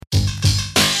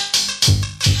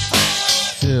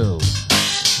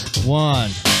one.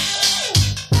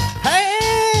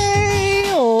 Hey,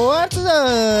 what's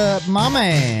up, my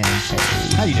man?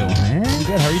 How you doing, man?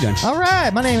 Good. How are you doing? All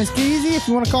right, my name is Keezy. If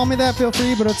you want to call me that, feel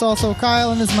free. But it's also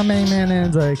Kyle, and this is my main man, and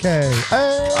it's like, hey,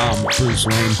 I'm Bruce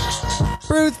Wayne.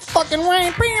 Bruce fucking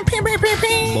Wayne.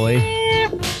 Boy.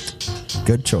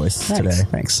 Good choice today.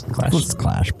 Thanks. Clash. Let's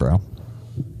clash, bro.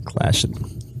 Clash it.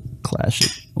 Clash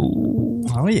it. Ooh.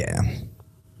 Oh yeah.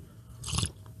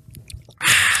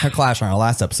 Our clash on our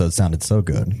last episode sounded so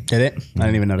good. Did it? I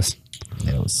didn't even notice.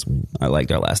 Yeah, it was sweet. I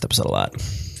liked our last episode a lot.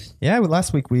 Yeah,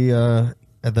 last week we at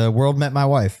the World Met My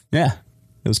Wife. Yeah.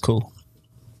 It was cool.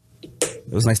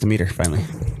 It was nice to meet her finally.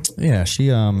 Yeah, she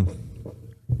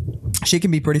can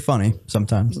be pretty funny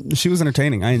sometimes. She was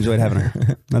entertaining. I enjoyed having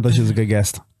her. I thought she was a good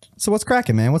guest. So what's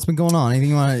cracking, man? What's been going on? Anything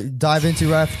you want to dive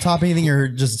into right off the top? Anything you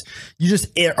just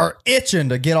are itching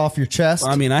to get off your chest?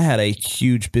 I mean, I had a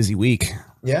huge busy week.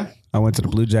 Yeah. I went to the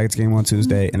Blue Jackets game on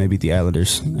Tuesday, and they beat the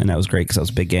Islanders, and that was great because that was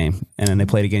a big game. And then they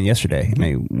played again yesterday, and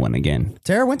they won again.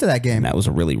 Tara went to that game. And that was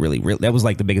a really that was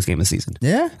like the biggest game of the season.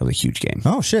 Yeah? That was a huge game.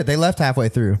 Oh, shit. They left halfway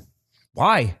through.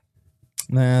 Why?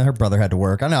 Nah, her brother had to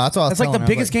work. I know. That's all. That's like the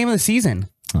biggest game of the season.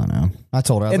 I know. I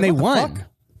told her. And they won.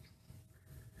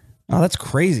 Oh, that's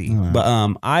crazy. But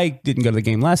I didn't go to the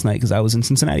game last night because I was in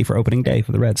Cincinnati for opening day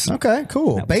for the Reds. Okay,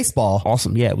 cool. Baseball.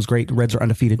 Awesome. Yeah, it was great. The Reds are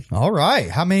undefeated. All right.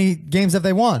 How many games have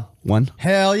they won? One.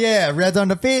 Hell yeah. Reds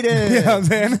undefeated. You know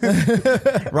what I'm saying?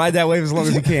 Ride that wave as long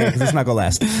as you can because it's not going to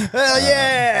last. Hell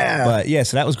yeah. But yeah,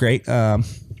 so that was great.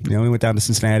 We went down to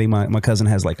Cincinnati. My cousin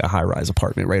has like a high-rise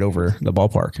apartment right over the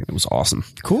ballpark. It was awesome.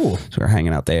 Cool. So we were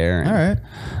hanging out there. And, all right.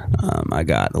 I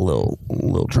got a little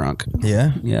drunk.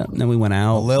 Yeah. Yeah. And then we went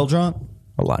out. A little drunk?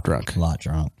 A lot drunk. A lot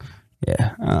drunk.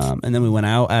 Yeah. And then we went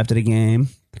out after the game,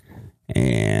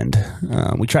 and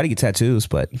we tried to get tattoos,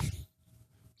 but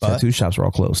tattoo shops were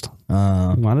all closed.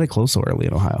 Why do they close so early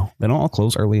in Ohio? They don't all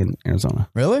close early in Arizona.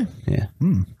 Really? Yeah.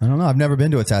 I don't know. I've never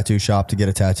been to a tattoo shop to get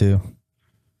a tattoo.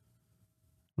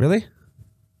 Really?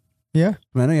 Yeah.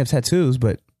 I know you have tattoos,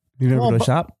 but you never go to a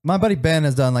shop? My buddy Ben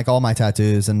has done like all my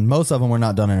tattoos, and most of them were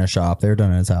not done in a shop. They were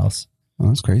done in his house. Oh,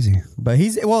 that's crazy. But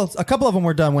a couple of them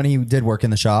were done when he did work in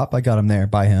the shop. I got him there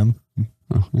by him.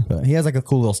 Oh, yeah. But he has like a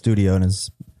cool little studio in his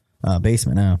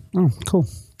basement now. Oh, cool.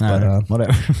 But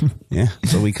whatever. Yeah.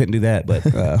 So we couldn't do that, but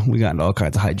we got into all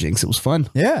kinds of hijinks. It was fun.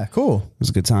 Yeah, cool. It was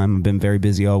a good time. I've been very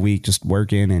busy all week, just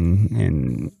working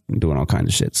and doing all kinds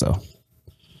of shit. So.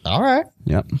 All right.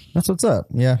 Yep. That's what's up.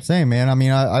 Yeah, same, man. I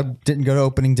mean, I didn't go to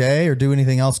opening day or do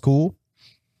anything else cool,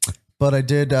 but I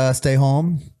did stay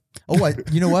home. Oh,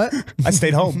 you know what? I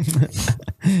stayed home.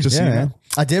 Just so you know. Man.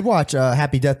 I did watch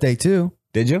Happy Death Day 2.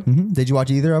 Did you? Mm-hmm. Did you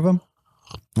watch either of them?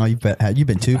 Oh, you've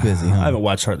been too busy, huh? I haven't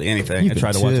watched hardly anything. I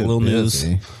tried to watch a little news.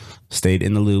 Stayed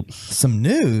in the loop. Some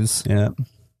news? Yeah.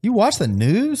 You watch the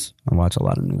news? I watch a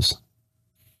lot of news.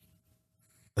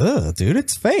 Ugh, dude,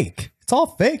 it's fake. It's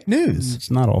all fake news.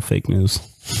 It's not all fake news.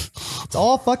 It's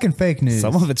all fucking fake news.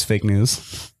 Some of it's fake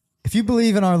news. If you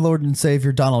believe in our Lord and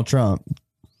Savior Donald Trump,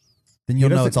 then you'll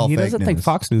know it's all fake news. He doesn't think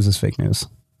Fox News is fake news,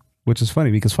 which is funny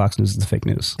because Fox News is the fake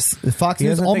news. Fox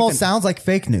News almost sounds like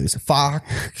fake news.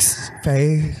 Fox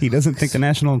fake. He doesn't think the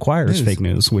National Enquirer is fake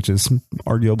news, which is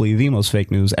arguably the most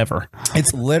fake news ever.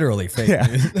 It's literally fake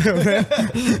news.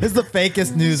 It's the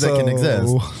fakest news that can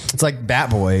exist. It's like Bat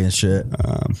Boy and shit.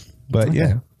 But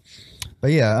yeah.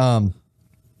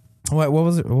 What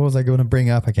was it? What was I going to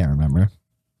bring up? I can't remember.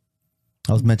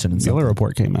 I was mentioning something. Mueller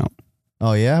report came out.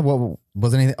 Oh yeah, what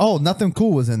was anything? Oh, nothing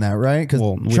cool was in that, right? Because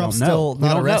Trump's still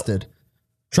not arrested.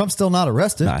 Trump's still not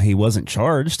arrested. Nah, he wasn't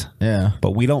charged. Yeah,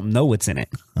 but we don't know what's in it.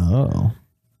 Oh,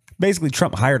 basically,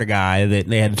 Trump hired a guy that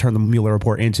they had to turn the Mueller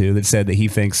report into that said that he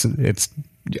thinks it's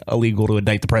illegal to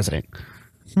indict the president.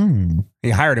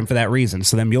 He hired him for that reason.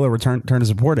 So then Mueller turned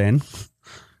his report in,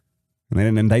 and they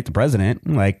didn't indict the president.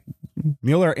 Like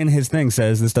Mueller in his thing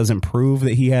says this doesn't prove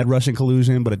that he had Russian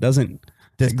collusion, but it doesn't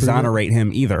exonerate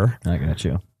him either. I got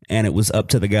you. And it was up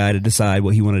to the guy to decide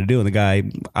what he wanted to do. And the guy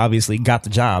obviously got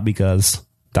the job because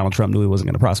Donald Trump knew he wasn't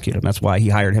going to prosecute him. That's why he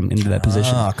hired him into that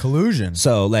position. Collusion.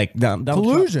 So like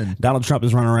Donald Trump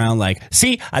is running around like,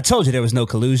 see, I told you there was no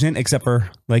collusion, except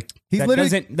for like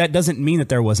that doesn't mean that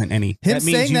there wasn't any. Him that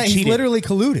means saying that he's literally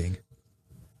colluding.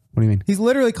 What do you mean? He's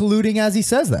literally colluding as he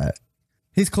says that.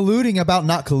 He's colluding about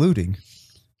not colluding.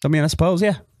 I mean, I suppose,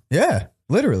 yeah. Yeah,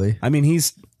 literally. I mean,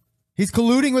 he's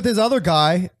colluding with his other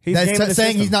guy that's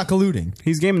saying he's not colluding.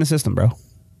 He's gaming the system, bro.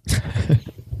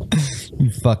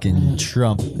 You fucking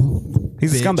Trump.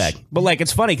 He's a scumbag. But like,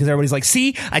 it's funny because everybody's like,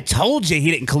 see, I told you he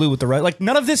didn't collude with the right. Like,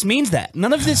 none of this means that.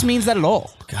 None of this means that at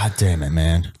all. God damn it,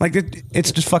 man. Like,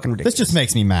 it's just fucking ridiculous. This just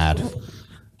makes me mad.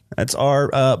 That's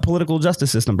our political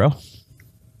justice system, bro.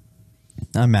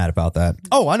 I'm mad about that.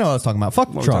 Oh, I know what I was talking about. Fuck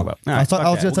What we Trump. talking about? Nah, fuck I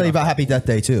was that. going to tell you We'll about Happy Death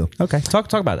Day too. Okay,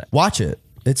 talk about that. Watch it.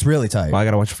 It's really tight. Well, I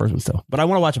gotta watch the first one still, but I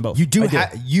want to watch them both. You do. I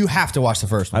do. You have to watch the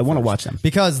first one. I want to first. watch them.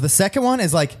 because the second one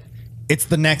is like it's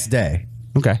the next day,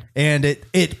 Okay. and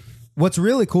it. What's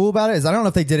really cool about it is I don't know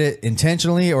if they did it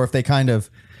intentionally or if they kind of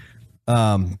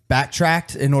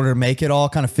backtracked in order to make it all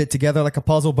kind of fit together like a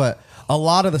puzzle. But a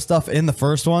lot of the stuff in the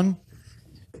first one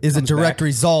is a direct back.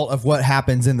 result of what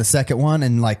happens in the second one,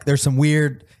 and like there's some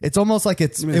weird. It's almost like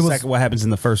it was What happens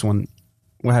in the first one?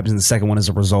 What happens in the second one is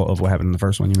a result of what happened in the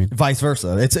first one. You mean? vice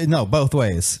versa. It's no both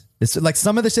ways. It's like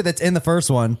some of the shit that's in the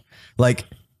first one, like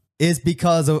is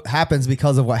happens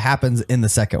because of what happens in the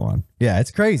second one. Yeah, it's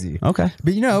crazy. Okay.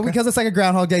 But because it's like a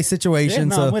Groundhog Day situation.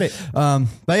 Yeah, no, so, I'm with it.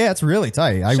 But yeah, it's really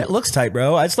tight. It looks tight,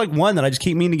 bro. It's like one that I just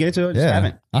keep meaning to get to. I just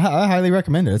haven't. I highly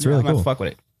recommend it. It's really I'm gonna cool. fuck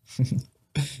with it.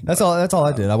 That's all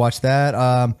I did. I watched that.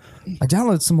 I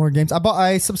downloaded some more games.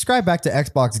 I subscribed back to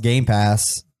Xbox Game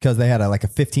Pass because they had a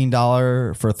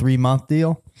 $15 for a 3-month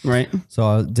deal. Right. So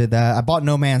I did that. I bought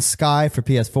No Man's Sky for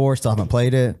PS4. Still haven't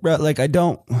played it. Bro, like I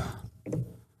don't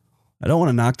want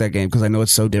to knock that game because I know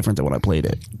it's so different than when I played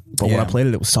it. But when Yeah. I played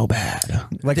it, it was so bad.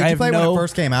 Like Did I you have play when it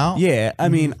first came out? Yeah, I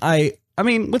mean, I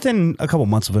mean, within a couple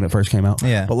months of when it first came out.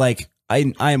 Yeah. But like,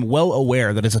 I am well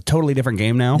aware that it's a totally different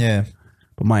game now. Yeah.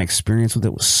 But my experience with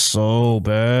it was so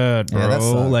bad, bro. Yeah, that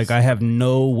sucks. Like I have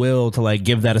no will to like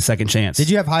give that a second chance. Did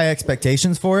you have high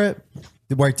expectations for it?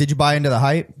 Did you buy into the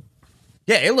hype?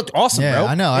 Yeah, it looked awesome, Yeah, bro.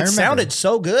 I know, I It remember. sounded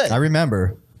so good. I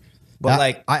remember. But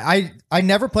like, I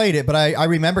never played it, but I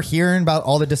remember hearing about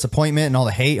all the disappointment and all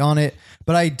the hate on it.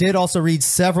 But I did also read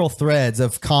several threads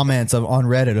of comments on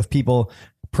Reddit of people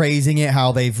praising it,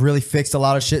 how they've really fixed a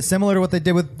lot of shit, similar to what they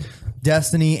did with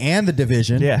Destiny and The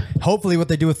Division. Yeah. Hopefully what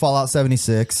they do with Fallout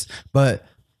 76. But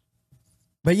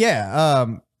yeah,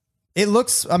 it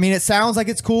looks, I mean, it sounds like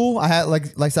it's cool. I had like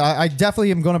I said, I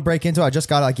definitely am going to break into it. I just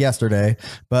got it like yesterday,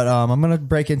 but I'm going to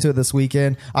break into it this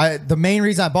weekend. The main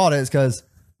reason I bought it is because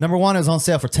number one, it was on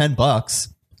sale for $10.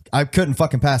 I couldn't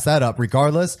fucking pass that up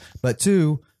regardless. But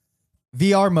two,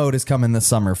 VR mode is coming this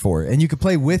summer for it. And you could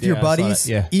play with your I saw buddies,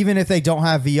 that, yeah. even if they don't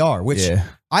have VR, which Yeah.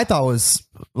 I thought was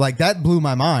like, that blew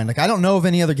my mind. Like, I don't know of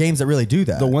any other games that really do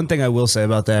that. the one thing I will say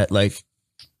about that, like,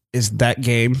 is that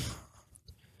game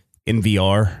in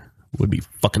VR would be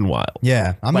fucking wild.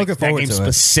 Yeah, I'm Like, looking forward that game to it.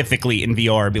 specifically in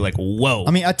VR would be like, whoa.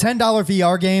 I mean, a $10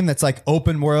 VR game that's like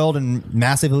open world and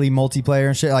massively multiplayer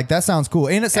and shit, like that sounds cool.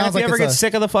 And it and sounds if like you ever it's get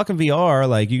sick of the fucking VR,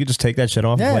 like, you could just take that shit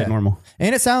off and play it normal.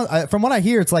 And it sounds, from what I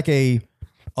hear, it's like a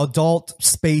adult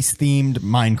space themed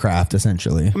Minecraft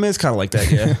essentially. I mean, it's kind of like that,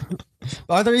 yeah.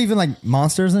 Are there even like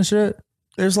monsters and shit?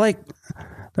 There's like,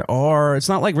 it's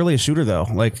not like really a shooter though.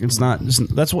 Like,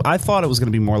 that's what I thought it was going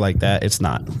to be more like that. It's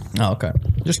not. Oh, okay.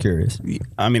 Just curious.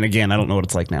 I mean, again, I don't know what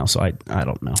it's like now, so I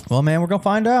don't know. Well, man, we're gonna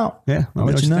find out. Yeah, I'll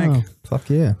let you know. think. Fuck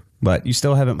yeah. But you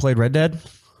still haven't played Red Dead?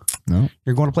 No.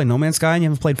 You're going to play No Man's Sky and you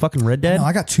haven't played fucking Red Dead? No,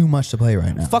 I got too much to play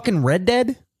right now. Fucking Red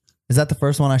Dead? Is that the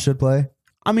first one I should play?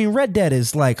 I mean, Red Dead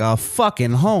is like a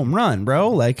fucking home run, bro.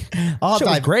 Like, I'll shit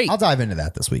was dive. great. I'll dive into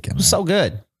that this weekend. man. So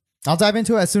good. I'll dive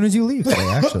into it as soon as you leave today,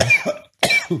 actually.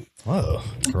 Whoa.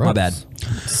 Gross. My bad.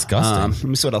 Disgusting. Let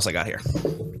me see what else I got here.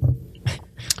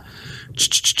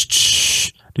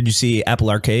 Did you see Apple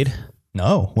Arcade?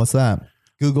 No. What's that?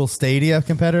 Google Stadia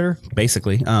competitor?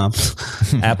 Basically,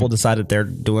 Apple decided they're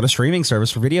doing a streaming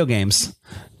service for video games,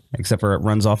 except for it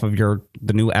runs off of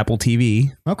the new Apple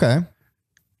TV. Okay.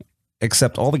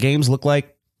 Except all the games look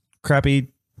like crappy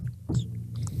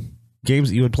games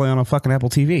that you would play on a fucking Apple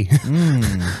TV.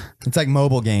 It's like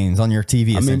mobile games on your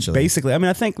TV, I mean, essentially. basically,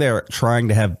 I think they're trying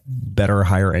to have better,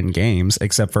 higher end games,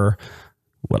 except for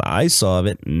what I saw of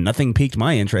it. Nothing piqued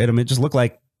my interest. I mean, it just looked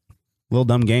like little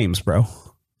dumb games, bro.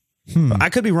 I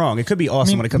could be wrong. It could be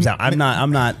awesome when it comes out. I'm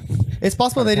not. It's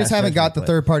possible they just haven't got the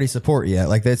third party support yet.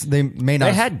 Like they may not.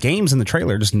 They had games in the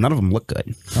trailer, just none of them look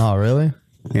good. Oh, really?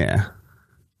 Yeah.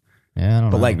 Yeah, I don't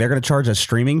know. But like they're going to charge a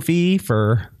streaming fee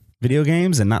for video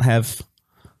games and not have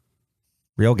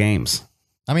real games.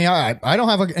 I mean, I don't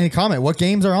have any comment. What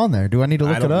games are on there? Do I need to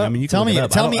look it up? I mean, you can tell look me, it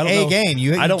up. tell I me don't a know. game.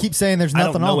 You keep saying there's nothing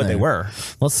I don't know on what there. they were.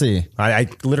 Let's see. I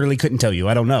literally couldn't tell you.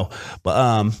 I don't know.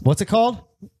 But What's it called?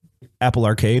 Apple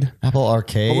Arcade. Apple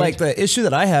Arcade. But like the issue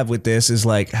that I have with this is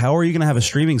like, how are you going to have a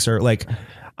streaming service? Like,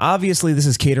 obviously, this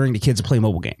is catering to kids to play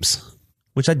mobile games,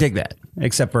 which I dig that.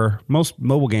 Except for most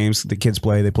mobile games the kids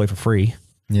play, they play for free.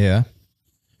 Yeah.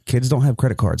 Kids don't have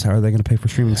credit cards. How are they going to pay for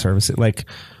streaming service? Like,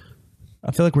 I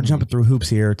feel like we're jumping through hoops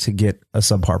here to get a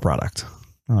subpar product.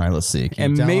 All right, let's see.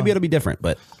 And maybe it'll be different,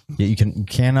 but yeah, you can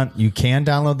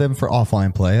download them for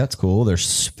offline play. That's cool.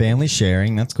 There's family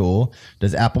sharing. That's cool.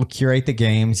 Does Apple curate the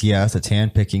games? Yes, it's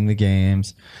handpicking the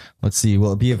games. Let's see.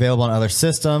 Will it be available on other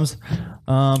systems?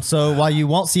 So while you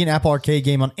won't see an Apple Arcade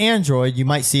game on Android, you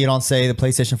might see it on, say, the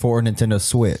PlayStation 4 or Nintendo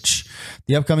Switch.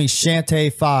 The upcoming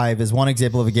Shantae 5 is one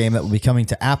example of a game that will be coming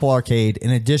to Apple Arcade in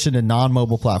addition to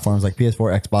non-mobile platforms like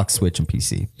PS4, Xbox, Switch, and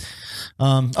PC.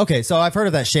 Okay, so I've heard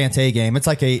of that Shantae game. It's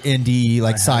like a indie,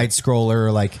 like side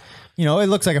scroller, like, you know, it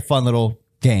looks like a fun little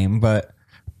game, but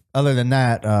other than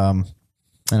that, I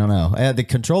don't know. The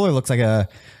controller looks like a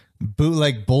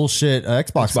bootleg bullshit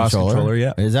Xbox controller.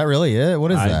 Yeah, is that really it?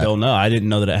 What is that? I don't know. I didn't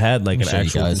know that it had like an show you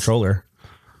actual guys. controller.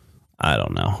 I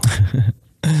don't know.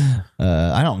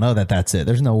 I don't know that that's it.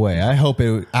 There's no way. I hope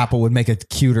Apple would make a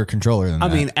cuter controller than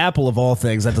that. I mean, Apple of all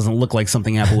things, that doesn't look like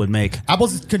something Apple would make.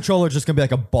 Apple's controller is just gonna be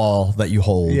like a ball that you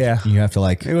hold. Yeah. you have to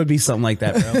like. It would be something like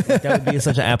that, bro. Like, that would be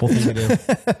such an Apple thing to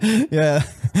do. Yeah,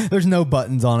 there's no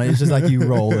buttons on it. It's just like you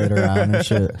roll it around and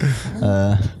shit.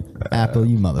 Apple,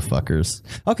 you motherfuckers.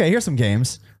 Okay, here's some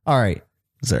games. All right.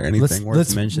 Is there anything worth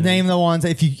Let's mentioning? name the ones.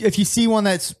 If you see one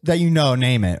that you know,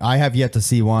 name it. I have yet to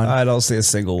see one. I don't see a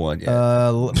single one yet.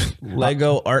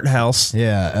 Lego Art House.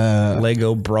 Yeah.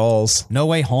 Lego Brawls. No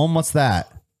Way Home. What's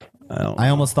that? I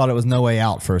almost thought it was No Way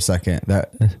Out for a second.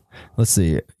 Let's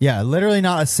see. Yeah, literally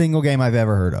not a single game I've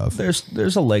ever heard of.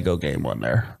 There's a Lego game on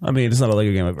there. I mean, it's not a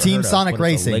Lego game I've ever Team heard Sonic of, but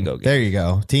it's a Racing. Lego game. There you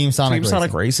go. Team Sonic Racing.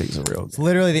 Sonic Racing is a real game. It's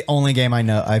literally the only game I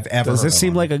know I've ever. Does heard this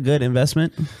seem of. like a good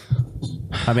investment?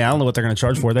 I mean, I don't know what they're going to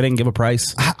charge for. They didn't give a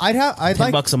price. I'd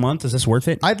 $10 a month. Is this worth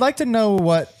it? I'd like to know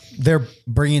what they're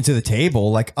bringing to the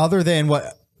table, like other than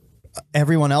what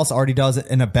everyone else already does it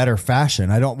in a better fashion.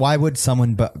 Why would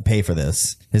someone pay for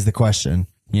this? Is the question.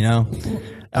 You know,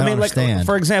 I mean, understand. like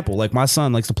for example, like my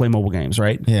son likes to play mobile games,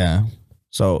 right? Yeah,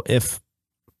 So if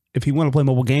he want to play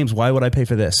mobile games, why would I pay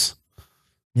for this?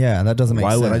 yeah, that doesn't make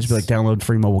sense. Why would I just be like download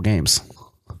free mobile games?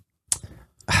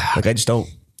 Like I just don't.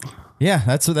 Yeah,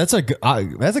 that's a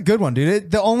good one,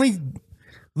 dude.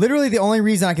 Literally the only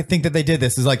reason I could think that they did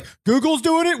this is like Google's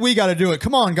doing it, we got to do it.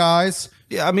 Come on, guys.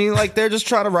 Yeah, I mean, like they're just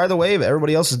trying to ride the wave.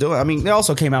 Everybody else is doing it. I mean, they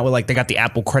also came out with like they got the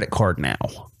Apple credit card now.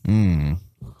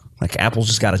 Like Apple's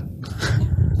just gotta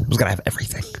have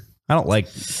everything. I don't like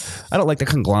the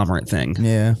conglomerate thing.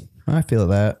 Yeah, I feel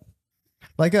that.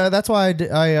 Like that's why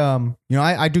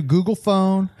I do Google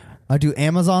Phone, I do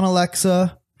Amazon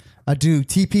Alexa, I do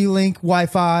TP-Link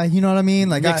Wi-Fi. You know what I mean?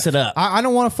 Like Mix it up. I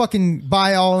don't want to fucking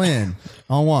buy all in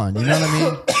on one. You know what I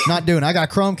mean? Not doing. I got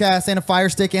a Chromecast and a Fire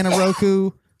Stick and a Roku.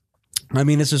 I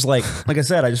mean, it's just like I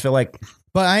said. I just feel like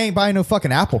But I ain't buying no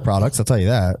fucking Apple products. I'll tell you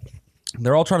that.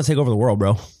 they're all trying to take over the world,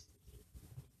 bro.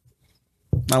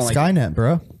 I don't like it. Skynet,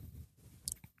 bro.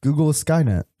 Google is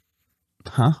Skynet.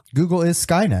 Huh? Google is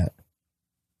Skynet.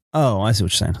 Oh, I see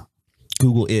what you're saying.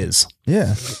 Google is.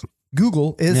 Yeah.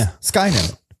 Google is Yeah.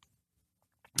 Skynet.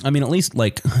 I mean, at least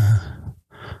like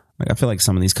I feel like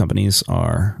some of these companies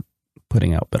are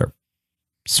putting out better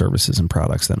services and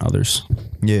products than others.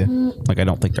 Yeah. Like I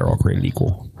don't think they're all created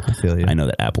equal. I feel you. I know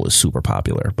that Apple is super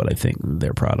popular, but I think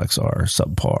their products are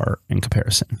subpar in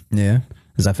comparison. Yeah.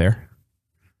 Is that fair?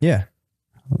 Yeah.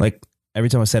 Like every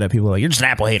time I say that, people are like, "You're just an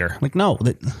Apple hater." Like, no.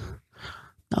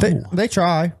 They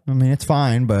try. I mean, it's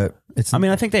fine, but it's. I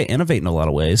mean, I think they innovate in a lot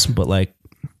of ways, but like,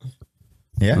 I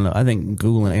don't yeah. know. I think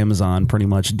Google and Amazon pretty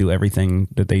much do everything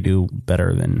that they do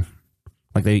better than,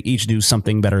 like, they each do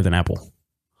something better than Apple.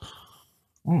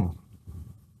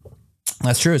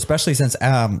 That's true, especially since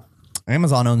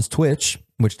Amazon owns Twitch,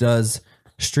 which does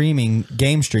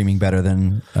game streaming better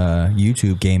than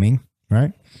YouTube gaming,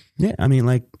 right? Yeah, I mean,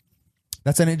 like,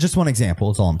 That's just one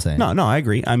example. That's all I'm saying. no, I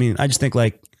agree. I mean, I just think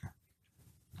like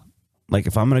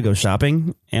if I'm gonna go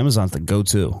shopping, Amazon's the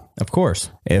go-to. Of course.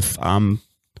 If I'm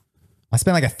I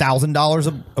spend like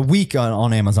 $1,000 a week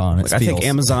on Amazon. like, I think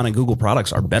Amazon and Google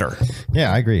products are better.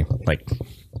 Yeah, I agree. Like,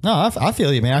 No, I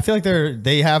feel you, man. I feel like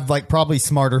they have like probably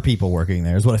smarter people working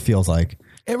there. Is what it feels like.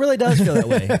 it really does feel that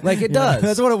way. Like it does.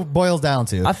 That's what it boils down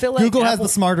to. I feel like Google has Apple- the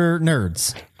smarter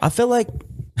nerds. I feel like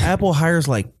Apple hires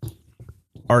like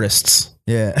artists.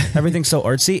 Yeah. Everything's so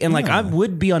artsy, and like I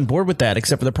would be on board with that,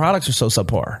 except for the products are so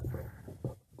subpar.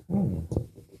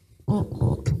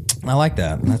 I like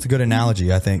that. That's a good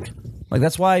analogy, I think. Like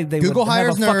that's why they Google would have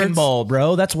hires a fucking nerds. ball,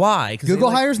 bro. That's why. 'Cause Google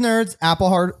they, like- hires nerds.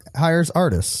 Apple hires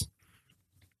artists.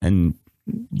 and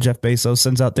Jeff Bezos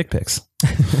sends out dick pics. You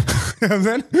know what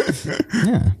I'm saying?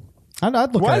 Yeah.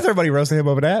 I'd look Why at is it. everybody roasting him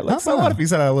over that? Like, so what if he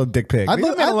sent out a little dick pic? I'd Leave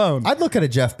look, him alone. I'd look at a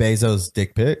Jeff Bezos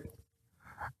dick pic.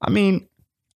 I mean,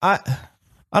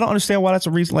 I don't understand why that's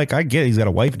a reason. Like, I get he's got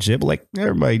a wife and shit, but like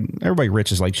everybody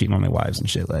rich is like cheating on their wives and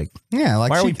shit. Like, Yeah, like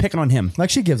why are we picking on him? Like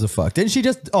she gives a fuck. Didn't she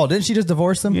just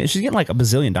divorce him? Yeah, she's getting like $1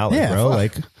 bazillion, Yeah, bro. fuck.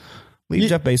 Like, leave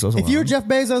Jeff Bezos alone. If you were Jeff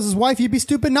Bezos' wife, you'd be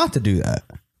stupid not to do that.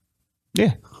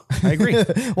 Yeah, I agree.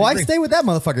 Why stay with that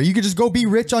motherfucker? You could just go be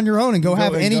rich on your own and go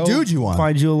have any dude you want.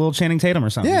 Find you a little Channing Tatum or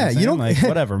something. Yeah, you you don't don't- like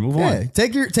whatever. Move on.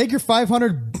 Take your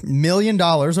 $500 million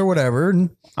or whatever. And,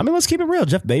 I mean, let's keep it real.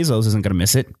 Jeff Bezos isn't going to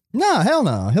miss it. no, hell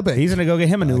no. He'll be. He's going to go get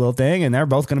him a new little thing, and they're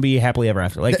both going to be happily ever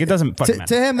after. Like, it doesn't fucking To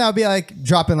matter. him, that would be like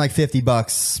dropping like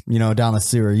 $50, down the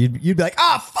sewer. You'd be like,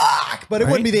 fuck, but it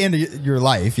wouldn't be the end of your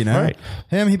life, Right.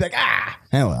 Him, he'd be like,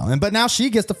 oh well. But now she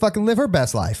gets to fucking live her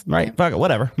best life. Right? Fuck it.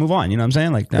 Whatever. Move on. You know what I'm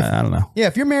saying? Like, I don't know. Yeah,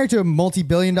 if you're married to a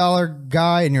multi-billion-dollar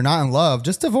guy and you're not in love,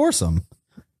 just divorce him.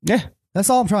 Yeah, That's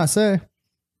all I'm trying to say.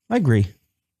 I agree.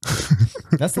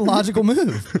 That's the logical move.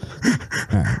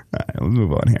 All right, let's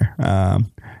move on here.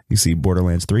 You see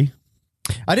Borderlands 3?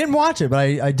 I didn't watch it, but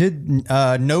I did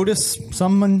notice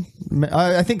someone.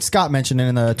 I think Scott mentioned it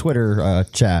in the Twitter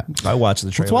chat. I watched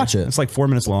the trailer. watch it. It's like 4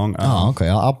 minutes long. Oh, okay.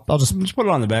 I'll just. Just put it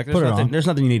on the back. Put it on. There's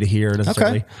nothing you need to hear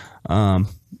necessarily.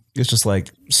 It's just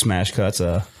like smash cuts,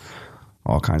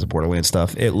 all kinds of Borderlands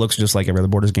stuff. It looks just like every other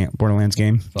Borderlands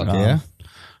game.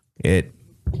 Yeah.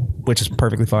 Which is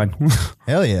perfectly fine.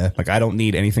 Hell yeah. Like, I don't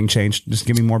need anything changed. Just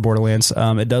give me more Borderlands.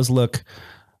 It does look.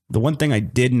 The one thing I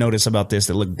did notice about this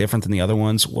that looked different than the other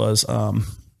ones was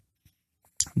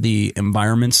the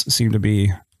environments seem to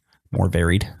be more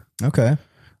varied. Okay.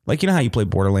 Like, you know how you play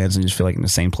Borderlands and you just feel like in the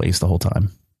same place the whole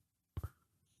time?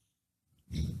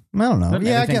 I don't know. Doesn't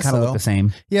Yeah, I everything guess kind of so. look the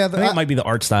same. Yeah, I think it might be the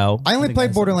art style. I only think played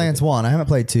that's Borderlands 1. I haven't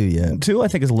played 2 yet. 2, I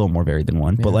think, is a little more varied than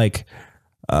 1. But like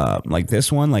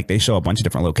this one, like they show a bunch of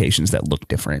different locations that look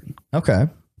different. Okay.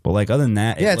 But like other than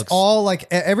that, Yeah, it it's looks all like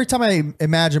every time I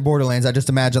imagine Borderlands, I just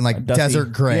imagine like dusty-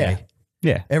 desert gray. Yeah.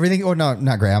 Yeah. Everything, or no,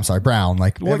 not gray. I'm sorry, brown.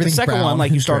 Like Well, the everything. second brown one,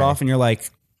 like you and start gray. off and you're like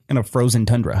in a frozen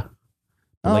tundra.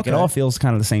 Oh, Like it okay. all feels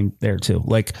kind of the same there too.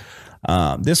 Like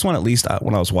this one, at least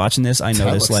when I was watching this, I That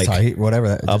noticed looks like tight, whatever.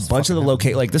 That, a just bunch of the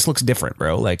fucking- like this looks different,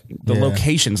 bro. Like the Yeah.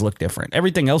 locations look different.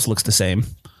 Everything else looks the same.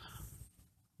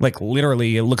 Like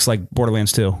literally, it looks like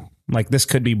Borderlands 2. Like this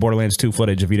could be Borderlands 2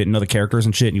 footage if you didn't know the characters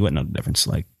and shit, and you wouldn't know the difference.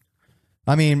 Like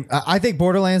I mean, I think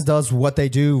Borderlands does what they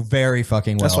do very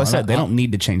fucking well. that's what I said. And They don't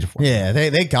need to change it for. Yeah,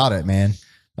 they got it, man.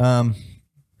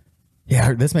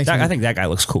 Yeah, this makes me. I think that guy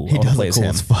looks cool. he does look plays cool him.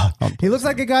 as fuck. He looks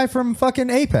like a guy from fucking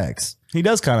Apex. He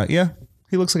does kind of, yeah.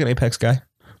 He looks like an Apex guy.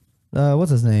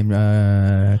 What's his name?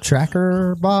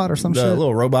 Tracker Bot or some The shit.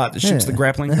 little robot that shoots Yeah. the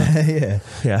grappling. Yeah.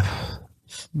 Yeah.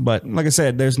 But like I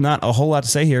said, there's not a whole lot to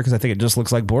say here because I think it just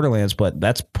looks like Borderlands, but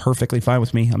that's perfectly fine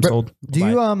with me. I'm sold. Do I'll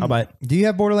you buy it. I'll buy it. Do you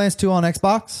have Borderlands 2 on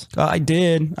Xbox? I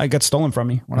did. I got stolen from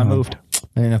me when I moved.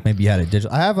 I don't know if maybe you had it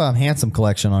digital. I have a Handsome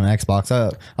collection on Xbox.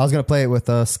 I was gonna play it with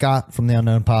Scott from the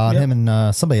Unknown Pod. Yep. Him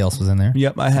and somebody else was in there.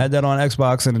 Yep, I had that on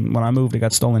Xbox, and when I moved, it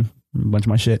got stolen. A bunch of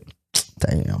my shit.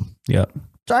 Damn. Yep.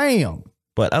 Damn.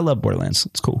 But I love Borderlands.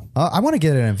 It's cool. I want to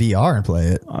get it in VR and play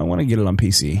it. I want to get it on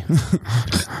PC.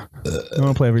 I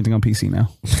want to play everything on PC now.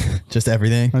 Just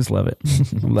everything. I just love it.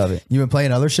 I love it. You been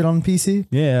playing other shit on PC?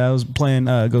 Yeah, I was playing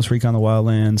Ghost Recon: The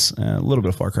Wildlands, a little bit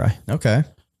of Far Cry. Okay.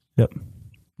 Yep.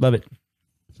 Love it.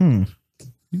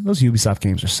 Those Ubisoft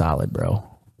games are solid, bro.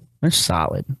 They're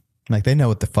solid. Like they know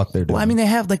what the fuck they're doing. Well, I mean,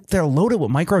 they're loaded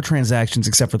with microtransactions,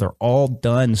 except for they're all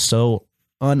done so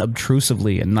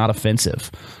unobtrusively and not offensive.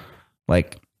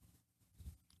 Like,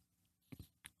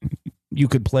 you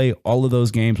could play all of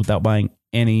those games without buying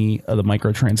any of the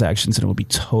microtransactions, and it would be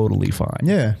totally fine.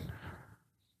 yeah.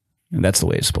 And that's the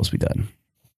way it's supposed to be done.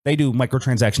 They do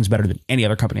microtransactions better than any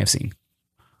other company I've seen.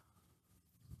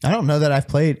 I don't know that I've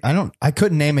played. I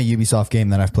couldn't name a Ubisoft game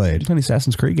that I've played. Plenty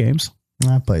Assassin's Creed games.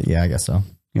 I played. Yeah, I guess so. You know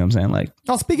what I'm saying? Like,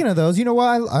 Oh, speaking of those, you know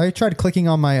what? I tried clicking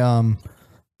on my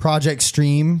Project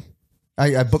Stream.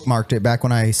 I bookmarked it back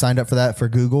when I signed up for that for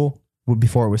Google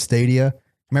before it was Stadia.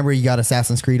 Remember you got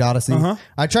Assassin's Creed Odyssey? Uh-huh.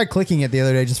 I tried clicking it the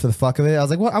other day just for the fuck of it. I was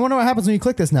like, well, I wonder what happens when you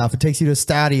click this now, if it takes you to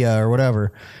Stadia or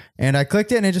whatever. And I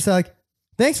clicked it and it just said like,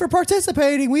 thanks for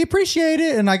participating. We appreciate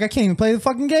it. And like, I can't even play the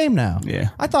fucking game now. Yeah.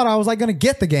 I thought I was like going to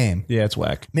get the game. yeah, it's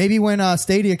whack. Maybe when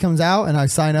Stadia comes out and I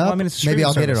sign up, Well, I mean, it's a maybe streaming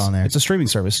I'll get it service. on there. It's a streaming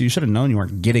service, so you should have known you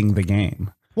weren't getting the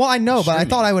game. Well, I know, but I Streaming.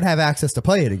 thought I would have access to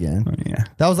play it again. Yeah.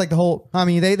 That was like the whole. I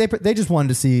mean, they just wanted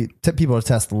to see people to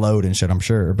test the load and shit. I'm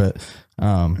sure, but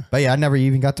yeah, I never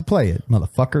even got to play it,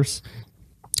 motherfuckers.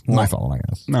 My fault, I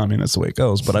guess. No, I mean, that's the way it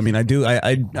goes. But I mean,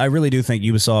 I really do think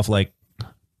Ubisoft, like,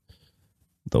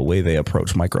 the way they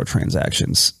approach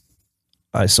microtransactions,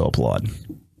 I so applaud.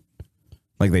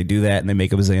 Like, they do that and they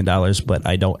make $1 bazillion, but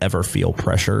I don't ever feel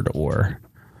pressured or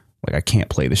Like, I can't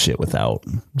play the shit without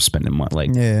spending money. Like,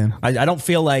 I don't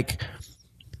feel like...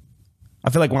 I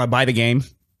feel like when I buy the game,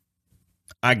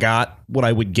 I got what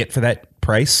I would get for that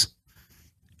price.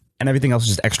 And everything else is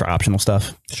just extra optional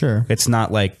stuff. Sure. It's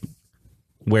not like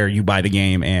where you buy the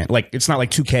game and... Like, it's not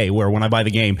like 2K, where when I buy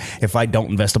the game, if I don't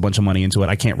invest a bunch of money into it,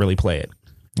 I can't really play it.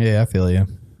 Yeah, I feel you.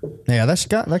 Yeah,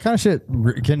 that kind of shit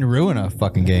can ruin a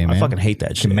fucking game, man. I fucking hate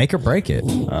that shit. Can make or break it.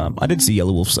 I did see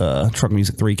Yellow Wolf's Truck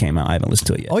Music 3 came out. I haven't listened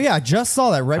to it yet. Oh, yeah, I just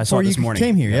saw that I saw before it you this morning.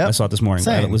 came here. Yeah, I saw it this morning.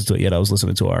 But I haven't listened to it yet. I was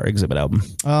listening to our Exhibit album.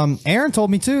 Aaron told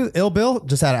me, too, Ill Bill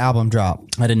just had an album drop.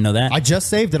 I didn't know that. I just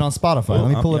saved it on Spotify. Let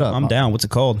me pull it up. I'm down. What's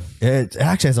it called? It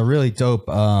actually has a really dope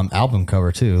album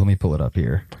cover, too. Let me pull it up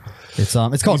here. It's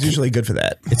called... He's usually good for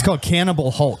that. It's called Cannibal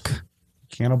Hulk.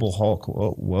 Cannibal Hulk.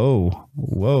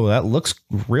 Whoa. That looks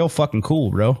real fucking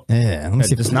cool, bro. Yeah. Let me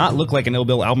see. It does not look like an Ill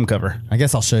Bill album cover. I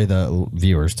guess I'll show you the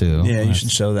viewers, too. Yeah, you should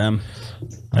show them.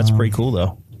 That's pretty cool,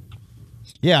 though.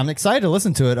 Yeah, I'm excited to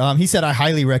listen to it. He said I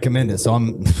highly recommend it, so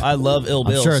I love Ill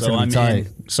Bill, sure it's so gonna be tight.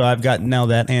 So I've got now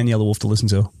that and Yellow Wolf to listen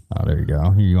to. Oh, there you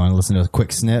go. You want to listen to a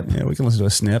quick snip? Yeah, we can listen to a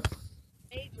snip.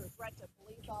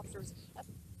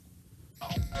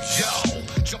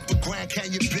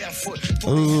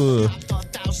 Ooh.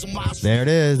 There it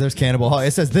is. There's Cannibal Hulk.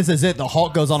 It says, "This is it. The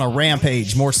Hulk goes on a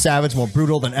rampage, more savage, more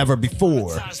brutal than ever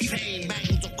before."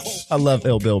 I love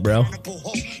Ill Bill, bro.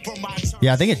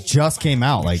 Yeah, I think it just came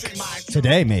out, like,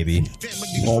 today, maybe.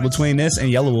 Well, between this and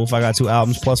Yellow Wolf, I got 2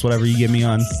 albums plus whatever you give me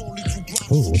on.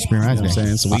 Ooh, which reminds me.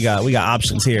 Saying? So we got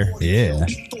options here. Yeah.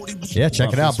 Yeah,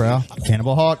 check it out, bro.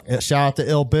 Cannibal Hulk. Shout out to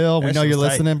Ill Bill. We know you're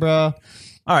listening, bro.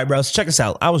 All right, bro. So check this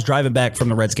out. I was driving back from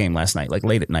the Reds game last night, like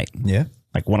late at night. Yeah.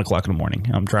 Like 1 o'clock in the morning.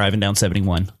 I'm driving down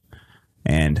 71.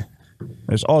 And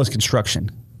there's all this construction.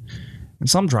 And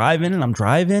so I'm driving.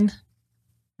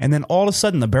 And then all of a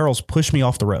sudden, the barrels push me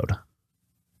off the road.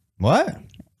 What?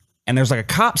 And there's like a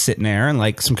cop sitting there and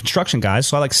like some construction guys.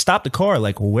 So I like stopped the car.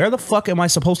 Like, where the fuck am I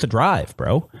supposed to drive,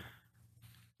 bro?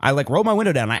 I like rolled my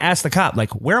window down. I asked the cop,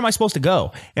 like, where am I supposed to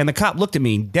go? And the cop looked at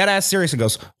me dead ass serious and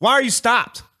goes, "Why are you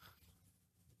stopped?"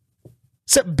 I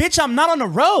said, "Bitch, I'm not on the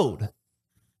road.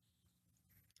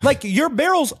 Like, your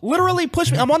barrels literally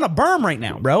push me. I'm on the berm right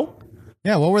now, bro.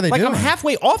 Yeah, what were they doing? I'm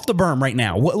halfway off the berm right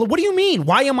now. What do you mean?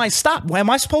 Why am I stopped? Why am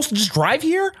I supposed to just drive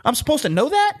here? I'm supposed to know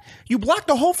that? You blocked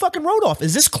the whole fucking road off.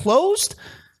 Is this closed?"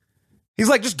 He's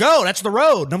like, "Just go. That's the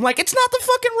road." And I'm like, "It's not the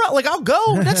fucking road. Like, I'll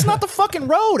go. That's not the fucking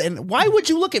road." And why would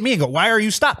you look at me and go, "Why are you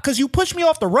stopped?" Because you pushed me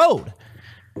off the road.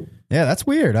 Yeah, that's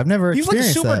weird. I've never He was like a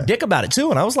experienced super that. dick about it,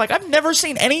 too. And I was like, I've never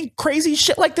seen any crazy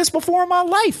shit like this before in my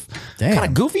life. Damn. What kind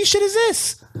of goofy shit is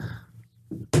this?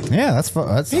 Yeah, that's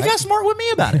fun. He got smart with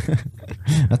me about it.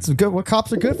 That's good. What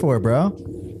cops are good for, bro?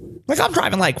 Like, I'm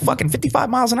driving like fucking 55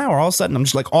 miles an hour. All of a sudden, I'm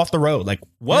just like off the road. Like,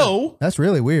 whoa. Yeah, that's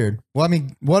really weird. Well, I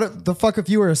mean, what the fuck if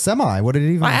you were a semi? What did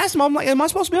it even... I asked him, I'm like, am I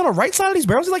supposed to be on the right side of these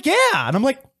barrels? He's like, yeah. And I'm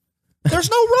like, there's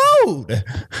no road.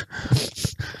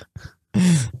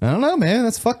 I don't know, man.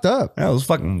 That's fucked up. That was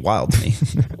fucking wild to me.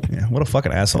 Yeah, what a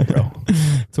fucking asshole, bro.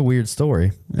 It's a weird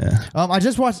story. Yeah. I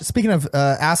just watched, speaking of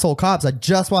asshole cops, I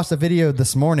just watched a video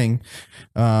this morning,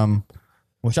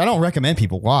 which I don't recommend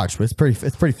people watch, but it's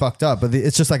pretty fucked up. But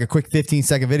it's just like a quick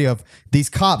 15-second video of these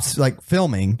cops like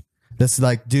filming this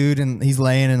like dude, and he's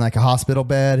laying in like a hospital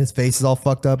bed. His face is all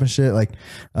fucked up and shit. Like,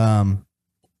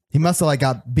 he must have like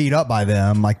got beat up by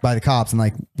them, like by the cops, and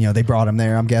like, you know, they brought him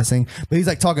there, I'm guessing. But he's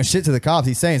like talking shit to the cops.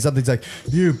 He's saying something's like,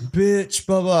 "You bitch,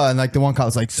 blah blah," and like the one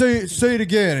cop's like, say it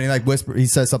again," and he like he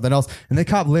says something else, and the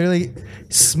cop literally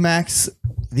smacks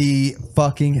the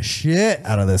fucking shit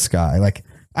out of this guy, like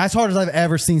as hard as I've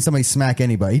ever seen somebody smack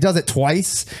anybody. He does it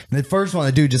twice, and the first one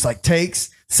the dude just like takes.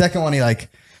 Second one he like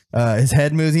his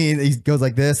head moves, he goes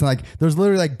like this, and like there's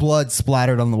literally like blood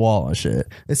splattered on the wall and shit.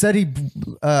 It said he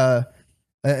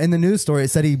in the news story, it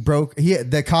said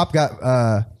the cop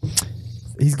got,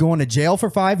 he's going to jail for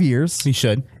 5 years. He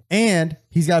should. And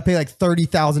he's got to pay like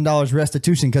 $30,000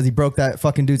 restitution because he broke that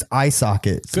fucking dude's eye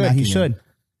socket. Good, he should.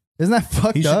 Isn't that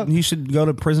fucked up? He should go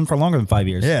to prison for longer than 5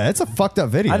 years. Yeah, it's a fucked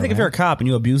up video. I think if you're a cop and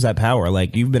you abuse that power,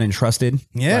 like you've been entrusted.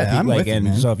 Yeah, I'm with you,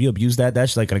 man. So if you abuse that,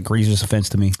 that's like an egregious offense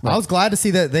to me. I was glad to see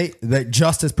that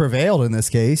justice prevailed in this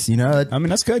case. You know, I mean,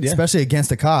 that's good, yeah. Especially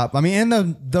against a cop. I mean,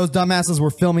 and those dumbasses were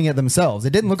filming it themselves.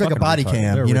 It didn't look like a body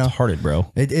cam. They're you know, retarded,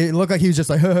 bro. It looked like he was just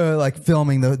like like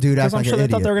filming the dude acting I'm like sure an they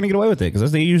idiot. thought they were going to get away with it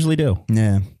because they usually do.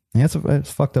 Yeah. Yeah, it's a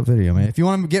fucked up video, man. If you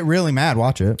want to get really mad,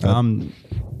 watch it.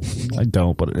 I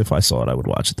don't, but if I saw it, I would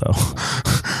watch it, though.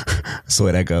 That's the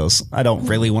way that goes. I don't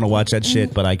really want to watch that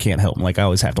shit, but I can't help. Like, I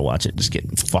always have to watch it. Just get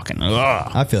fucking...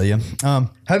 Ugh. I feel you.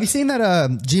 Have you seen that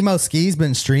Gmo Ski's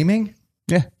been streaming?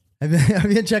 Yeah. Have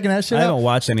you been checking that shit I out? haven't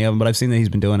watched any of them, but I've seen that he's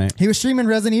been doing it. He was streaming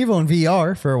Resident Evil in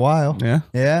VR for a while. Yeah?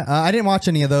 Yeah. I didn't watch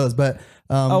any of those, but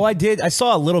Oh, I did. I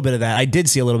saw a little bit of that. I did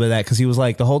see a little bit of that because he was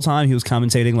like, the whole time he was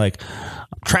commentating like,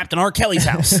 I'm trapped in R. Kelly's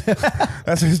house. That's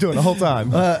what he was doing the whole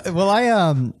time. well,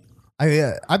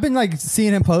 I've been like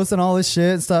seeing him posting all this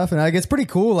shit and stuff, and like it's pretty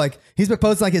cool. Like he's been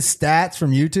posting like his stats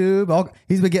from YouTube.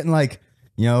 He's been getting like,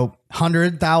 you know,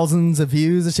 100,000s of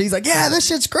views and shit. He's like, yeah, this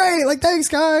shit's great. Like, thanks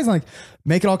guys. Like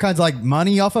making all kinds of like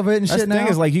money off of it and That's shit the thing now.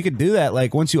 is like you could do that.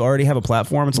 Like once you already have a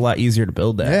platform, it's a lot easier to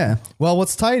build that. Yeah. Well,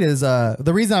 what's tight is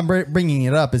the reason I'm bringing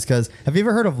it up is because have you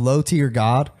ever heard of Low Tier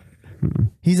God?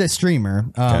 He's a streamer.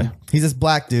 He's this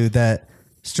black dude that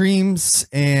streams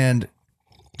and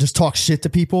just talks shit to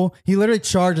people. He literally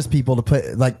charges people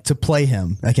to play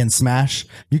him, like in Smash.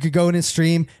 You could go in his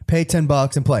stream, pay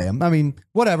 $10 and play him. I mean,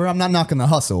 whatever. I'm not knocking the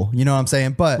hustle. You know what I'm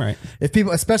saying? But Right. if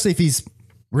people, especially if he's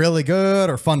really good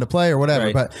or fun to play or whatever,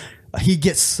 Right. but he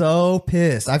gets so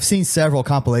pissed. I've seen several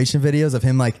compilation videos of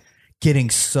him like getting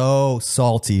so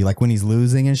salty, like when he's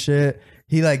losing and shit.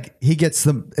 He gets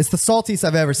it's the saltiest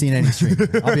I've ever seen any streamer.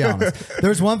 I'll be honest.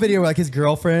 There's one video where like his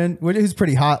girlfriend, who's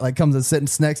pretty hot, like comes and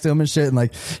sits next to him and shit, and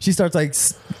like she starts like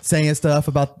saying stuff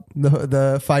about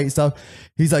the fight and stuff.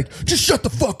 He's like, just shut the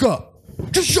fuck up.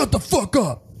 Just shut the fuck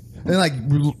up. And like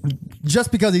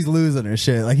just because he's losing or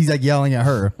shit, like he's like yelling at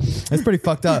her. It's pretty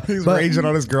fucked up. He's raging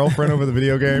on his girlfriend over the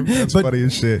video game. That's funny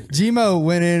as shit. Gmo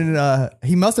went in.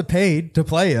 He must have paid to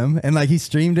play him, and like he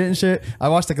streamed it and shit. I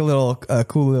watched like a little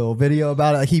cool little video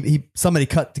about it. Like somebody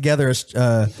cut together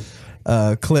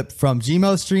a clip from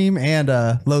Gmo's stream and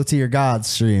Low Tier God's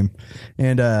stream,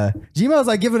 and Gmo's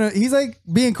like he's like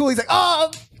being cool. He's like, oh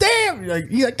damn,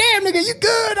 he's like, damn nigga, you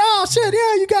good? Oh shit,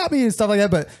 yeah, you got me and stuff like that.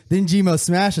 But then Gmo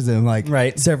smashes him like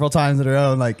several times in a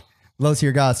row, and like Low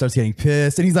Tier God starts getting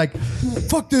pissed, and he's like,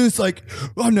 fuck this, like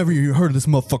I've never even heard of this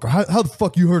motherfucker. How the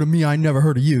fuck you heard of me? I never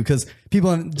heard of you. Because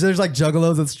there's like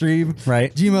juggalos at stream,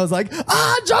 right? Gmo's like,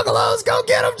 juggalos, go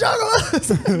get them,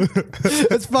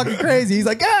 juggalos. It's fucking crazy. He's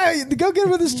like, hey, go get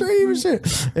him in the stream and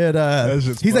shit.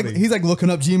 And he's like looking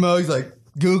up Gmo. He's like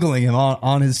Googling him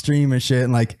on his stream and shit,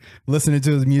 and like listening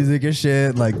to his music and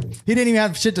shit. Like he didn't even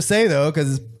have shit to say though,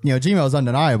 because you know Gmo is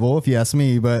undeniable if you ask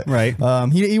me. But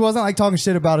he wasn't like talking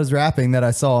shit about his rapping that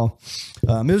I saw.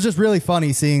 It was just really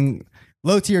funny seeing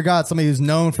Low Tier God, somebody who's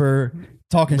known for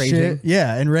talking shit,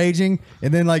 and raging,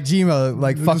 and then like Gmo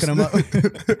like fucking him up.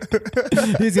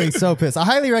 He's getting so pissed. I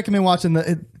highly recommend watching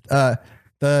the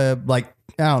like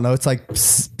I don't know, it's like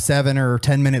 7 or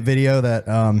 10 minute video that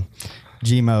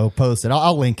Gmo posted.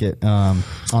 I'll link it on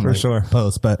the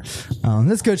post, but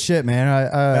that's good shit, man.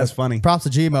 That's funny. Props to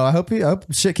Gmo. I hope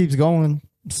shit keeps going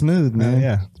smooth, man.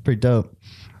 Yeah, it's pretty dope.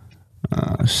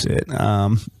 Shit. I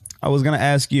was gonna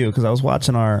ask you because I was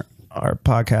watching our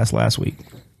podcast last week,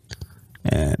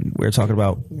 and we were talking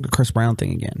about the Chris Brown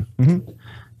thing again,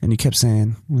 and you kept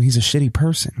saying, "Well, he's a shitty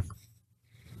person,"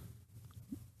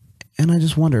 and I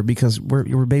just wonder because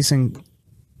we're basing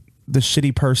the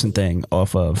shitty person thing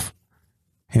off of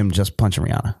him just punching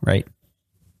Rihanna, right?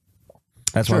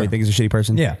 That's why we think he's a shitty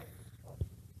person? Yeah.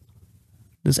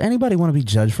 Does anybody want to be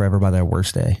judged forever by their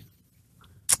worst day?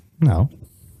 No.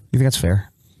 You think that's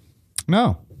fair?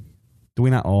 No. Do we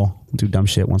not all do dumb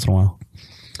shit once in a while?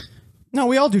 No,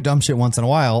 we all do dumb shit once in a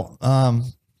while.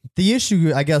 The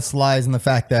issue, I guess, lies in the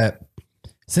fact that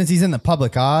since he's in the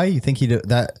public eye, you think he'd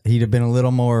have been a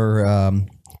little more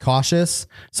cautious.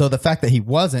 So the fact that he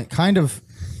wasn't kind of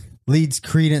leads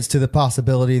credence to the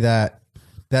possibility that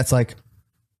that's like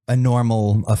a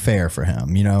normal affair for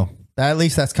him, you know? At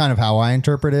least that's kind of how I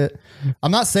interpret it.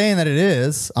 I'm not saying that it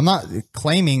is. I'm not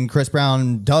claiming Chris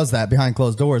Brown does that behind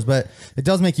closed doors, but it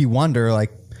does make you wonder,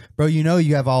 like, bro, you know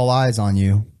you have all eyes on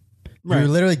you. Right. You're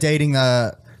literally dating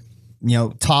the, you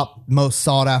know, top most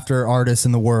sought after artist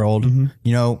in the world.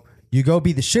 You know, you go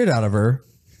beat the shit out of her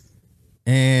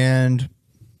and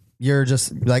you're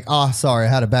just like, oh, sorry, I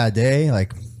had a bad day.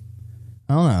 Like,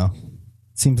 I don't know.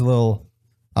 Seems a little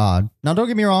odd. Now, don't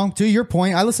get me wrong. To your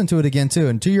point, I listened to it again too.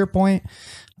 And to your point,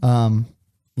 you know,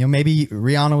 maybe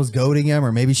Rihanna was goading him,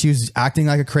 or maybe she was acting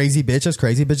like a crazy bitch, as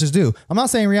crazy bitches do. I'm not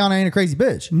saying Rihanna ain't a crazy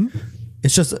bitch.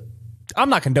 It's just, I'm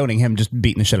not condoning him just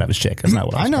beating the shit out of his chick. That's not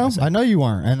what I was trying to say. I know you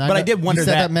weren't. And but I did wonder you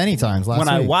said that many times last when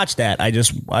week. I watched that. I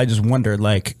just wondered,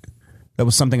 like, that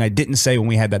was something I didn't say when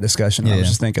we had that discussion. I was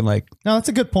just thinking, like, no, that's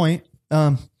a good point.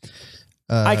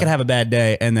 I could have a bad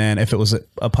day, and then if it was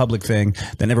a public thing,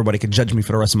 then everybody could judge me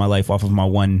for the rest of my life off of my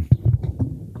one.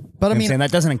 But I mean, saying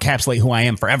that doesn't encapsulate who I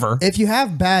am forever. If you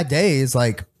have bad days,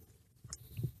 like,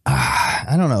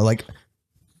 I don't know, like,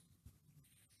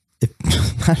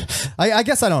 I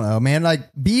guess I don't know, man. Like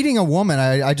beating a woman,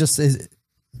 I just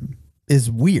is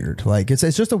weird. Like it's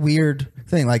just a weird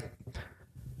thing. Like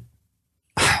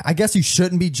I guess you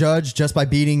shouldn't be judged just by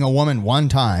beating a woman one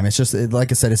time. It's just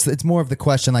like I said, it's more of the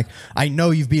question. Like I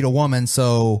know you've beat a woman,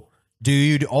 so do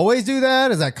you always do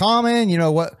that? Is that common? You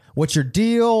know what's your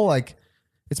deal? Like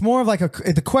it's more of like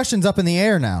the question's up in the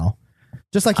air now.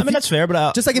 Just like that's fair,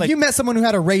 but just like if you met someone who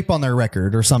had a rape on their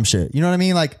record or some shit, you know what I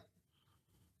mean? Like,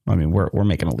 I mean, we're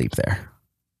making a leap there.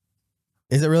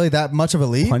 Is it really that much of a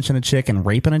leap? Punching a chick and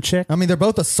raping a chick? I mean, they're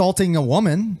both assaulting a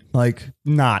woman. Like,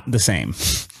 not the same.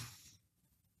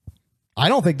 I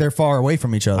don't think they're far away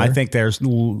from each other. I think there's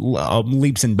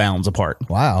leaps and bounds apart.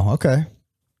 Wow. Okay.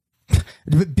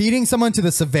 Beating someone to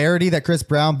the severity that Chris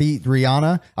Brown beat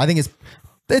Rihanna, I think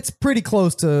it's pretty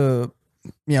close to,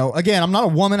 you know, again, I'm not a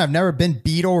woman. I've never been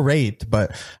beat or raped,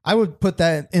 but I would put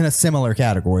that in a similar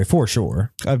category for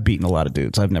sure. I've beaten a lot of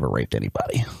dudes. I've never raped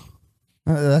anybody.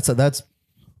 That's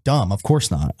dumb. Of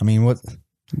course not. I mean, what?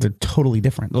 They're totally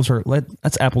different.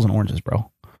 That's apples and oranges,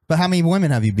 bro. But how many women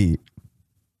have you beat?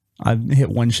 I've hit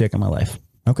one chick in my life.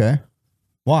 Okay.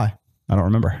 Why? I don't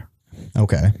remember.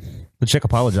 Okay. The chick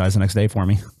apologized the next day for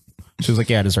me. She was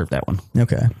like, yeah, I deserved that one.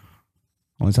 Okay.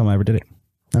 Only time I ever did it.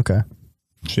 Okay.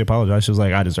 She apologized. She was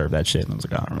like, I deserve that shit. And I was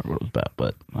like, I don't remember what it was about,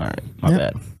 but all right, my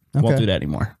bad. Okay. Won't do that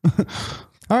anymore.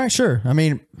 All right, sure. I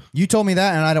mean, you told me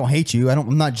that and I don't hate you.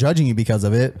 I'm not judging you because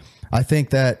of it. I think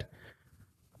that,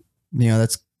 you know,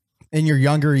 that's in your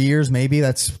younger years, maybe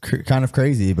that's kind of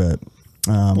crazy, but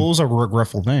well, it was a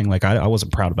regretful thing. Like I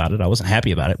wasn't proud about it. I wasn't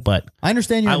happy about it, but I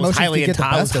understand your emotions. I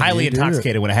was highly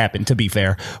intoxicated when it happened, to be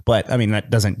fair, but I mean, that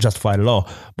doesn't justify it at all.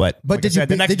 But like did you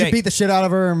beat the shit out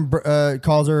of her and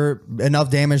cause her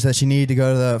enough damage that she needed to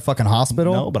go to the fucking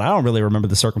hospital? No, but I don't really remember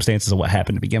the circumstances of what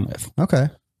happened to begin with. Okay.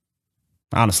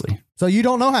 Honestly. So you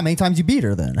don't know how many times you beat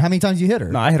her then? How many times you hit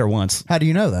her? No, I hit her once. How do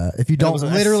you know that? If you don't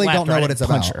literally don't know what it's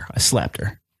about. Her. I slapped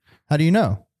her. How do you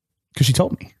know? Because she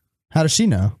told me. How does she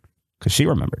know? Because she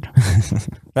remembered.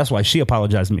 That's why she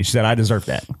apologized to me. She said, I deserve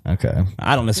that. Okay.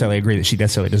 I don't necessarily agree that she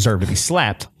necessarily deserved to be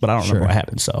slapped, but I don't remember what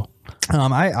happened. So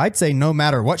I'd say no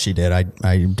matter what she did,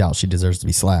 I doubt she deserves to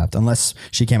be slapped unless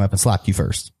she came up and slapped you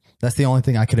first. That's the only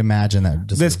thing I could imagine that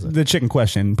the chick in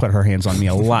question put her hands on me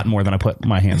a lot more than I put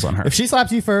my hands on her. If she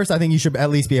slaps you first, I think you should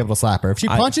at least be able to slap her. If she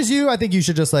punches you, I think you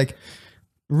should just like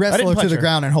wrestle her to the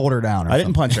ground and hold her down. I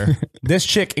didn't punch her. This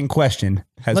chick in question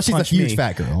has Unless punched she's a huge me.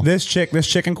 fat girl. This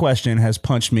chick in question has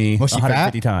punched me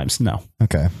 150 times. No.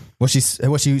 Okay. Was she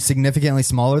significantly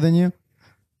smaller than you?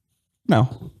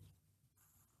 No.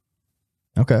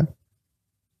 Okay.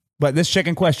 But this chick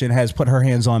in question has put her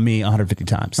hands on me 150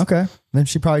 times. Okay. Then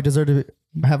she probably deserved to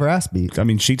have her ass beat. I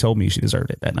mean, she told me she deserved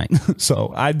it that night.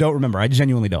 So I don't remember. I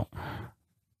genuinely don't.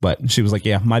 But she was like,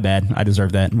 yeah, my bad. I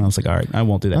deserve that. And I was like, all right, I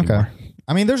won't do that anymore.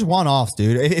 I mean, there's one-offs,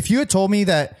 dude. If you had told me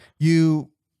that you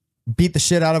beat the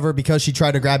shit out of her because she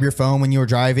tried to grab your phone when you were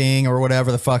driving or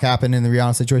whatever the fuck happened in the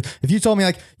Rihanna situation. If you told me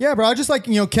like, yeah, bro, I just like,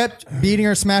 you know, kept beating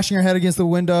her, smashing her head against the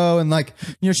window. And like,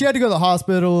 you know, she had to go to the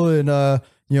hospital and,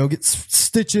 you know, get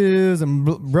stitches and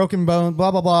broken bones,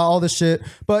 blah, blah, blah, all this shit.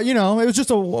 But, you know, it was just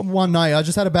one night. I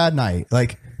just had a bad night.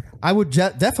 Like, I would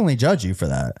definitely judge you for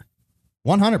that.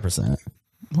 100%.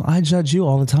 Well, I judge you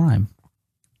all the time.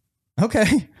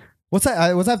 Okay. What's that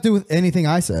have to do with anything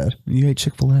I said? You ate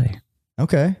Chick-fil-A.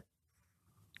 Okay.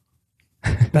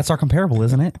 That's our comparable,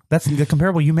 isn't it? That's the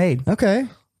comparable you made. Okay.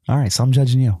 All right, so I'm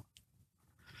judging you.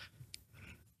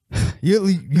 You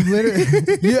literally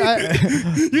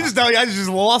I just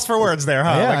lost for words there,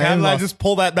 huh? Yeah, like, how did I just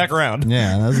pull that back around?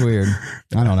 Yeah, that's weird.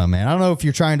 I don't know, man. I don't know if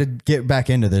you're trying to get back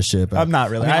into this shit. But I'm not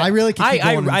really. I really can keep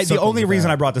going in the only circles reason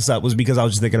with I brought this up was because I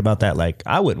was just thinking about that. Like,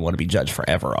 I wouldn't want to be judged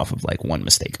forever off of like one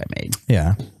mistake I made.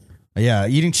 Yeah. Yeah,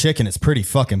 eating chicken is pretty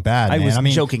fucking bad, man. I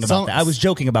was joking about that. I was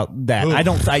joking about that. I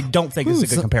don't think it's a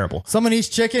good comparable. Someone eats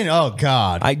chicken? Oh,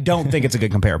 God. I don't think it's a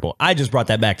good comparable. I just brought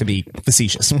that back to be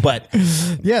facetious. But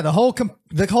yeah, the whole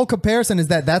comparison is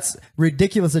that's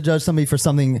ridiculous to judge somebody for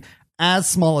something as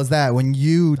small as that when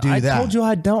you do that. I told you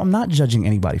I'm not judging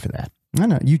anybody for that. I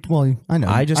know. I know.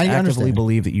 I just actively understand.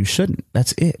 believe that you shouldn't.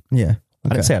 That's it. Yeah. Okay. I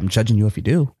didn't say I'm judging you if you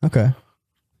do. Okay.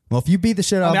 Well, if you beat the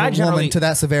shit out of a woman to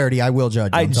that severity, I will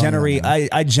judge you.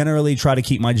 I generally try to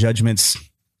keep my judgments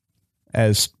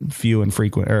as few and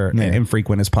frequent or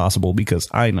infrequent as possible because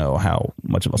I know how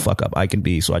much of a fuck up I can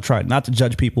be. So I try not to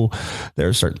judge people. There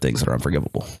are certain things that are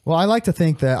unforgivable. Well, I like to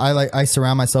think that I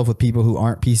surround myself with people who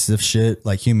aren't pieces of shit,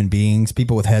 like human beings,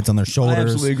 people with heads on their shoulders. I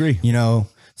absolutely agree. You know,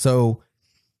 so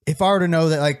if I were to know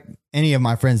that like any of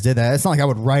my friends did that, it's not like I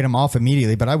would write them off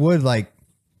immediately, but I would like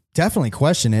definitely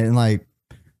question it and like,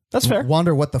 that's fair.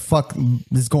 Wonder what the fuck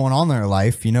is going on in their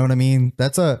life. You know what I mean?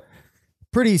 That's a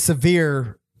pretty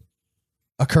severe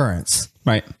occurrence.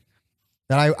 Right.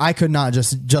 That I could not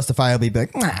just justifiably be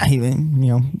like, he,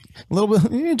 a little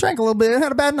bit, he drank a little bit,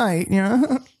 had a bad night,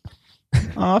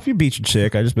 If you beat your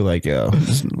chick, I'd just be like, yo,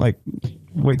 just, like,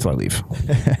 wait till I leave.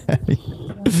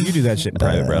 You do that shit in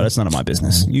private, bro. That's none of my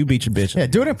business. You beat your bitch. Yeah,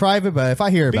 do it in private, but if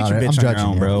I hear Beat about your it, bitch I'm on your judging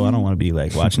own, you. bro. I don't want to be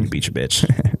like watching you beat your bitch.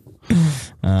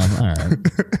 All right.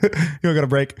 You don't got a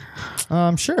break?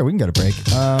 Sure, we can get a break. You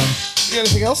got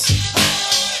anything else?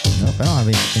 Nope, I don't have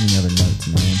any other notes,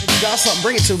 man. If you got something,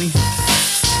 bring it to me.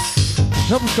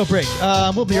 Nope, let's go break.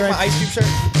 We'll be right My Ice Cube shirt.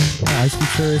 Yeah, Ice Cube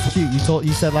shirt is cute.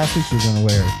 You said last week you were gonna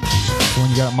wear it. The one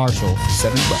you got at Marshall.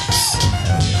 $70.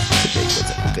 Today was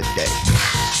a good day.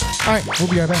 All right, we'll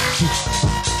be right back.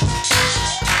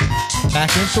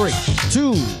 Back in 3,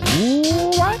 2,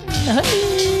 1.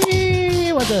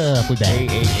 Hey, what's up? We back.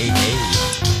 Hey.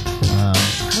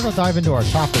 We're gonna dive into our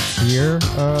topics here.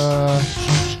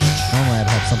 Normally I'd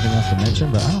have something else to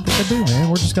mention, but I don't think I do, man.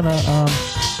 We're just gonna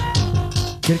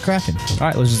get it cracking. All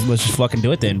right, let's just fucking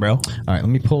do it then, bro. All right, let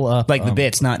me pull up Like the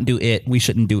bits, not do it. We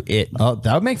shouldn't do it. Oh,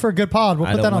 that would make for a good pod. We'll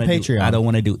put that on Patreon. I don't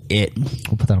want to do it.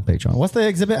 We'll put that on Patreon. What's the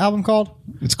exhibit album called?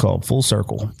 It's called Full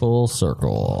Circle. Full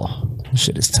Circle.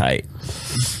 Shit is tight.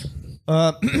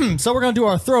 So we're gonna do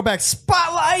our throwback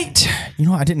spotlight. You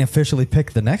know, I didn't officially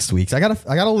pick the next week's. I got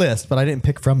a list, but I didn't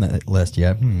pick from that list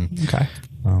yet. Okay.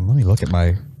 Let me look at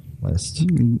my list.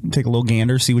 Take a little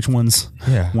gander, see which one's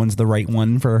the right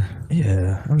one for.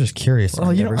 Yeah, I'm just curious.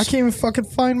 Oh, I can't even fucking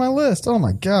find my list. Oh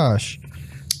my gosh.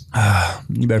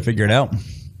 You better figure it out.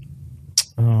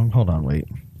 Hold on, wait.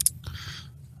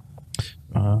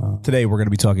 Today we're going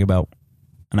to be talking about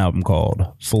an album called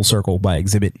Full Circle by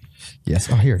Exhibit.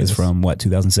 Yes. Oh, here it It's is. from what,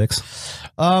 2006?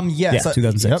 Yes. Yeah,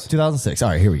 2006. Yep, 2006. All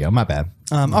right, here we go. My bad.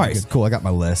 All right, cool. I got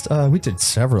my list. We did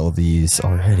several of these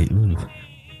already. Ooh.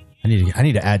 I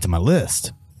need to add to my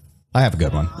list. I have a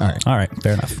good one. All right,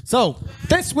 fair enough. So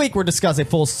this week we're discussing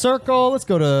Full Circle. Let's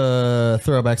go to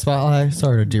Throwback Spotlight.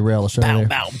 Sorry to derail the show there.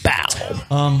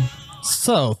 Bow.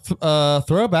 So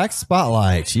Throwback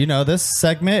Spotlight. You know, this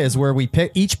segment is where we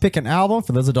each pick an album.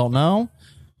 For those that don't know,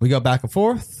 we go back and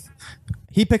forth.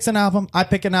 He picks an album. I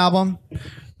pick an album.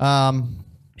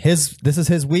 This is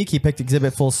his week. He picked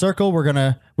Exhibit Full Circle.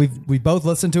 We've both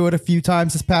listened to it a few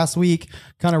times this past week.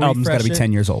 Kind of Album's refresh got to be it.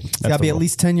 10 years old. It's got to be at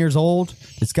least 10 years old.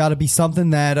 It's got to be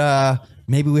something that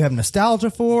maybe we have nostalgia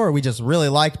for, or we just really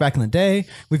liked back in the day.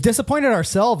 We've disappointed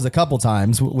ourselves a couple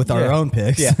times with our own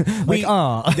picks. Yeah.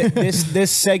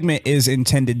 This segment is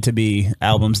intended to be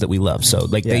albums that we love. So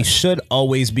they should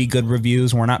always be good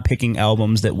reviews. We're not picking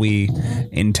albums that we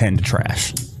intend to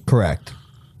trash. Correct.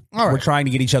 All right. We're trying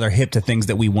to get each other hip to things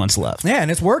that we once loved. Yeah, and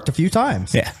it's worked a few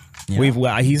times. Yeah.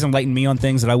 He's enlightened me on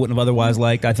things that I wouldn't have otherwise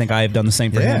liked. I think I have done the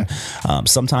same for him.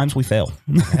 Sometimes we fail.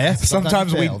 Yeah,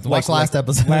 sometimes we failed. Watch last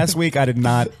episode. Last week I did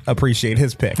not appreciate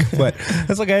his pick, but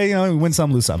it's okay. We win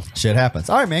some, lose some. Shit happens.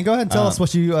 All right, man. Go ahead and tell us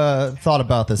what you thought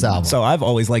about this album. So I've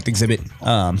always liked Exhibit.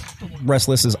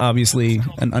 Restless is obviously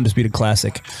an undisputed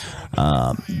classic.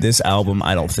 This album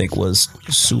I don't think was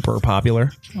super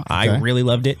popular. I really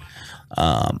loved it.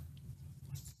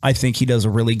 I think he does a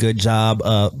really good job.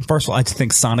 First of all, I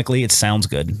think sonically it sounds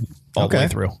good all the way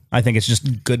through. I think it's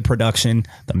just good production.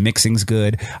 The mixing's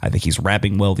good. I think he's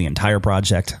rapping well the entire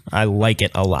project. I like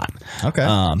it a lot. Okay.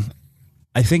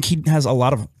 I think he has a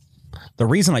lot of... The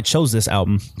reason I chose this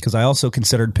album, because I also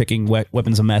considered picking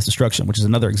Weapons of Mass Destruction, which is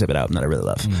another Exhibit album that I really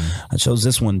love. I chose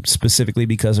this one specifically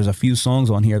because there's a few songs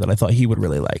on here that I thought he would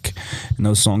really like. And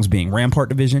those songs being Rampart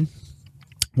Division,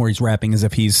 where he's rapping as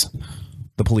if he's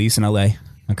the police in L.A.,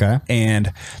 Okay.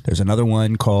 And there's another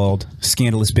one called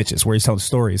Scandalous Bitches, where he's telling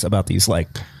stories about these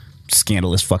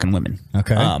scandalous fucking women.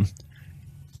 Okay.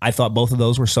 I thought both of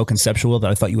those were so conceptual that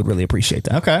I thought you would really appreciate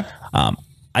that. Okay.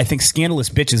 I think Scandalous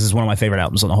Bitches is one of my favorite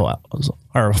albums on the whole album,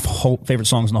 or favorite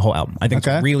songs on the whole album. I think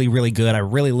it's really, really good. I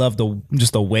really love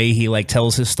the way he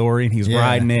tells his story, and he's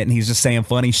riding it, and he's just saying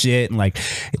funny shit, and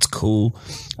it's cool.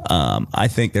 I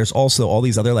think there's also all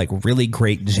these other really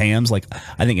great jams. I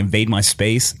think Invade My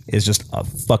Space is just a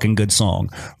fucking good song.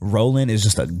 Rollin' is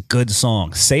just a good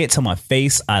song. Say It to My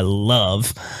Face, I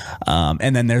love.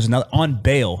 And then there's another on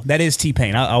Bail. That is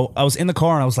T-Pain. I was in the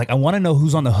car and I was like, I want to know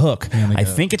who's on the hook. I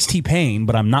think it's T-Pain,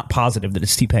 but I'm not positive that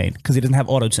it's T-Pain because he doesn't have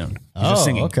auto-tune. He's just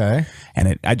singing. Okay.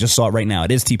 And I just saw it right now.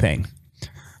 It is T-Pain.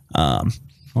 I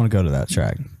want to go to that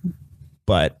track.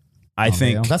 But I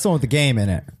think that's the one with the game in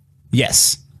it.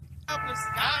 Yes.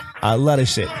 I love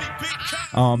this shit.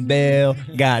 On Bail,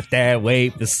 got that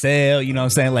weight to sell. You know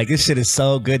what I'm saying? This shit is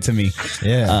so good to me.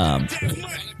 Yeah.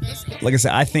 Like I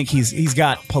said, I think he's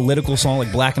got political song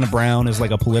Black and the Brown is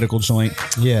a political joint.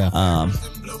 Yeah.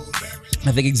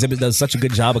 I think Exhibit does such a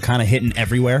good job of kind of hitting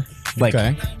everywhere, like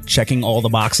checking all the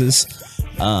boxes.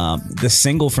 The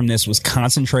single from this was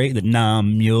Concentrate. The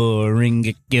Nam Your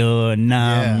Ringekyo,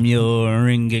 Nam Your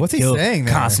Ringekyo. What's he saying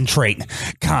there? Concentrate.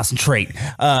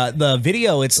 The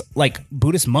video, it's like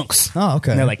Buddhist monks. Oh,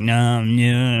 okay. And they're like, Nam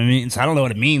Your. So I don't know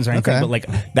what it means or anything, Okay. but like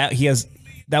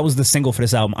that was the single for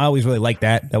this album. I always really liked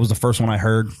that. That was the first one I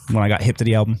heard when I got hip to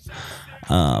the album.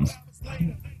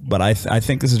 But I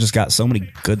think this has just got so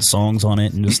many good songs on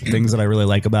it and just things that I really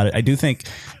like about it. I do think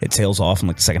it tails off in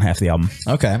like the second half of the album.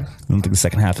 Okay. I don't think the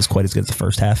second half is quite as good as the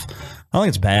first half. I don't think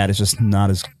it's bad. It's just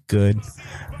not as good.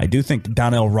 I do think the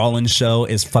Donnell Rawlins show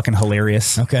is fucking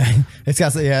hilarious. Okay. It's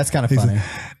kind of funny.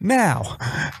 Now,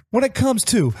 when it comes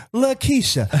to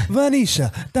Lakeisha,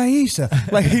 Vanisha,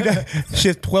 Daisha, like she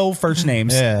has 12 first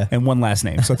names and one last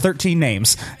name. So 13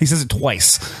 names. He says it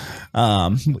twice.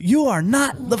 You are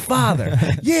not the father.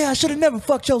 Yeah, I should have never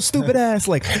fucked your stupid ass.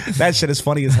 Like that shit is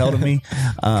funny as hell to me.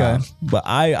 But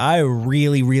I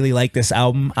really, really like this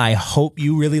album. I hope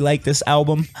you really like this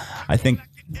album. I think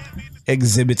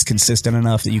Exhibit's consistent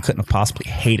enough that you couldn't have possibly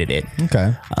hated it.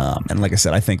 Okay. And like I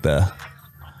said, I think the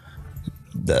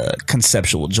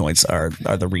conceptual joints are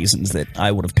the reasons that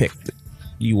I would have picked that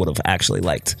you would have actually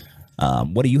liked.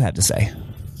 What do you have to say?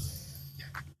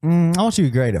 I want you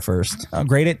to grade it first. I'll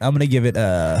grade it. I'm going to give it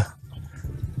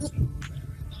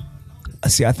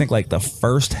see, I think like the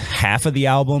first half of the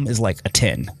album is like a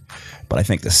 10, but I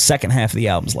think the second half of the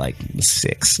album is like a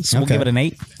 6. So we'll give it an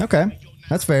 8. Okay.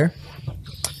 That's fair.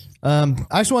 I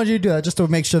just wanted you to do that just to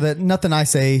make sure that nothing I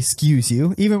say skews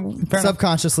you, even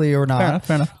subconsciously or not.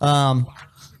 Fair enough.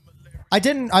 I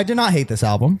did not hate this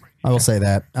album. I will say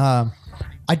that.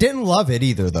 I didn't love it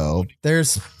either, though.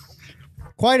 There's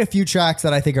quite a few tracks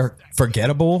that I think are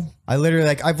forgettable. I literally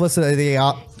I've listened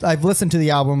to the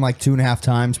album like 2.5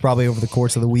 times probably over the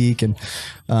course of the week, and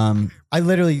I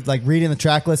literally like reading the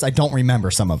track list. I don't remember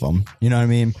some of them. You know what I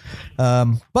mean?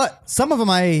 But some of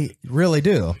them I really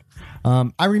do.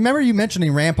 I remember you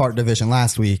mentioning Rampart Division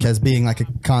last week as being like a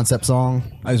concept song.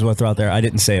 I just want to throw out there, I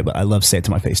didn't say it, but I love Say It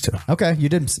to My Face too. Okay, you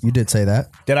did say that.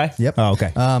 Did I? Yep. Oh,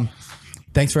 okay.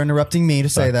 Thanks for interrupting me to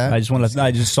say that. I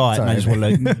just saw it, and I just want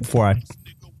to before I.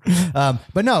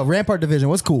 But no, Rampart Division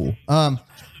was cool. It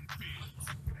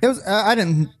was. I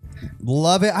didn't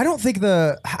love it. I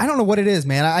don't know what it is,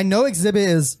 man. I know Exhibit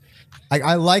is.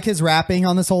 I like his rapping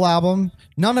on this whole album.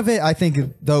 None of it, I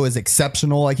think, though, is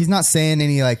exceptional. Like he's not saying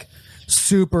any like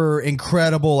super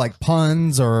incredible like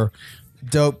puns or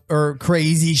dope or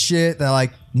crazy shit that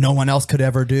like no one else could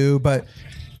ever do. But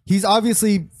he's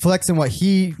obviously flexing what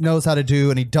he knows how to do,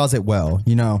 and he does it well,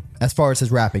 you know, as far as his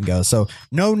rapping goes. So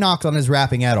no knocks on his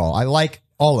rapping at all. I like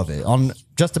all of it on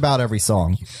just about every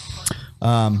song.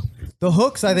 The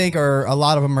hooks, I think, a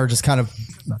lot of them are just kind of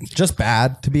just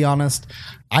bad, to be honest.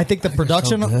 I think the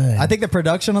production,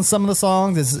 on some of the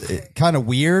songs is kind of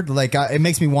weird. Like it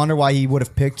makes me wonder why he would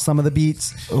have picked some of the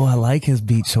beats. Oh, I like his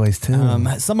beat choice too.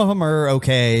 Some of them are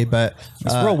okay, but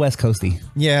it's real West Coasty.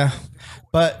 Yeah.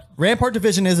 But Rampart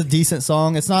Division is a decent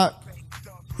song. It's not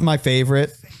my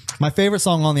favorite. My favorite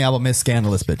song on the album is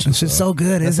Scandalous Bitches. It's just so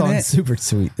good, isn't it? Super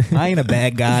sweet. I ain't a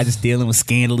bad guy just dealing with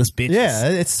scandalous bitches. Yeah,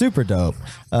 it's super dope.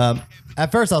 At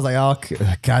first I was like, oh,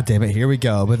 God damn it, here we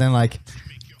go. But then like...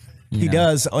 He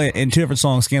does in 2 different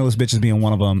songs, Scandalous Bitches being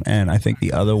one of them, and I think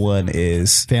the other one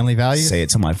is Family Values. Say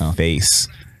It to My Face.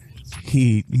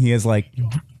 He has like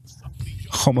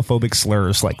homophobic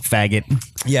slurs like faggot.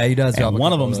 Yeah, he does. And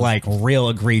one of them's like real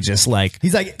egregious, like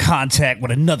he's like contact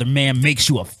with another man makes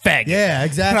you a faggot. Yeah,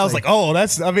 exactly. And I was like, oh,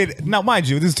 now mind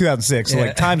you, this is 2006, so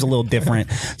like time's a little different.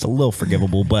 It's a little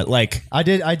forgivable, but like I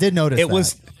did notice it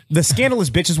was. The Scandalous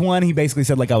Bitches one, he basically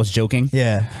said like I was joking.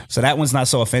 Yeah. So that one's not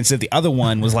so offensive. The other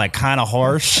one was like kind of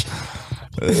harsh.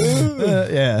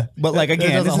 Yeah. But like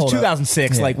again, this is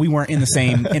 2006. Like we weren't in the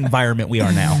same environment we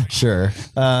are now. Sure.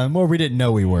 Or we didn't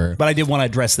know we were. But I did want to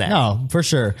address that. No, for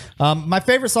sure. My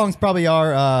favorite songs probably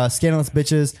are Scandalous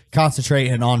Bitches, Concentrate,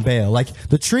 and On Bail. Like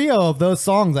the trio of those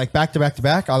songs, like back to back to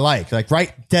back, I like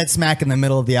right dead smack in the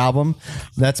middle of the album.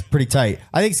 That's pretty tight.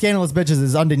 I think Scandalous Bitches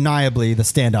is undeniably the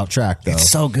standout track, though. It's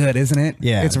so good, isn't it?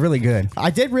 Yeah. It's really good. I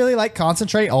did really like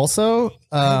Concentrate also.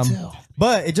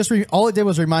 But it just all it did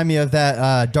was remind me of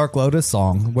that Dark Lotus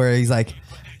song where he's like,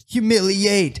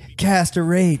 humiliate,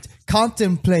 castrate,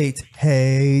 contemplate,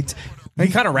 hate. He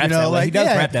kind of raps that way. Like, he does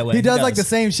rap that way. He does like the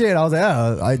same shit. I was like,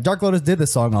 oh, Dark Lotus did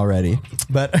this song already.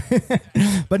 But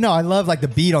but no, I love like the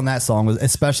beat on that song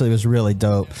was really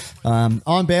dope.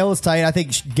 On Bail is tight. I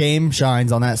think Game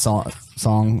shines on that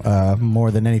song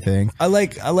more than anything. I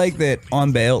like that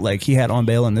On Bail, like he had On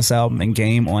Bail in this album and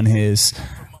Game on his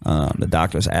The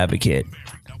Doctor's Advocate.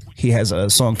 he has a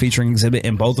song featuring Exhibit,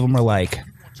 and both of them are like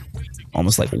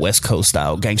almost like West Coast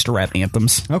style gangster rap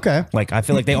anthems. Okay. Like I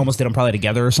feel like they almost did them probably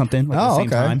together or something. Like at the same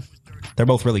time. They're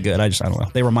both really good. I don't know.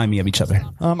 They remind me of each other.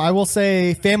 I will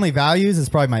say Family Values is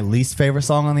probably my least favorite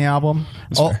song on the album.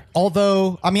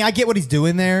 Although, I mean, I get what he's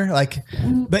doing there. Like,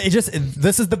 but this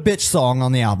is the bitch song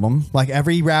on the album. Like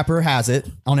every rapper has it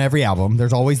on every album.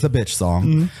 There's always the bitch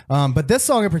song. But this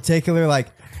song in particular, like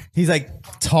he's like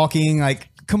talking like,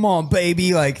 come on,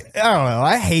 baby. Like, I don't know.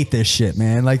 I hate this shit,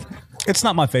 man. Like, it's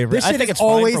not my favorite. This shit I think is it's fine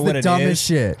always for what the it dumbest is.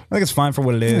 shit. I think it's fine for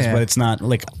what it is, Yeah. but it's not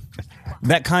like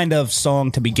that kind of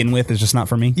song to begin with is just not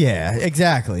for me. Yeah,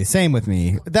 exactly. Same with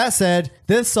me. That said,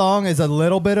 this song is a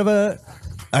little bit of a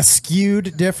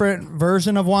skewed different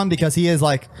version of one because he is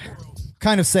like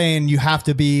kind of saying you have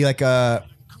to be like a,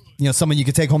 you know, someone you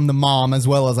could take home to mom as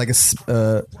well as like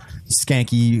a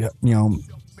skanky, you know,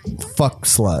 fuck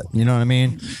slut. You know what I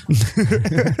mean?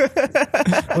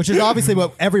 Which is obviously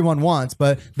what everyone wants.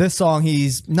 But this song,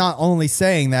 he's not only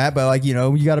saying that, but like, you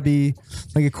know, you got to be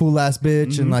like a cool ass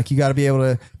bitch and like you got to be able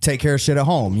to take care of shit at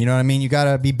home. You know what I mean? You got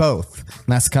to be both. And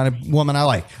that's the kind of woman I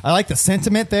like. I like the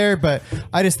sentiment there, but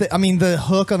I just, I mean, the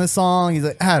hook on the song, he's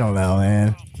like, I don't know,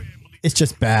 man. It's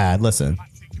just bad. Listen.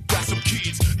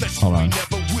 Hold on.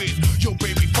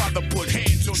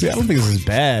 See, I don't think this is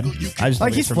bad. I just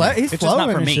Like think he's it's for me. he's It's just not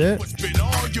flowing for and me. shit.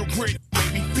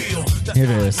 Here it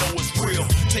is.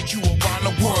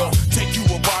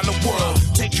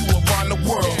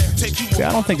 See,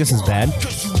 I don't think this is bad.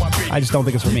 I just don't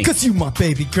think it's for me. Cause you my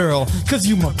baby girl. Cause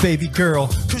you my baby girl.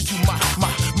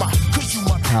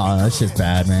 Oh, that's just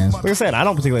bad, man. Like I said, I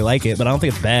don't particularly like it, but I don't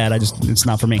think it's bad. It's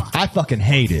not for me. I fucking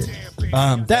hate it.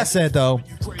 That said, though,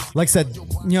 like I said,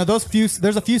 you know, there's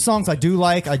a few songs I do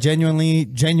like. I genuinely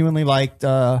liked,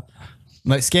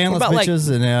 like Scandalous What about,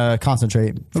 Bitches and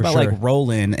Concentrate. What For about sure. like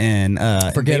Rollin' and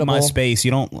Forgettable. Invade My Space?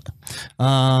 You don't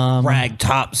rag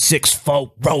top 6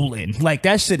 folk Rollin'. Like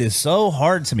that shit is so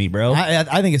hard to me, bro.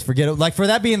 I think it's Forgettable. Like for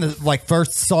that being the like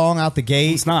first song out the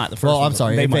gate. It's not the first Well, one. I'm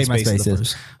sorry. Invade My Invade My Space is Space the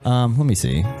is. first. Let me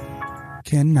see.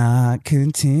 Cannot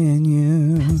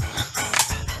continue.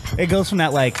 It goes from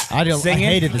that like I singing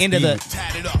hated this into beat.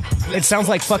 the. It sounds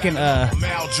like fucking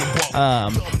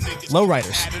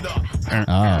lowriders.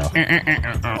 Oh.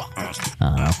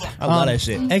 I love that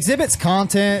shit. Exhibit's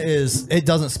content it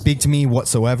doesn't speak to me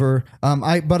whatsoever.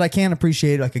 But I can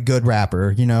appreciate like a good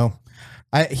rapper, you know.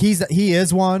 He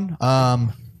is one.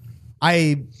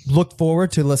 I look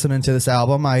forward to listening to this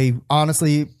album. I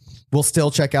honestly will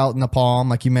still check out Napalm,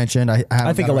 like you mentioned. I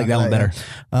think I like that one better.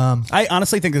 I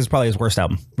honestly think this is probably his worst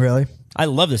album. Really? I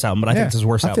love this album, but I think it's his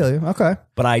worst I album. feel you. Okay.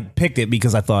 But I picked it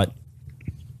because I thought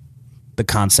the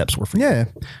concepts were for Yeah.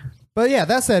 But yeah,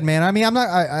 that said, man, I mean,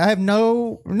 I have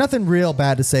nothing real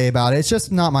bad to say about it. It's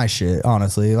just not my shit,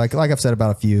 honestly. Like I've said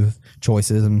about a few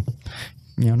choices, and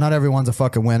you know, not everyone's a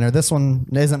fucking winner. This one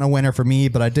isn't a winner for me,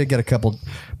 but I did get a couple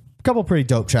pretty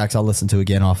dope tracks I'll listen to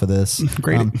again off of this.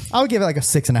 Great. I would give it like a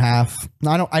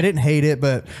 6.5. I didn't hate it,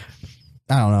 but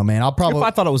I don't know, man. I'll probably. If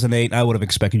I thought it was an 8, I would have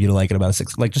expected you to like it about a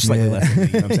 6, like just slightly less. Than me,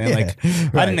 you know what I'm saying? Yeah. Like I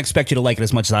Right. didn't expect you to like it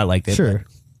as much as I liked it. Sure.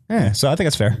 Yeah, so I think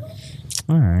it's fair.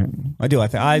 All right. I do.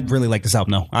 I really like this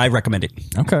album. No, I recommend it.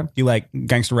 Okay. You like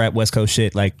gangster rap, West Coast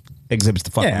shit? Like Exhibit's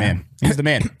the fucking Yeah. man. He's the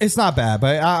man. It's not bad,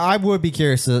 but I would be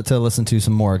curious to listen to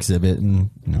some more Exhibit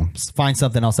and you know find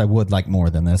something else I would like more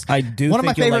than this. I do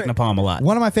think you'll like Napalm a lot.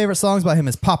 One of my favorite songs by him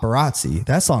is Paparazzi.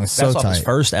 That song is so That's off tight. his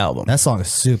first album. That song is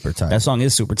super tight. That song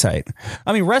is super tight.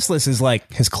 I mean, Restless is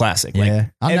like his classic. Yeah.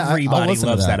 Like I'll everybody listen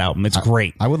to loves that album. It's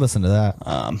great. I would listen to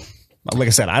that. Like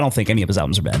I said, I don't think any of his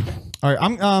albums are bad. All right,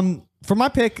 I'm for my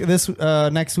pick this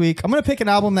next week. I'm gonna pick an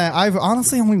album that I've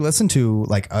honestly only listened to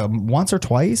like once or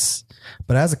twice,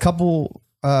 but it has a couple.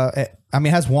 I mean, it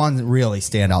has one really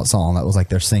standout song that was like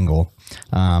their single.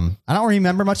 I don't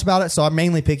remember much about it, so I'm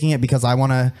mainly picking it because I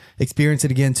want to experience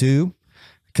it again too.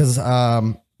 Because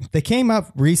they came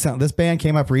up recently. This band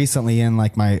came up recently in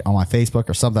like on my Facebook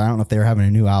or something. I don't know if they were having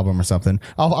a new album or something.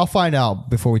 I'll find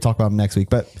out before we talk about them next week.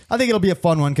 But I think it'll be a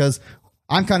fun one because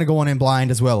I'm kind of going in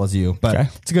blind as well as you. But Okay.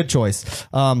 it's a good choice.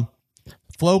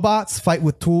 Flowbots Fight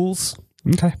with Tools.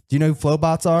 Okay. Do you know who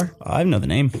Flowbots are? I know the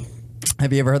name.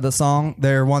 Have you ever heard the song?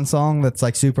 Their one song that's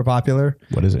like super popular.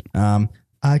 What is it?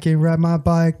 I can ride my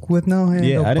bike with no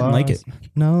handlebars. I didn't like it.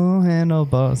 No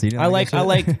handlebars. You didn't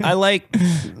I like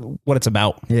what it's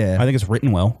about. Yeah. I think it's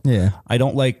written well. Yeah. I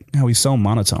don't like how he's so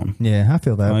monotone. Yeah, I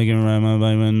feel that. I can ride my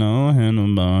bike with no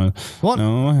handlebars. Well-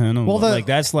 No handlebars. well, like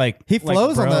that's like He like,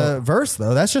 flows on bro. the verse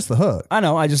though. That's just the hook. I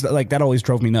know. I just like that always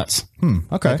drove me nuts.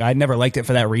 Okay. Like I never liked it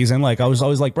for that reason. Like I was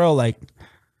always like, bro, like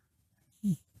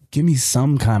give me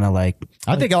some kind of like.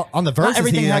 I think on the verses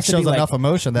everything he has to be shows like- enough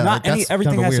emotion that Not like, that's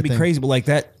everything kind of a has to weird be thing. crazy, but like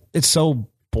that, it's so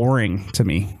boring to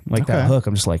me. Like that hook,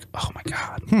 I'm just like, oh my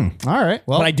god. All right,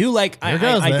 well, But I do like. I,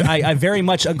 goes, then. I very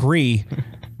much agree.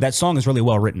 That song is really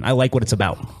well written. I like what it's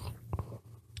about.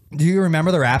 do you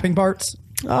remember the rapping parts?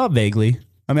 Vaguely.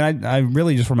 I mean, I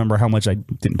really just remember how much I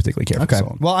didn't particularly care for the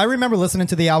song. Well, I remember listening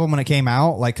to the album when it came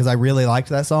out, like because I really liked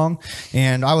that song,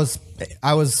 and I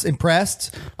was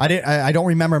impressed. I don't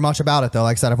remember much about it though.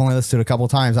 Like I said, I've only listened to it a couple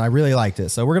of times, and I really liked it.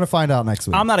 So we're gonna find out next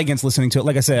week. I'm not against listening to it.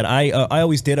 Like I said, I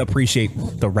always did appreciate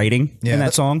the writing in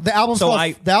that song. The album's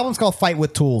called "Fight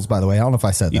with Tools." By the way, I don't know if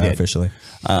I said that did. officially.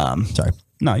 Sorry.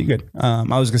 No, you're good.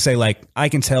 I was gonna say, like, I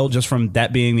can tell just from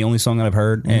that being the only song that I've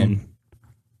heard and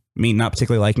me not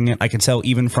particularly liking it, I can tell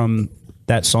even from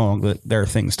that song that there are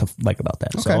things to like about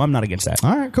that. So I'm not against that.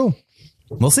 All right, cool.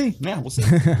 We'll see. Yeah, we'll see.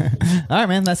 All right,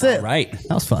 man. That's it. Right.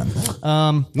 That was fun.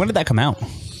 When did that come out?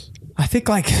 I think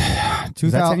like 2000.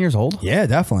 Is that 10 years old? Yeah,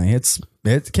 definitely.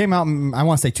 It came out. I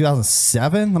want to say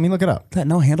 2007. Let me look it up. That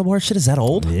No Handlebar shit is that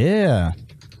old? Yeah.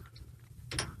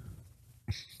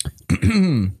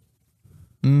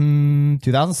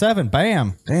 2007.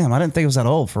 Bam. Damn, I didn't think it was that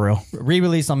old for real.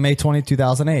 Re-released on May 20,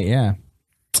 2008. Yeah.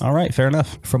 All right, fair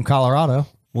enough. From Colorado.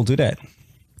 We'll do that.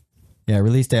 Yeah,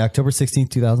 release day October 16th,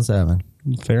 2007.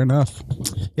 Fair enough.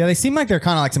 Yeah, they seem like they're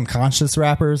kind of like some conscious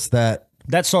rappers that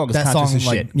That song is conscious song as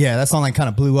like shit. yeah, that song like kind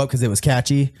of blew up because it was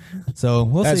catchy. So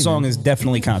we'll That see. song man. is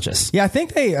definitely conscious. Yeah, I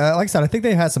think they like I said, I think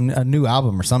they had a new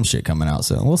album or some shit coming out.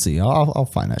 So we'll see. I'll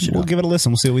find that shit We'll out. give it a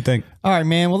listen. We'll see what we think. All right,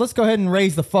 man. Well, let's go ahead and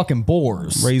raise the fucking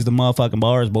boars. Raise the motherfucking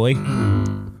bars, boy.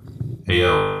 Hey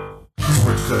yo,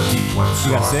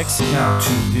 you got 6? Now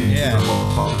tuned in Yeah. to the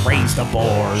motherfucking Raise the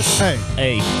bars. Hey.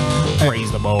 Hey.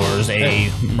 Raise the bars. Hey.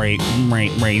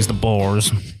 Raise the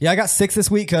bars. Yeah, I got 6 this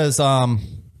week because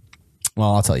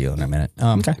well, I'll tell you in a minute.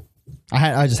 Okay.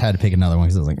 I just had to pick another one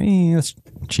because I was like, that's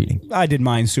cheating. I did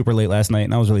mine super late last night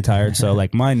and I was really tired. So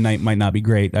like my night might not be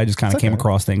great. I just kind of came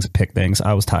across things and picked things.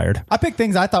 I was tired. I picked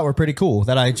things I thought were pretty cool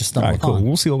that I just All stumbled right, cool. on.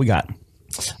 We'll see what we got.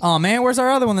 Oh man, where's our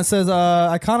other one that says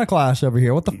Iconoclash over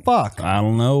here? What the fuck? I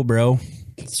don't know, bro.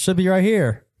 It should be right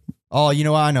here. Oh, you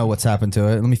know what? I know what's happened to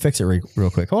it. Let me fix it real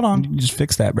quick. Hold on. You just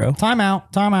fix that, bro. Time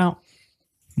out. Time out.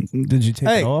 Did you take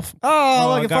Hey. it off? Oh,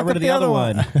 I look, it got fucked rid up of the other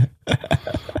one.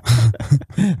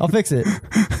 I'll fix it.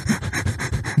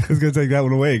 I was gonna take that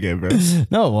one away again, bro.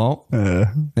 No, it won't.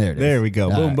 There it is. There we go.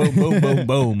 Boom, boom, boom, boom,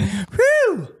 boom.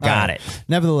 Woo! Got All right. it.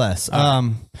 Nevertheless,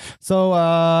 all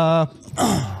right,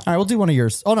 we'll do one of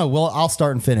yours. Oh no, well, I'll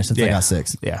start and finish since I got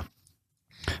 6. Yeah.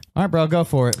 All right, bro, go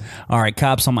for it. All right,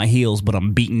 cops on my heels, but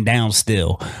I'm beaten down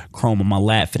still. Chrome on my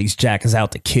lap for these jackers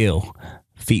out to kill.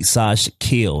 Feet size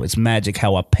Shaquille. It's magic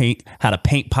how to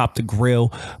paint pop the grill,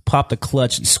 pop the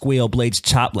clutch and squeal blades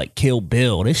chop like Kill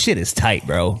Bill. This shit is tight,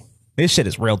 bro. This shit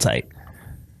is real tight.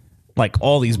 Like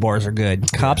all these bars are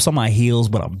good. Cops on my heels,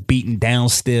 but I'm beaten down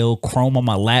still. Chrome on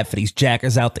my lap for these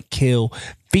jackers out to kill.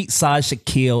 Feet size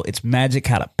Shaquille. It's magic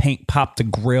how to paint pop the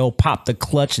grill, pop the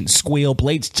clutch and squeal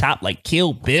blades chop like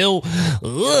Kill Bill.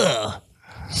 Ugh.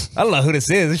 I don't know who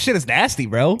this is. This shit is nasty,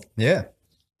 bro. Yeah.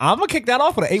 I'm gonna kick that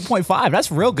off with an 8.5.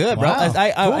 That's real good, bro. Wow.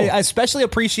 I especially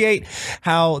appreciate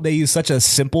how they use such a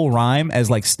simple rhyme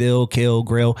as like still, kill,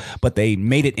 grill, but they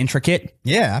made it intricate.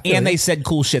 Yeah, I feel and you. they said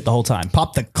cool shit the whole time.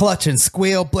 Pop the clutch and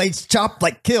squeal, blades chop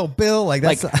like Kill Bill. Like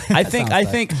that's. Like I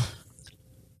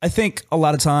think a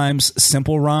lot of times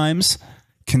simple rhymes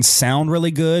can sound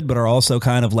really good, but are also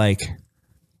kind of like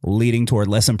leading toward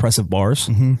less impressive bars.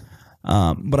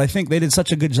 But I think they did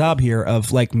such a good job here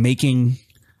of like making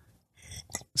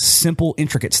simple,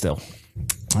 intricate still.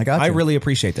 I got you. I really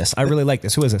appreciate this. I really like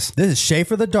this. Who is this? This is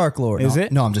Schaefer the Dark Lord. Is No,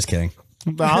 it? No, I'm just kidding. I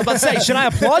was about to say, should I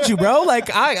applaud you, bro? Like,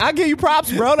 I give you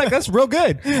props, bro. Like, that's real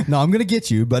good. No, I'm gonna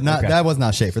get you, but not Okay. that was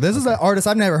not Schaefer. This is an artist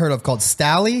I've never heard of called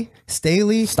Staley.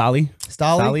 Stally?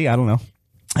 Stally? I don't know.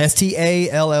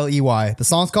 Stalley. The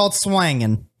song's called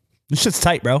Swangin'. This shit's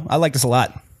tight, bro. I like this a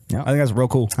lot. Yeah. I think that's real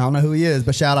cool. I don't know who he is,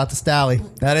 but shout out to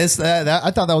Stally. That is that.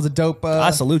 I thought that was a dope.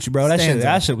 I salute you, bro. That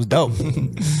stanza. shit was dope. All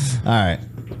right.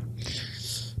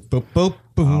 Boop boop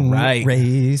boom. All right.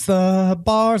 Raise the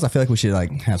bars. I feel like we should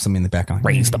like have something in the background.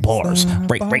 Raise the bars.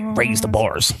 Raise the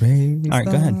bars. Raise All right,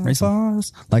 go ahead. the Raise them.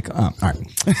 bars. Like, all right.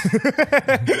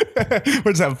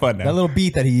 We're just having fun That now. little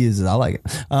beat that he uses, I like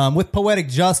it. With poetic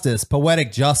justice.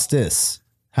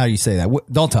 How do you say that?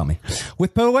 Don't tell me.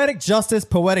 With poetic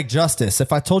justice.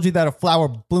 If I told you that a flower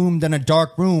bloomed in a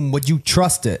dark room, would you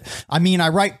trust it? I mean, I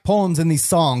write poems in these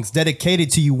songs dedicated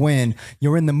to you when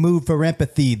you're in the mood for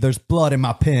empathy. There's blood in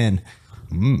my pen.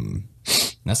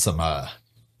 That's some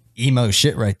emo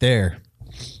shit right there.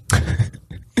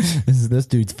 This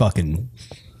dude's fucking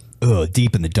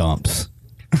deep in the dumps.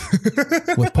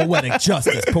 With poetic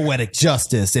justice, poetic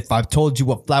justice. If I told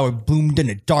you a flower bloomed in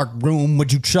a dark room,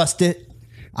 would you trust it?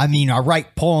 I mean, I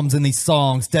write poems in these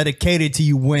songs dedicated to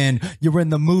you when you're in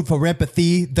the mood for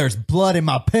empathy. There's blood in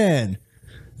my pen.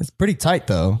 It's pretty tight,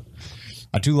 though.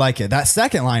 I do like it. That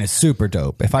second line is super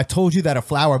dope. If I told you that a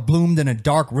flower bloomed in a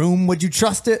dark room, would you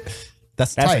trust it?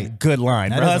 That's tight. a good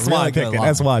line, bro. That is That's a why really I picked good it. line.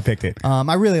 That's why I picked it.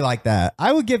 I really like that.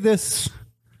 I would give this.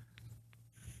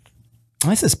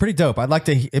 This is pretty dope. I'd like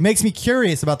to. It makes me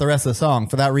curious about the rest of the song.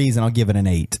 For that reason, I'll give it an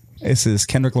 8. This is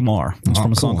Kendrick Lamar. It's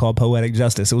from a song called Poetic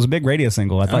Justice. It was a big radio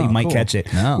single. I thought you might cool. catch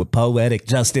it. No. With Poetic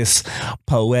Justice.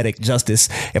 Poetic Justice.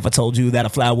 If I told you that a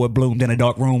flower bloomed in a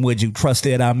dark room, would you trust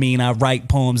it? I mean, I write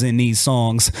poems in these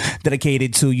songs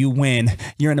dedicated to you when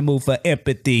you're in the mood for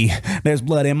empathy. There's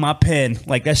blood in my pen.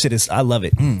 Like, that shit is, I love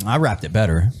it. I rapped it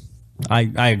better.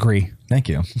 I agree. Thank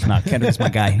you. Nah, Kendrick's my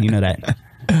guy. You know that.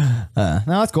 No,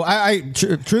 that's cool.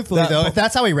 Truthfully though, if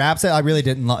that's how he raps it, I really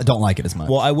don't like it as much.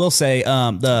 Well, I will say,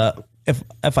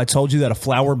 if I told you that a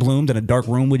flower bloomed in a dark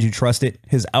room, would you trust it?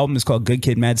 His album is called Good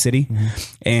Kid, Mad City,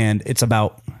 and it's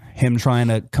about him trying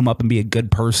to come up and be a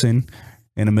good person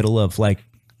in the middle of like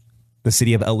the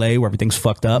city of LA where everything's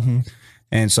fucked up.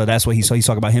 And so that's what he's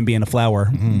talking about, him being a flower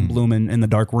blooming in the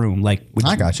dark room. Like,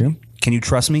 I got you. Can you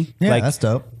trust me? Yeah, like, that's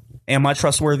dope. am I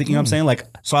trustworthy? You know what I'm saying? Like,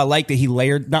 so I like that he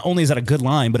layered. Not only is that a good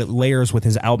line, but it layers with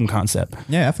his album concept.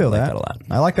 Yeah, I feel like that. that a lot.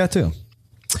 I like that too.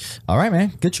 All right,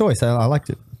 man. Good choice. I liked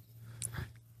it.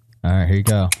 All right, here you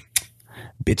go.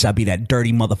 Bitch, I be that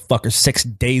dirty motherfucker. 6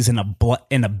 days in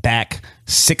the back,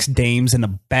 6 dames in the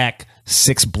back,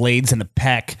 6 blades in the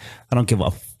pack. I don't give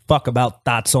a fuck about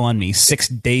thoughts on me. 6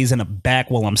 days in the back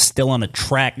while I'm still on the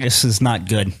track. This is not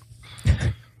good.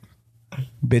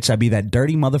 Bitch, I be that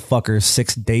dirty motherfucker.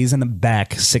 6 days in the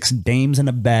back, 6 dames in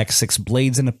the back, 6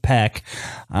 blades in the pack.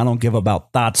 I don't give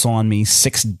about thoughts on me.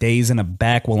 6 days in the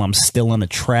back while I'm still on the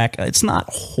track. It's not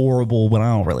horrible, but I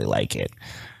don't really like it.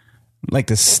 Like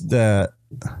this, the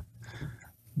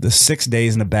 6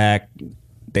 days in the back,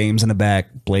 dames in the back,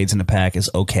 blades in the pack is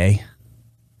okay.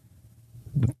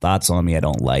 The thoughts on me, I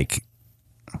don't like.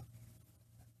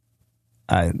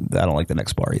 I don't like the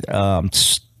next bar either.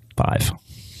 5.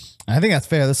 I think that's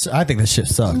fair. I think this shit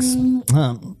sucks.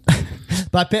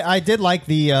 But I did like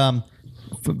the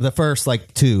first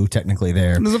like 2 technically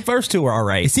there. The first 2 are all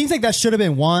right. It seems like that should have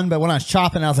been 1, but when I was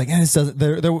chopping, I was like, this doesn't.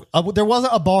 There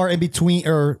wasn't a bar in between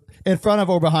or in front of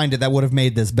or behind it that would have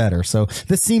made this better. So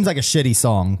this seems like a shitty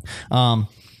song.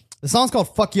 The song's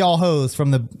called "Fuck Y'all Hoes"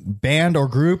 from the band or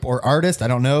group or artist, I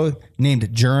don't know, named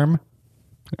Germ.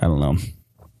 I don't know.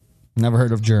 Never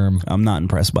heard of Germ. I'm not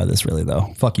impressed by this really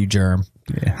though. Fuck you, Germ.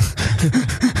 Yeah.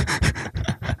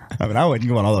 I mean, I wasn't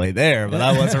going all the way there, but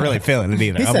I wasn't really feeling it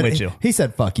either. I'm with you. He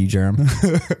said, "Fuck you, Germ."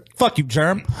 Fuck you,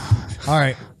 Germ. All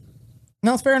right.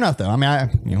 No, it's fair enough though. I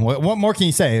mean, what more can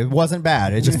you say? It wasn't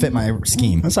bad. It just fit my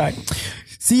scheme. That's all right.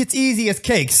 See, it's easy as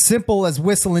cake, simple as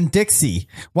whistling Dixie.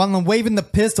 While I'm waving the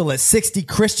pistol at 60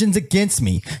 Christians against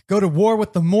me. Go to war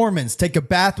with the Mormons, take a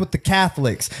bath with the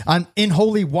Catholics. I'm in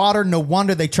holy water, no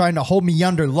wonder they trying to hold me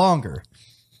under longer.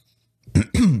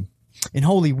 In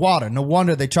holy water, no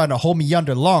wonder they trying to hold me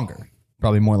under longer.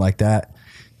 Probably more like that.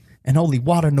 In holy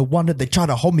water, no wonder they try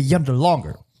to hold me under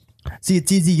longer. See,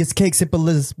 it's easy as cake, simple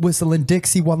as whistling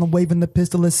Dixie. While I'm waving the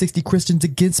pistol at 60 Christians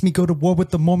against me. Go to war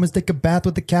with the Mormons, take a bath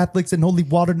with the Catholics. In holy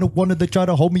water, no wonder they try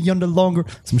to hold me under longer.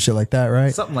 Some shit like that,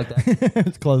 right? Something like that.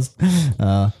 It's close.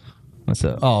 What's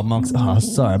up? Oh, Monks. Oh,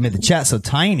 sorry. I made the chat so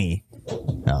tiny.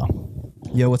 Oh.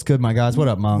 Yo, what's good, my guys? What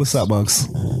up, Monks? What's up, Monks?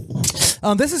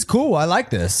 This is cool. I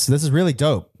like this. This is really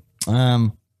dope.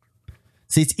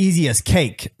 See, it's easy as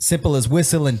cake, simple as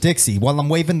whistling Dixie. While I'm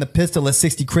waving the pistol at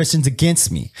 60 Christians against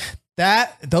me.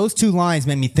 Those 2 lines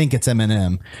made me think it's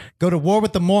Eminem. Go to war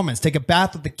with the Mormons, take a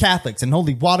bath with the Catholics, and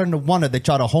holy water, no wonder they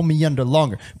try to hold me under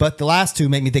longer. But the last 2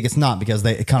 make me think it's not because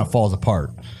it kind of falls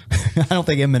apart. I don't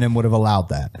think Eminem would have allowed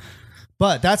that.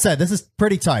 But that said, this is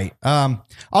pretty tight.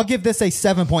 I'll give this a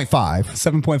 7.5.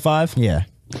 7.5? Yeah.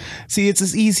 See, it's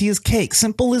as easy as cake,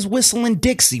 simple as whistling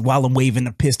Dixie. While I'm waving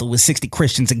a pistol with 60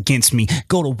 Christians against me.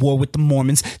 Go to war with the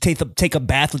Mormons, take a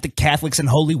bath with the Catholics in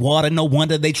holy water. No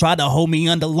wonder they try to hold me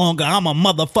under longer. I'm a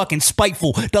motherfucking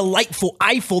spiteful, delightful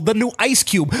Eiffel, the new Ice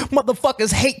Cube.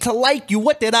 Motherfuckers hate to like you.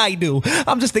 What did I do?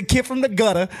 I'm just a kid from the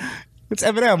gutter. It's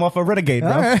Eminem off of Renegade,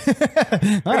 bro. All right.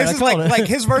 This is like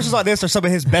his verses on this are some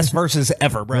of his best verses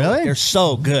ever, bro. Really? They're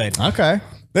so good. Okay.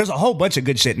 There's a whole bunch of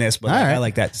good shit in this, but All right. I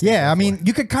like that. Yeah, I mean,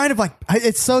 you could kind of like.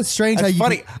 It's so strange how It's you.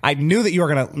 funny. I knew that you were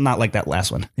gonna not like that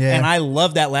last one. Yeah. And I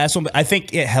love that last one, but I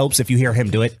think it helps if you hear him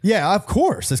do it. Yeah, of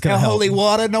course, it's gonna help. Holy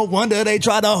water, no wonder they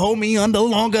try to hold me under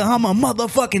longer. I'm a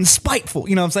motherfucking spiteful.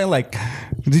 You know what I'm saying? Like,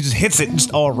 he just hits it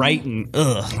just all right, and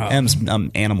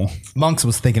I'm animal Monks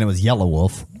was thinking it was Yellow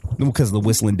Wolf. because of the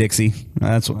whistling Dixie.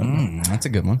 That's what That's a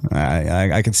good one.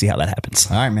 I can see how that happens.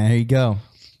 All right, man. Here you go.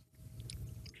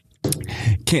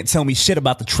 Can't tell me shit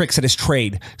about the tricks of this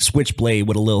trade. Switchblade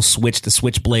with a little switch to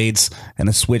switchblades and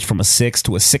a switch from a 6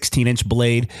 to a 16-inch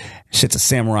blade. Shit's a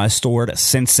samurai sword, a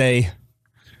sensei.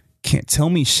 Can't tell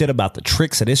me shit about the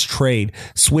tricks of this trade.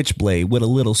 Switchblade with a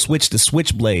little switch to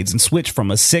switchblades and switch from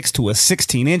a 6 to a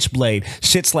 16-inch blade.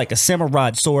 Shit's like a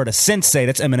samurai sword, a sensei.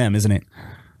 That's Eminem, isn't it?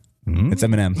 It's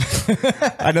Eminem.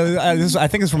 I know. I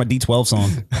think it's from a D12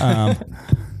 song.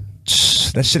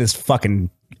 That shit is fucking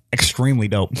extremely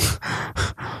dope.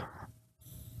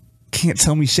 Can't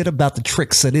tell me shit about the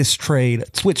tricks of this trade.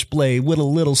 Switchblade with a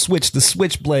little switch to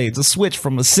switchblades, a switch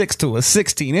from a 6 to a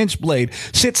 16-inch blade.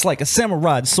 Shit's like a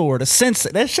samurai sword, a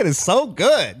sensei. That shit is so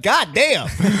good. God damn.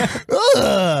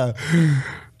 Ugh.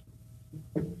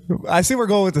 I see we're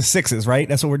going with the 6s, right?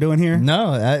 That's what we're doing here?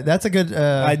 No, that's a good.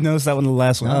 I noticed that one in the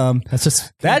last one. That's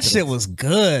just That shit was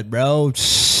good, bro.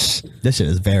 This shit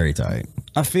is very tight.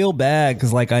 I feel bad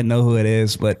because, like, I know who it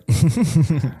is, but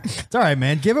It's all right,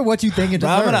 man. Give it what you think it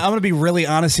I'm deserves. gonna be really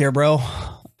honest here, bro.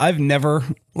 I've never,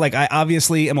 like, I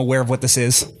obviously am aware of what this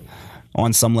is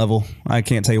on some level. I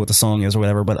can't tell you what the song is or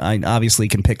whatever, but I obviously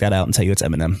can pick that out and tell you it's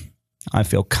Eminem. I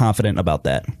feel confident about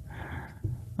that.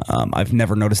 I've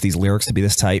never noticed these lyrics to be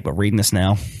this tight, but reading this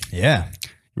now, Yeah, you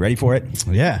ready for it?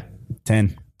 yeah.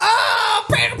 10.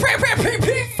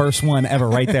 First one ever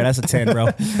right there. That's a 10, bro.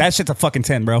 That shit's a fucking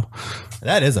 10, bro.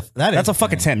 That's a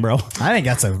fucking 10, bro. I think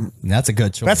that's a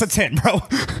good choice. That's a 10, bro.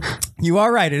 You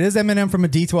are right. It is Eminem from a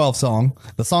D12 song.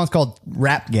 The song's called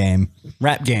Rap Game.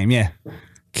 Rap game, yeah.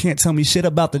 Can't tell me shit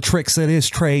about the tricks of this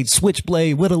trade.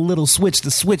 Switchblade with a little switch to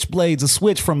switchblades, a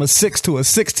switch from a 6 to a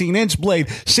 16-inch blade.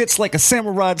 Shit's like a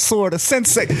samurai sword, a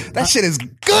sensei. That shit is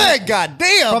good,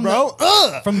 goddamn, bro.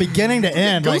 From beginning to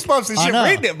end. Goosebumps and I shit know.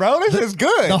 reading it, bro. That shit is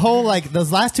good. The whole, like,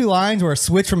 those last two lines were a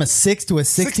switch from a 6 to a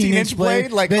 16-inch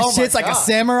blade. like, this oh my shit's like a God.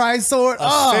 samurai sword.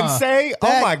 Sensei?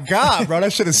 Oh my God, bro.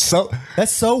 That shit is so...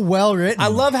 That's so well written. I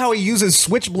love how he uses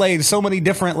switchblade so many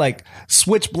different, like,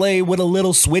 switchblade with a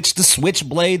little switch to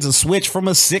switchblades, a switch from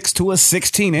a 6 to a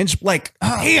 16-inch. Like,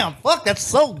 damn, fuck, that's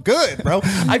so good, bro.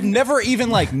 I've never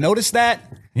even, like, noticed that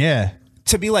Yeah.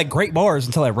 to be, like, great bars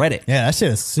until I read it. Yeah, that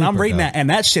shit is super I'm reading dope. that, and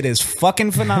that shit is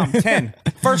fucking phenomenal. 10.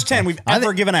 First 10 we've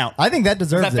ever given out. I think that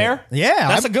deserves Is that fair? it. Yeah.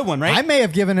 That's a good one, right? I may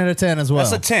have given it a 10 as well.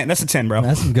 That's a 10. That's a 10, bro.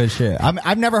 That's some good shit.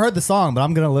 I've never heard the song, but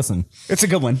I'm going to listen. It's a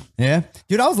good one. Yeah.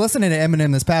 Dude, I was listening to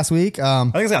Eminem this past week. I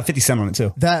think it's got 50 Cent on it,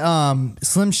 too. That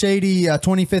Slim Shady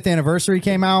 25th anniversary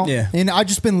came out. Yeah. And I've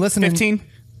just been listening. 15?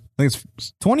 I think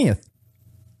it's... 20th.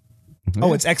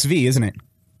 Oh, it's XV, isn't it?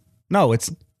 No,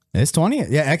 it's... It's 20th.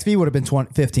 Yeah, XV would have been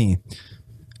 15.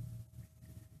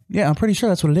 Yeah, I'm pretty sure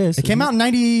that's what it is. It came out in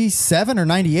 97 or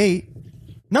 98.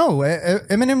 No,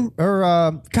 Eminem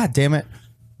or God damn it.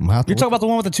 You're talking about the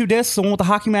one with the 2 discs, the one with the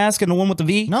hockey mask, and the one with the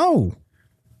V? No.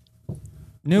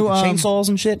 New Chainsaws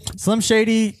and shit? Slim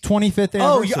Shady 25th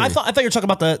anniversary. Oh, I thought you were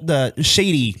talking about the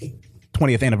Shady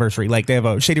 20th anniversary. Like they have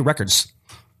a Shady Records.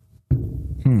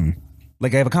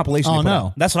 Like they have a compilation. Oh, they put no.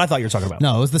 out. That's what I thought you were talking about.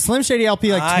 No, it was the Slim Shady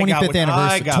LP like 25th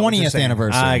anniversary, 20th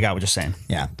anniversary. I got what you're saying.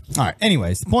 Yeah. All right.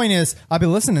 Anyways, the point is, I've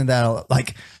been listening to that.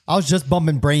 Like, I was just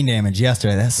bumping Brain Damage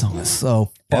yesterday. That song is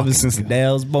so Ever fucking since the day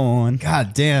I was born,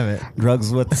 God damn it. drugs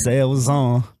is what the sale was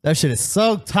on. That shit is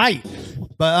so tight.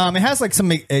 But it has like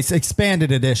some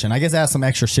expanded edition. I guess it has some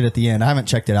extra shit at the end. I haven't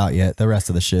checked it out yet, the rest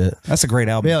of the shit. That's a great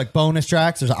album. Yeah, like bonus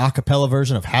tracks. There's an acapella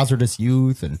version of Hazardous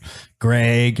Youth and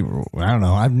Greg. I don't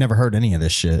know. I've never heard any of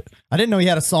this shit. I didn't know he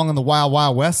had a song on the Wild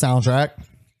Wild West soundtrack.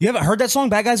 You haven't heard that song,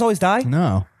 Bad Guys Always Die?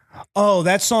 No. Oh,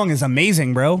 that song is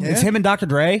amazing, bro. It's him and Dr.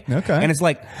 Dre. Okay. And it's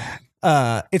like,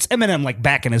 it's Eminem like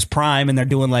back in his prime, and they're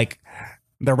doing like,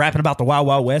 they're rapping about the Wild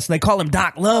Wild West. They call him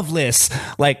Doc Loveless.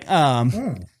 Like,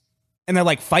 and they're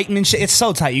like fighting and shit. It's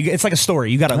so tight. It's like a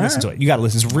story. You got to listen to it. You got to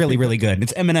listen. It's really, really good.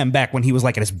 It's Eminem back when he was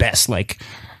like at his best. Like,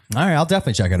 All right, I'll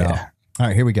definitely check it out. All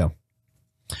right, here we go.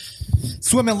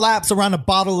 Swimming laps around a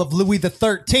bottle of Louis the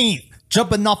 13th.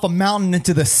 Jumping off a mountain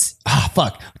into the...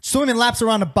 Swimming laps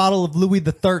around a bottle of Louis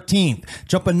the 13th.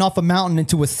 Jumping off a mountain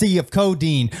into a sea of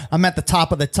codeine. I'm at the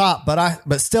top of the top,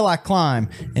 but still I climb.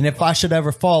 And if I should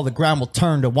ever fall, the ground will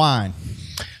turn to wine.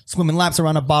 Swimming laps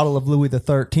around a bottle of Louis the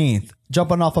 13th.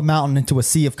 jumping off a mountain into a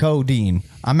sea of codeine.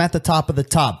 I'm at the top of the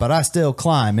top, but I still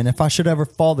climb. And if I should ever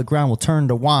fall, the ground will turn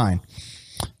to wine.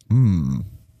 Trying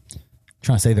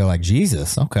to say they're like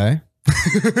Jesus. Okay.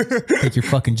 Take your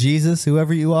fucking Jesus,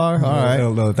 whoever you are. All I right.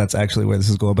 don't know if that's actually where this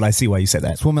is going, but I see why you said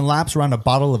that. Swimming laps around a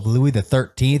bottle of Louis the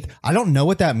 13th. I don't know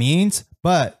what that means,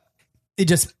 but it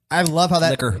just, I love how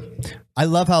that Liquor. I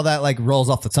love how that like rolls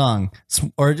off the tongue,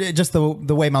 or just the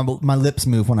way my lips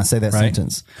move when I say that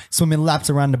sentence. Swimming laps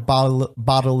around a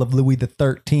bottle of Louis the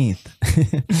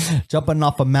 13th, jumping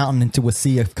off a mountain into a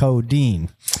sea of codeine.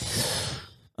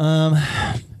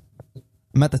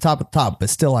 I'm at the top, but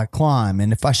still I climb.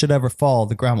 And if I should ever fall,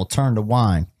 the ground will turn to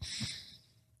wine.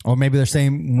 Or maybe they're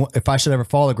saying if I should ever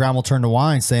fall, the ground will turn to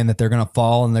wine, saying that they're going to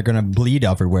fall and they're going to bleed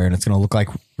everywhere and it's going to look like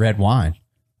red wine.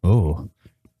 Ooh.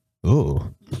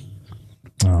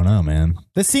 I don't know, man.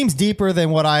 This seems deeper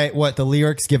than what the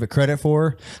lyrics give it credit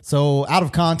for. So out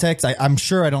of context, I'm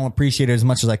sure I don't appreciate it as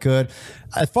much as I could.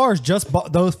 As far as just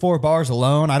those 4 bars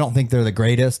alone, I don't think they're the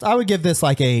greatest. I would give this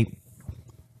like a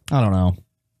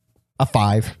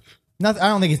 5. I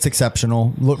don't think it's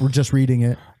exceptional. Look, we're just reading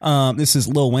it. This is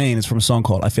Lil Wayne. It's from a song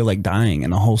called I Feel Like Dying.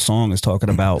 And the whole song is talking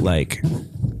about like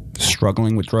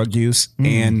struggling with drug use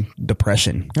and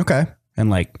depression. Okay. And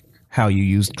like how you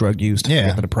use drug use to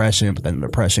get the depression, but then the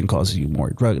depression causes you more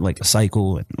drug, like a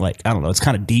cycle. And like, I don't know. It's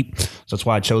kind of deep. So that's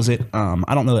why I chose it.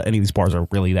 I don't know that any of these bars are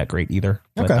really that great either.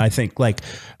 But I think like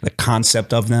the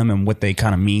concept of them and what they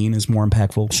kind of mean is more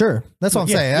impactful. Sure. That's what I'm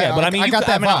saying. Yeah, but I mean, I got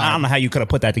that vibe. I don't know how you could have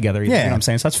put that together either. Yeah. You know what I'm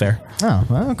saying? So that's fair. Oh,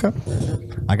 well, okay.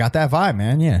 I got that vibe,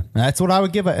 man. Yeah. That's what I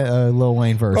would give a Lil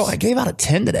Wayne verse. Bro, I gave out a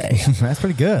 10 today. That's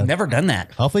pretty good. Never done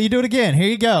that. Hopefully you do it again. Here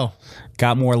you go.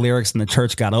 Got more lyrics than the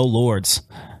church got, oh lords.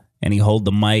 And he hold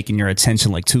the mic in your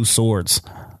attention like 2 swords,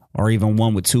 or even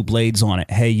one with 2 blades on it.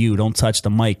 Hey, you don't touch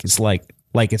the mic. It's like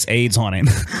it's AIDS on it.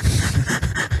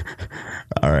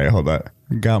 All right, hold on.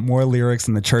 Got more lyrics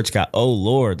than the church got, oh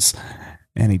lords.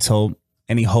 And he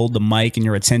hold the mic in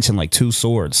your attention like 2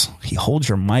 swords. He holds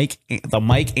the mic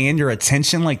and your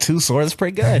attention like 2 swords. That's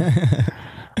pretty good.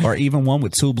 Or even one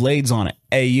with 2 blades on it.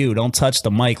 Hey, you don't touch the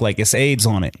mic like it's AIDS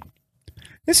on it.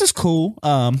 This is cool.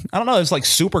 I don't know if it's like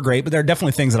super great, but there are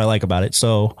definitely things that I like about it.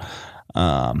 So,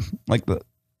 like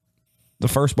the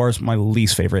first bar is my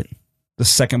least favorite. The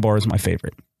second bar is my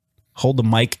favorite. Hold the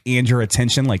mic and your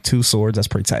attention like 2 swords. That's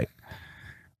pretty tight.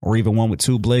 Or even one with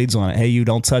 2 blades on it. Hey, you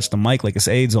don't touch the mic like it's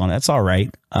AIDS on it. That's all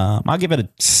right. I'll give it a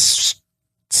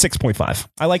 6.5.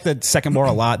 I like the second bar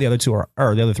a lot. The other 3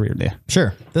 are there.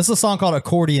 Sure. This is a song called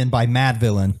Accordion by Mad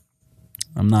Villain.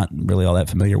 I'm not really all that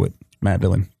familiar with Mad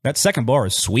Villain. That second bar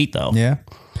is sweet though. Yeah.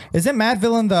 Isn't Mad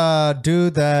Villain the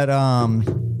dude that I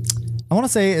want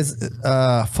to say is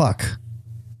fuck.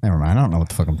 Never mind. I don't know what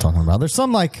the fuck I'm talking about. There's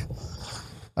some like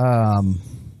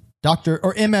Dr.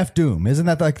 or MF Doom. Isn't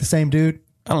that like the same dude?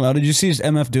 I don't know. Did you see his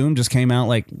MF Doom just came out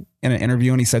like in an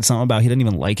interview and he said something about he doesn't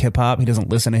even like hip hop. He doesn't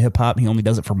listen to hip hop. He only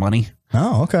does it for money.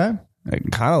 Oh, okay.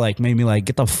 It kind of like made me like,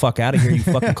 get the fuck out of here, you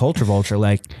fucking culture vulture.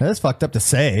 Like, That's fucked up to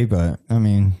say, but I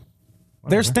mean,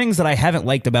 there's things that I haven't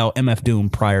liked about MF Doom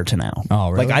prior to now.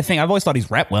 Oh, really? Like, I've always thought he's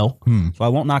rap well, so I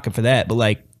won't knock him for that. But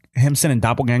like him sending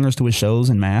doppelgangers to his shows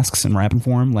and masks and rapping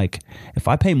for him, like if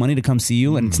I pay money to come see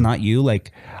you and it's not you,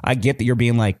 like I get that you're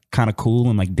being like kind of cool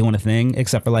and like doing a thing,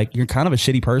 except for like you're kind of a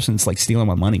shitty person. It's like stealing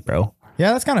my money, bro.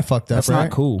 yeah, that's kind of fucked up. That's right?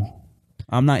 not cool.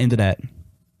 I'm not into that.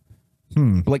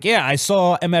 Like, yeah, I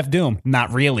saw MF Doom.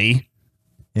 Not really.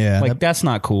 Yeah, Like, that's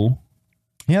not cool.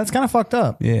 yeah, that's kind of fucked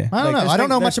up. Yeah. I don't Like, know. I don't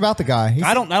know much about the guy. He's,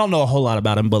 I don't know a whole lot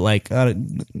about him, but like I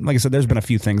said, there's been a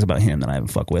few things about him that I haven't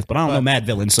fucked with, but I don't know Mad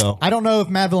Villain, so I don't know if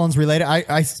Mad Villain's related.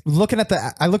 I looked at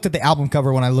the album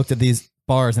cover when I looked at these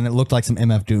bars and it looked like some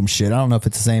MF Doom shit. I don't know if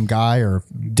it's the same guy or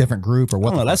different group or I what.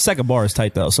 don't know. That second bar is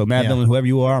tight though. So Mad Yeah. Villain, whoever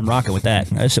you are, I'm rocking with that.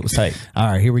 That shit was tight. All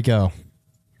right, here we go.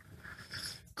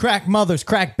 Crack mothers,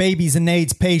 crack babies, and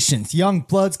AIDS patients. Young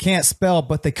bloods can't spell,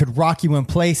 but they could rock you in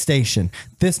PlayStation.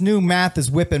 This new math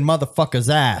is whipping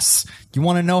motherfuckers' ass. You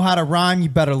want to know how to rhyme? You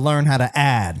better learn how to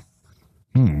add.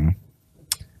 Let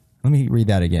me read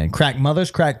that again. Crack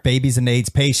mothers, crack babies, and AIDS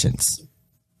patients.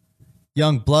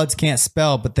 Young bloods can't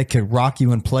spell, but they could rock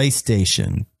you in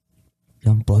PlayStation.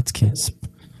 Young bloods can't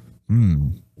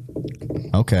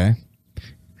Okay.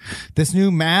 This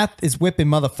new math is whipping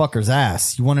motherfuckers'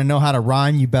 ass. You want to know how to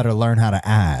rhyme? You better learn how to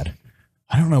add.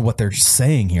 I don't know what they're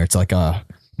saying here. It's like a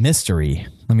mystery.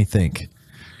 Let me think.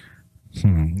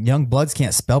 Young bloods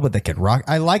can't spell, but they could rock.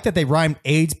 I like that they rhymed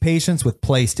AIDS patients with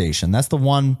PlayStation. That's the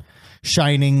one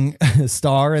shining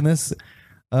star in this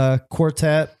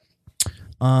quartet.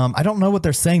 I don't know what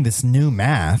they're saying. This new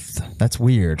math. That's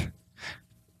weird.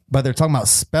 But they're talking about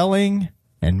spelling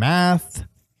and math.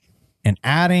 and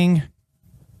adding.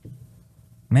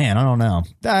 Man, I don't know.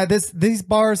 These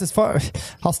bars, as far,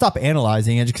 I'll stop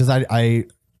analyzing it because I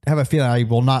have a feeling I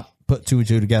will not put two and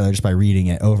two together just by reading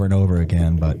it over and over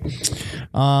again. But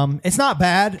it's not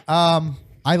bad.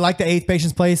 I like the 8th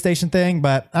Patience PlayStation thing,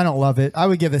 but I don't love it. I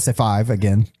would give this a 5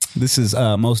 again. This is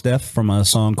Mos Def from a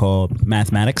song called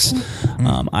Mathematics.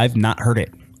 I've not heard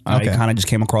it. Okay. I kind of just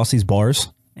came across these bars,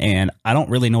 and I don't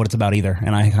really know what it's about either.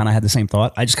 And I kind of had the same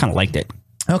thought. I just kind of liked it.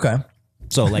 Okay.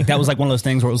 So like that was like one of those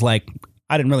things where it was like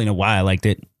I didn't really know why I liked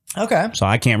it. Okay. So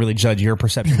I can't really judge your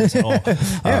perception of this at all.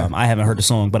 I haven't heard the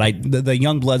song, but the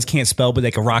Young Bloods can't spell, but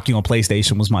they can rock you on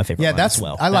PlayStation was my favorite. Yeah, line that's as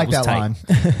well. I like was that tight. line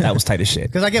That was tight as shit.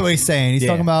 because I get what he's saying. He's Yeah.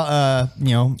 talking about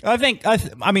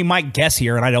I mean, my guess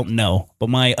here, and I don't know, but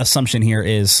my assumption here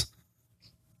is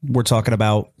we're talking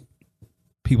about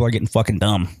people are getting fucking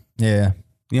dumb. yeah,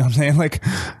 You know what I'm saying? Like,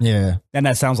 yeah. and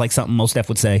that sounds like something Mos Def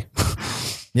would say.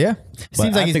 Yeah,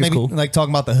 seems I like he's think it's maybe cool. like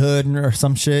talking about the hood or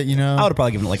some shit. You know. I would have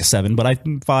probably given it like a 7, but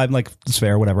 5, like it's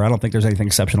fair, whatever. I don't think there's anything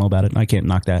exceptional about it. I can't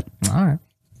knock that. All right.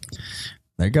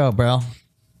 There you go, bro.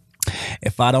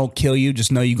 If I don't kill you,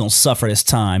 just know you're going to suffer this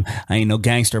time. I ain't no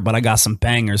gangster, but I got some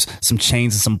bangers, some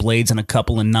chains and some blades and a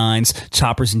couple of 9s,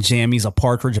 choppers and jammies, a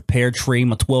partridge, a pear tree,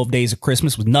 my 12 days of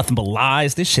Christmas with nothing but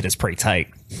lies. This shit is pretty tight.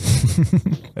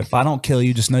 If I don't kill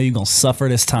you, just know you're going to suffer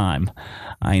this time.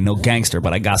 I ain't no gangster,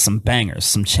 but I got some bangers,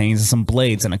 some chains and some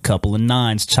blades and a couple of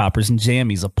 9s, choppers and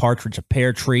jammies, a partridge, a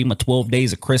pear tree, my 12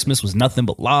 days of Christmas was nothing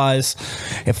but lies.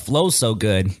 It flows so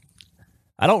good.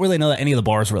 I don't really know that any of the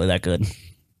bars are really that good.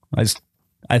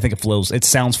 I think it flows. It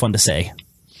sounds fun to say.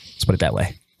 Let's put it that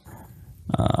way.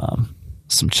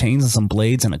 Some chains and some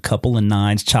blades and a couple of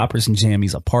 9s, choppers and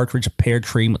jammies, a partridge, a pear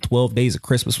tree, my 12 days of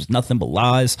Christmas was nothing but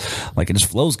lies. Like it just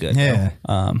flows good. Yeah.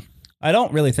 I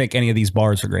don't really think any of these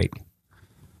bars are great,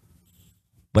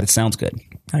 but it sounds good.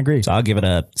 I agree. So I'll give it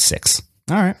a 6.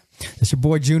 All right. It's your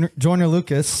boy Joyner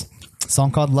Lucas.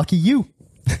 Song called "Lucky You."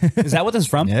 Is that what this is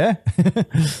from? Yeah.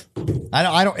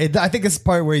 I think it's the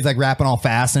part where he's like rapping all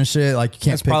fast and shit. Like you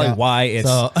can't. That's pick probably out. why it's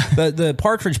So- the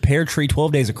partridge pear tree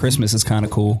 12 days of Christmas is kind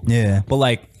of cool. Yeah. But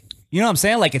like, you know what I'm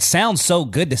saying? Like it sounds so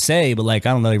good to say, but like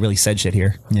I don't know, he really said shit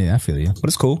here. Yeah, I feel you. But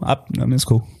it's cool. I mean, it's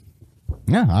cool.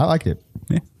 Yeah, I liked it.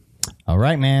 Yeah. All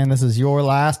right, man. This is your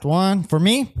last one for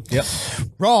me. Yep.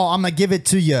 Raw, I'm going to give it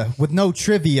to you with no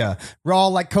trivia. Raw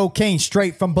like cocaine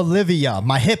straight from Bolivia.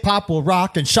 My hip hop will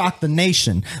rock and shock the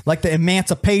nation like the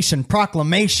Emancipation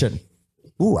Proclamation.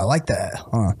 Ooh, I like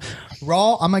that.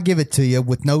 Raw, I'm going to give it to you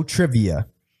with no trivia.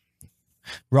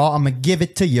 Raw, I'm going to give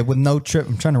it to you with no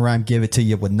trivia. I'm trying to rhyme give it to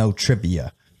you with no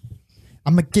trivia.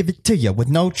 I'm going to give it to you with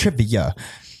no trivia.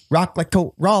 Rock like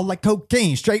raw like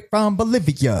cocaine, straight from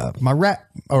Bolivia. My rap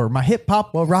or my hip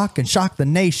hop will rock and shock the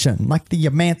nation, like the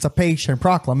Emancipation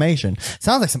Proclamation.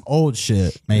 Sounds like some old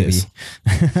shit, maybe.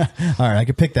 All right, I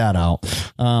could pick that out.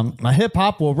 My hip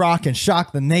hop will rock and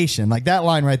shock the nation, like that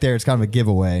line right there is kind of a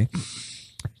giveaway.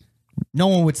 No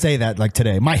one would say that like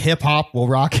today. My hip hop will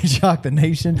rock and shock the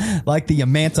nation, like the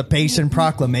Emancipation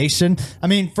Proclamation. I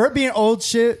mean, for it being old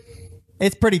shit,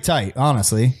 it's pretty tight,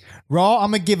 honestly. Raw,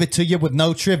 I'm going to give it to you with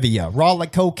no trivia. Raw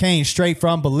like cocaine straight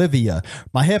from Bolivia.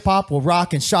 My hip hop will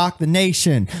rock and shock the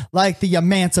nation like the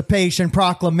Emancipation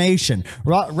Proclamation.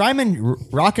 Rhyming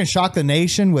rock and shock the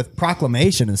nation with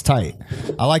proclamation is tight.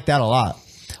 I like that a lot.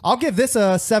 I'll give this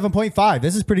a 7.5.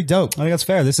 This is pretty dope. I think that's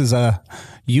fair. This is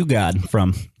You God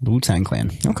from the Wu-Tang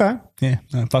Clan. Okay. Yeah,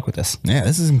 fuck with this. Yeah,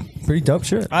 this is pretty dope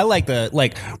shit. I like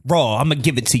raw. I'm gonna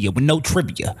give it to you with no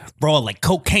trivia. Raw like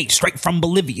cocaine straight from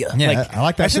Bolivia. Yeah, I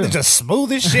like that shit too. is just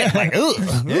smooth as shit. Like, ugh.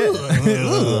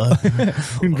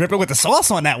 Drip it with the sauce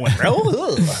on that one, bro.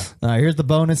 All right, here's the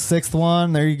bonus 6th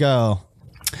one. There you go.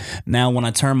 Now when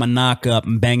I turn my knock up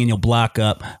and banging your block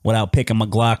up without picking my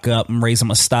Glock up and raising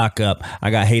my stock up, I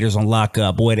got haters on lock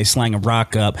up. Boy, they slanging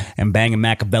rock up and banging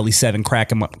Machiavelli 7,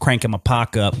 cranking my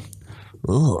pock up.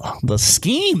 Ugh, the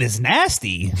scheme is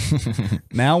nasty.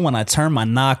 Now when I turn my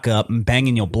knock up and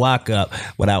banging your block up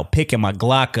without picking my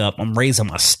Glock up, I'm raising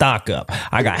my stock up.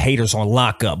 I got haters on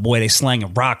lock up. Boy, they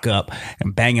slanging rock up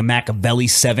and banging Machiavelli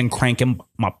 7, cranking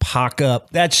my pock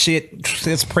up. That shit,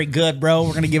 it's pretty good, bro.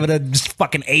 We're gonna give it a just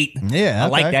fucking 8. Yeah, I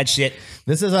like okay. that shit.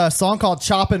 This is a song called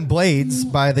Choppin' Blades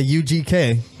by the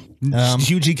UGK.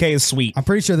 UGK is sweet. I'm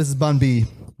pretty sure this is Bun B.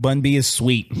 Bun B is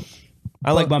sweet.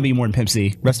 I like Bun B more than Pimp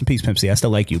C. Rest in peace, Pimp C. I still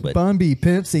like you, but Bun B,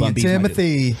 Pimp C, Bun and B's my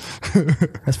Timothy.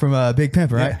 That's from Big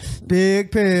Pimp, right?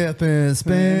 Big Pimpin',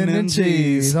 spinning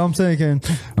cheese. I'm thinking.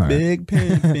 All right. Big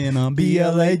Pimpin' on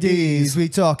BLADs, we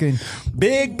talking.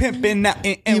 Big Pimpin' out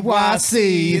in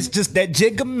NYC. It's just that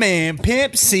Jigga Man,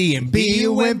 Pimp C, and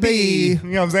B-U-M-B. You know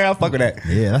what I'm saying? I'll fuck with that.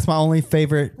 Yeah, that's my only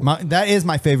favorite. That is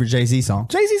my favorite Jay-Z song.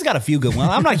 Jay-Z's got a few good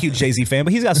ones. I'm not a huge Jay-Z fan,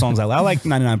 but he's got songs I like. I like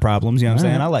 99 Problems, you know what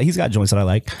I'm saying? He's got joints that I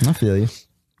like. I feel you.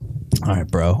 All right,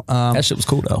 bro. That shit was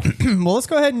cool, though. Well, let's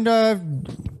go ahead and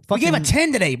We gave a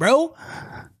 10 today, bro.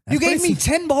 You gave me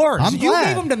 10 bars. I'm You glad.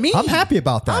 gave them to me. I'm happy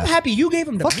about that. I'm happy you gave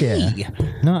them to Fuck me. yeah.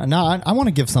 No, I want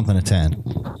to give something a 10.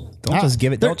 Don't just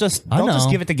give it. Don't just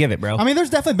give it to give it, bro. I mean, there's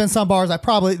definitely been some bars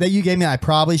that you gave me I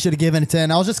probably should have given a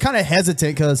 10. I was just kind of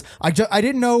hesitant because I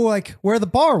didn't know like where the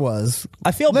bar was.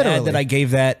 I feel bad that I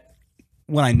gave that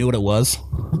when I knew what it was.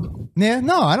 Yeah,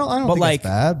 no, I don't But think like, it's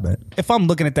bad. But if I'm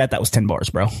looking at that was 10 bars,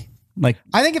 bro. Like,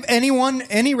 I think if any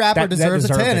rapper That deserves a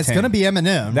deserved 10, a it's 10. going to be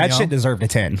Eminem. that you know? shit deserved a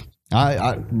 10.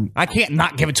 I can't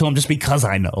not give it to him just because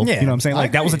I know. Yeah, you know what I'm saying? I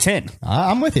Like, that was a agree. 10.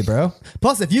 I'm with you, bro.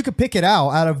 Plus, if you could pick it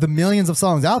out of the millions of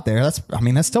songs out there, that's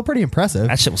still pretty impressive.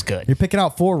 That shit was good. You're picking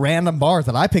out 4 random bars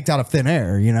that I picked out of thin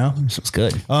air, you know? That shit was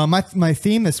good. My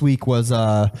theme this week was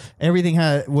everything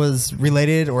was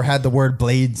related or had the word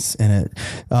blades in it.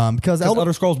 Because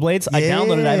Elder Scrolls Blades, I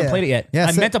downloaded it. I haven't played it yet. Yeah,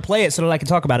 I meant to play it so that I could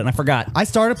talk about it, and I forgot. I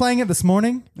started playing it this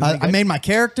morning. I made my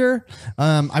character.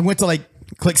 I went to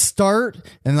click start,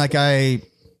 and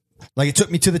it took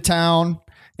me to the town,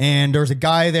 and there was a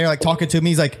guy there talking to me.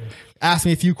 He's asked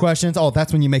me a few questions. Oh,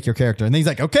 that's when you make your character. And then he's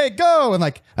like, okay, go. And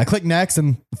I click next,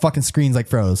 and the fucking screen's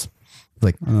froze.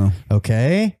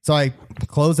 Okay. So I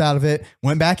closed out of it,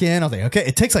 went back in. I was like, okay,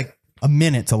 it takes a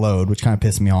minute to load, which kind of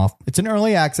pissed me off. It's an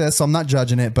early access, so I'm not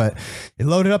judging it, but it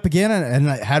loaded up again, and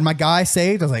I had my guy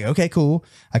saved. I was like, okay, cool.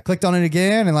 I clicked on it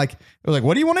again, and it was like,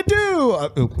 what do you want to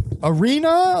do?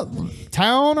 Arena,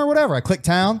 town, or whatever. I clicked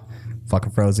town,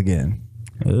 fucking froze again.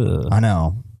 Ugh. I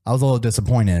know. I was a little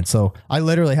disappointed, so I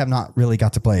literally have not really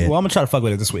got to play it. Well, I'm gonna try to fuck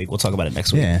with it this week. We'll talk about it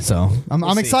next week. Yeah, so I'm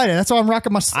excited. That's why I'm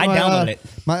rocking my. I downloaded it.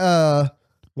 My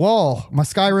wall, my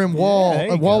Skyrim wall, there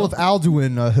you a wall go. of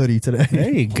Alduin hoodie today.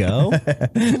 There you go.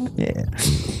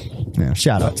 Yeah,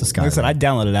 shout out to Skyrim. Like I said, I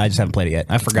downloaded it. I just haven't played it yet.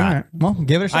 I forgot. All right. Well,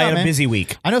 give it a shot. I had man. a busy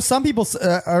week. I know some people,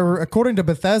 according to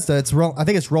Bethesda, I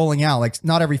think it's rolling out.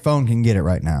 Not every phone can get it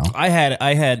right now. I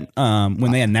had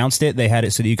when they announced it, they had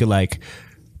it so that you could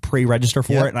pre-register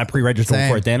for Yep. it, and I pre-registered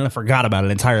Same. for it then, and I forgot about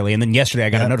it entirely. And then yesterday I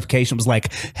got a notification. It was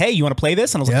like, hey, you want to play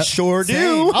this? And I was Yep. like, sure do. Same.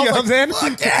 You I know was what I'm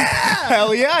saying?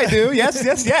 Hell yeah, I do.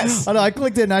 Yes. I know, I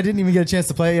clicked it and I didn't even get a chance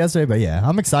to play it yesterday, but yeah,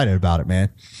 I'm excited about it, man.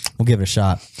 We'll give it a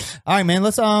shot. All right, man.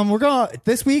 Let's we're gonna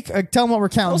this week. Tell them what we're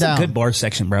That counting was down. a good bar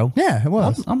section, bro. Yeah, it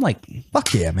was. I'm like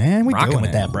Fuck yeah, man. We rocking doing with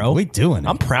it. that, bro. We doing it.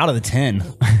 I'm proud of the 10.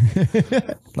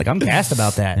 I'm gassed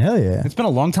about that. Hell yeah. It's been a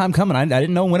long time coming. I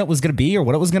didn't know when it was going to be or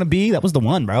what it was going to be. That was the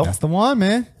one, bro. That's the one,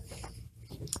 man.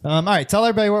 All right, tell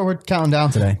everybody what we're counting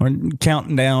down today. We're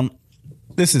counting down.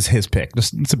 This is his pick,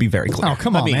 just to be very clear. Oh,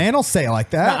 come on, man. Don't say it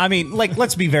like that. I mean,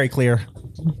 let's be very clear.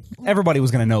 Everybody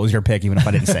was going to know it was your pick, even if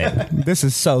I didn't say it. This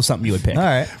is something you would pick. All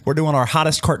right. We're doing our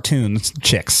hottest cartoons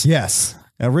chicks. Yes.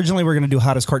 Originally, we were going to do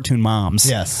hottest cartoon moms.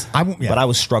 Yes. But I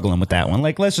was struggling with that one.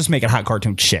 Let's just make it hot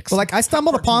cartoon chicks. Well, I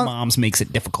stumbled upon moms makes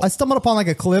it difficult. I stumbled upon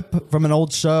a clip from an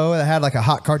old show that had a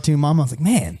hot cartoon mom. I was like,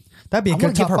 man, that'd be a I good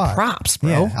wanna give top her five. props, bro.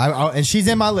 Yeah, and she's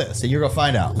in my list, and you're gonna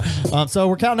find out. So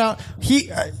we're counting out.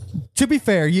 To be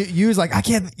fair, you was like,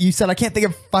 you said I can't think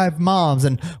of 5 moms,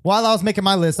 and while I was making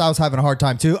my list, I was having a hard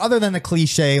time too. Other than the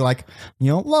cliche,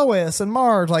 Lois and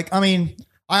Marge.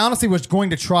 I honestly was going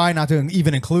to try not to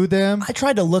even include them. I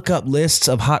tried to look up lists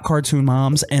of hot cartoon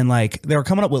moms, and they were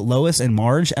coming up with Lois and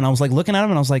Marge, and I was looking at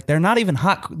them, and I was like, they're not even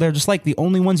hot. They're just the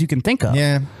only ones you can think of.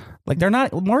 Yeah. They're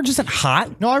not. Marge isn't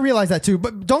hot. No, I realize that too.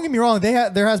 But don't get me wrong.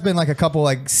 There has been a couple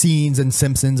scenes in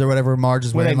Simpsons or whatever. Marge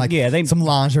is wearing some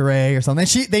lingerie or something.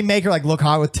 They make her look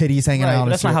hot with titties hanging Right, out. but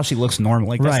that's not how she looks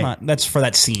normally. That's Right. not. That's for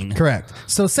that scene. Correct.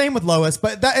 So same with Lois,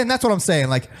 but that's what I'm saying.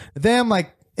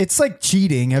 It's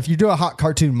cheating if you do a hot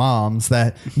cartoon moms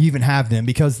that you even have them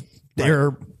because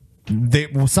they're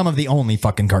some of the only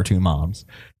fucking cartoon moms.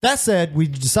 That said, we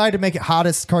decided to make it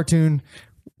hottest cartoon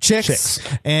chicks.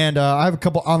 And I have a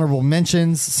couple honorable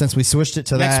mentions since we switched it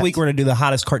to that. Next week we're gonna do the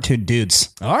hottest cartoon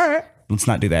dudes. All right. Let's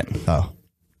not do that. Oh.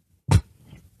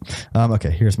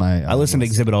 Okay, here's my. I listened to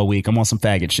Exhibit all week. I'm on some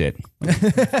faggot shit.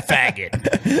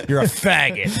 Faggot. You're a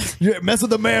faggot. You mess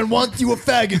with a man wants you a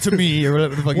faggot to me. Or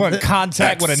whatever the fuck. One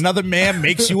contact with another man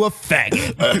makes you a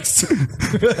faggot.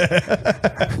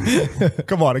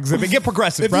 Come on, Exhibit. Get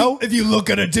progressive, bro. If you look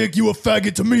at a dick, you a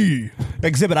faggot to me.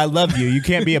 Exhibit, I love you. You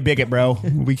can't be a bigot, bro.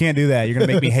 We can't do that. You're going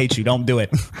to make me hate you. Don't do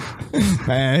it.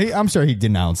 Man, I'm sure he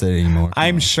denounce it anymore.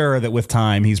 I'm sure that with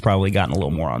time, he's probably gotten a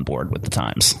little more on board with the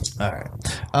times. All right.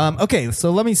 Okay, so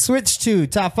let me switch to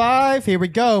top 5. Here we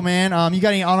go, man. You got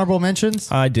any honorable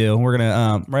mentions? I do. We're going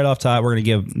to, right off top, we're going to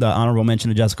give the honorable mention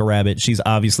to Jessica Rabbit. She's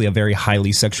obviously a very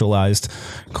highly sexualized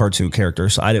cartoon character,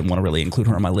 so I didn't want to really include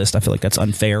her on my list. I feel like that's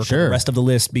unfair to the rest of the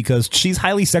list because she's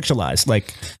highly sexualized,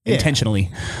 like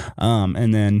intentionally.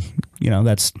 And then,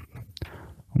 that's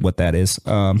what that is.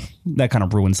 That kind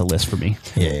of ruins the list for me.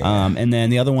 Yeah. And then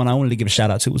the other one I wanted to give a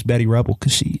shout out to was Betty Rubble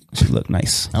because she looked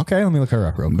nice. Okay, let me look her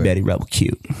up real quick. Betty Rubble,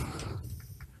 cute.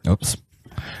 Oops.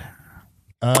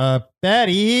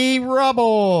 Betty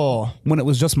Rubble. When it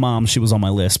was just Mom, she was on my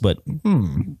list, but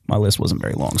my list wasn't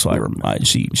very long, so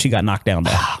she got knocked down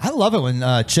there. I love it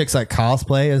when chicks like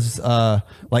cosplay as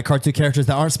like cartoon characters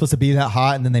that aren't supposed to be that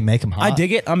hot, and then they make them hot. I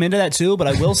dig it. I'm into that too, but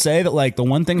I will say that like the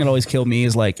one thing that always killed me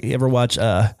is like you ever watch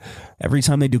every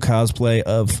time they do cosplay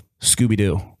of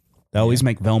Scooby-Doo. They always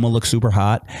make Velma look super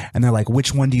hot, and they're like,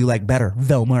 which one do you like better,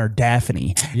 Velma or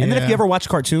Daphne? Yeah. And then if you ever watch a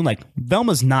cartoon, like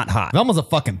Velma's not hot. Velma's a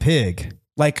fucking pig.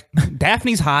 Like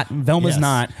Daphne's hot, Velma's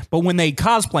not. But when they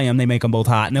cosplay them, they make them both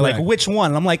hot, and they're like, which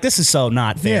one? And I'm like, this is so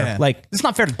not fair. Yeah. Like it's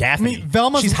not fair to Daphne.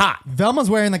 She's hot. Velma's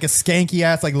wearing like a skanky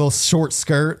ass like little short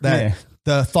skirt that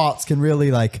the thoughts can really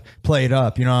like play it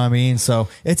up. You know what I mean? So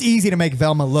it's easy to make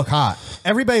Velma look hot.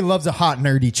 Everybody loves a hot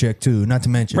nerdy chick too. Not to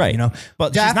mention, Right. You know,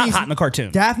 But she's not hot in the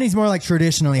cartoon. Daphne's more like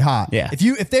traditionally hot. Yeah.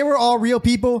 If they were all real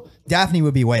people, Daphne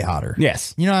would be way hotter.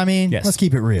 Yes. You know what I mean? Yes. Let's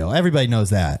keep it real. Everybody knows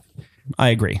that. I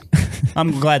agree.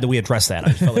 I'm glad that we addressed that. I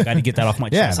just felt like I had to get that off my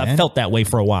chest. I man. felt that way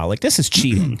for a while. Like, this is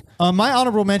cheating. My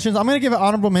honorable mentions, I'm going to give an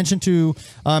honorable mention to,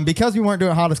 because we weren't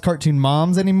doing hottest cartoon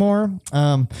moms anymore,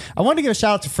 I wanted to give a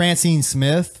shout out to Francine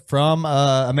Smith from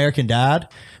American Dad,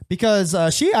 because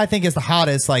she, I think, is the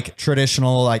hottest, like,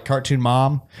 traditional, like, cartoon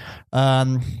mom.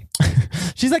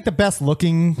 She's, like, the best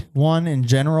looking one in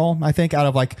general, I think, out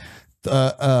of, like,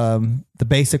 the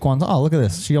basic ones. Oh, look at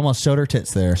this. She almost showed her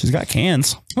tits there. She's got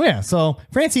cans. Oh, yeah. So,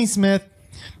 Francine Smith,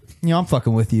 I'm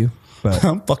fucking with you. But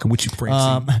I'm fucking with you,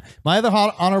 Francine. my other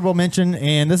honorable mention,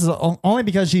 and this is only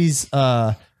because she's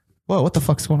whoa, what the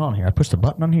fuck's going on here? I pushed a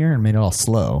button on here and made it all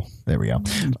slow. There we go.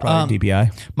 Probably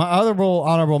DPI. My other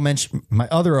honorable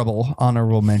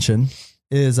mention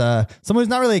is someone who's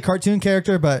not really a cartoon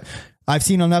character, but I've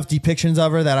seen enough depictions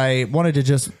of her that I wanted to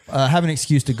just have an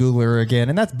excuse to Google her again,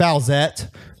 and that's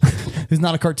Bowsette, who's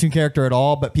not a cartoon character at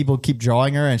all, but people keep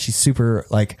drawing her, and she's super,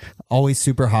 like, always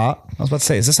super hot. I was about to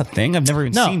say, is this a thing? I've never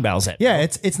even seen Bowsette. Yeah,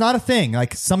 it's not a thing.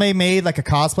 Like, somebody made like a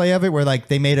cosplay of it where like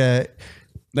they made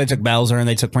They took Bowser and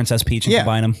they took Princess Peach and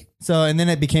combined them. So, and then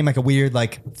it became like a weird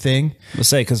like thing. Let's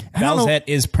say, because don't know- Bowsette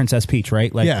is Princess Peach,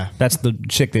 right? Like, Yeah. that's the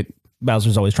chick that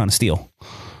Bowser's always trying to steal.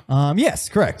 Yes,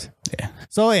 correct. Yeah.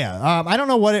 So yeah, I don't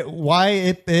know why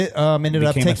it ended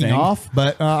up Became a taking thing. off,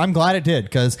 but I'm glad it did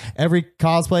because every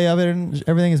cosplay of it and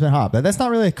everything has been hot. But that's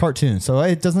not really a cartoon, so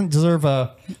it doesn't deserve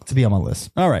to be on my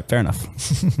list. All right, fair enough.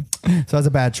 So that's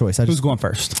a bad choice. Who's going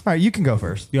first? All right, you can go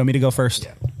first. You want me to go first?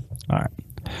 Yeah. All right.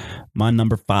 My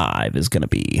number 5 is going to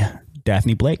be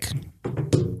Daphne Blake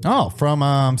Oh, from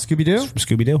Scooby Doo. from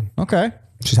Scooby-Doo. Okay.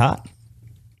 She's hot.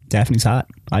 Daphne's hot.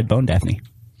 I'd bone Daphne.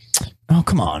 Oh,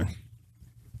 come on.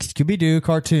 Scooby Doo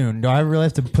cartoon. Do I really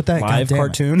have to put that Live goddamn-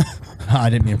 cartoon. I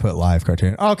didn't mean to put live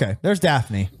cartoon. Okay, there's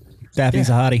Daphne. Daphne's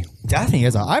a hottie. Daphne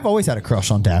is. I've always had a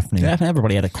crush on Daphne. Daphne,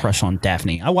 everybody had a crush on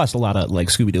Daphne. I watched a lot of like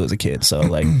Scooby-Doo as a kid, so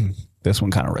like this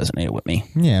one kind of resonated with me.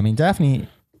 Yeah, I mean Daphne,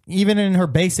 even in her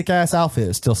basic ass outfit,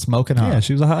 is still smoking hot. Yeah,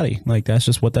 she was a hottie. Like that's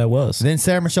just what that was. Then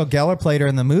Sarah Michelle Gellar played her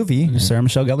in the movie, Sarah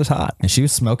Michelle Gellar's hot. and she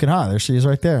was smoking hot. There she is,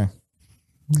 right there,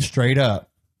 straight up.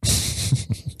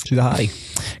 She's a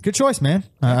hottie. Good choice, man.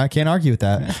 I can't argue with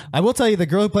that. I will tell you, the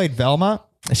girl who played Velma,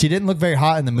 she didn't look very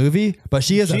hot in the movie, but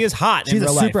she is. She is hot. She's in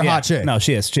a real super life. Yeah. hot chick. No,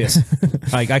 she is. She is.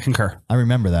 I concur. I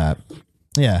remember that.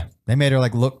 Yeah, they made her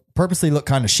like purposely look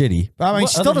kind of shitty. I mean,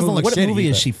 she still doesn't look what shitty. movie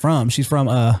is but- she from? She's from.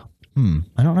 I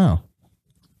don't know.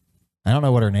 I don't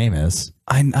know what her name is.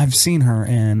 I've seen her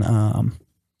in.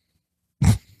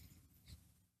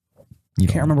 You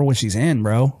Can't remember what she's in,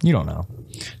 bro. You don't know.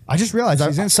 I just realized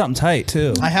She's in something tight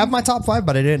too. I have my top 5,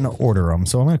 but I didn't order them,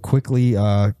 so I'm gonna quickly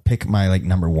pick my like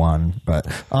number 1. But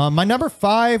my number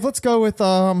 5, let's go with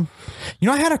I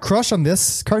had a crush on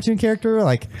this cartoon character.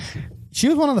 Like She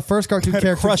was one of the first cartoon I had a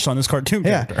characters. crush on this cartoon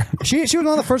character. Yeah, she was one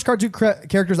of the first cartoon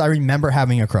characters I remember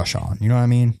having a crush on. You know what I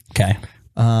mean? Okay.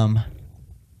 I'm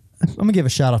gonna give a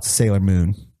shout out to Sailor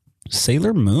Moon.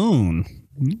 Sailor Moon.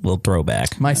 Little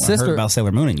throwback. My I haven't sister- heard about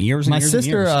Sailor Moon in years. And My years and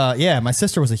sister, years. my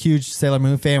sister was a huge Sailor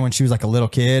Moon fan when she was like a little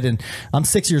kid, and I'm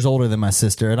 6 years older than my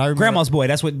sister. And I remember, Grandma's Boy.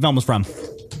 That's what Velma's from.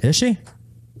 is she?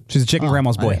 She's a chicken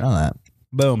Grandma's I Boy. didn't know that.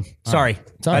 Boom. Sorry.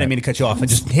 all I right. didn't mean to cut you off. It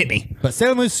just hit me. But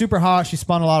Sailor Moon's super hot. She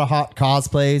spun a lot of hot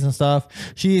cosplays and stuff.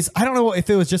 I don't know if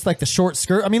it was just like the short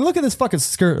skirt. I mean, look at this fucking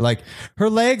skirt. Like her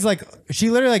legs, like she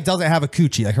literally like doesn't have a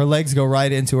coochie. Like her legs go right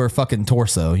into her fucking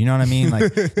torso. You know what I mean?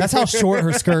 Like that's how short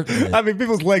her skirt is. I mean,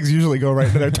 people's legs usually go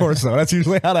right to their torso. That's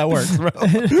usually how that works, bro.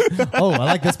 Oh, I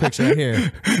like this picture right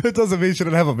here. It doesn't mean she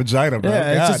didn't have a vagina, bro. Yeah,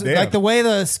 it's God just damn. like the way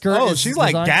the skirt. Oh, is she's like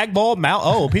designed. gag ball mouth.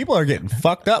 Oh, people are getting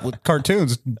fucked up with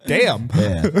cartoons. Damn.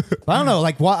 Yeah. I don't know.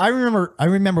 Like, I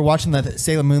remember watching that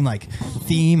Sailor Moon like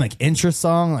theme, like intro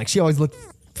song. Like, she always looked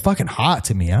fucking hot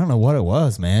to me. I don't know what it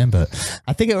was, man, but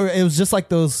I think it was just like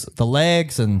the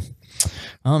legs, and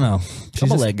I don't know.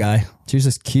 I'm a leg guy. She was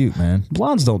just cute, man.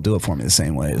 Blondes don't do it for me the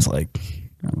same way as like,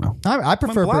 I don't know. I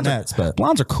prefer Blondes brunettes, but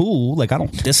blondes are cool. Like I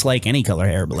don't dislike any color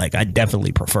hair, but like I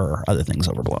definitely prefer other things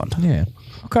over blonde. yeah.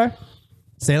 Okay.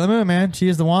 Sailor Moon, man. She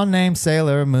is the one named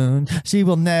Sailor Moon. She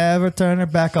will never turn her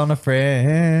back on a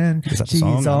friend. that the She's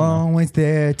song? I don't know. always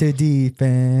there to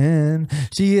defend.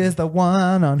 She is the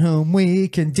one on whom we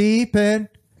can depend.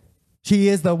 She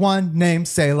is the one named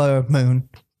Sailor Moon.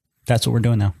 That's what we're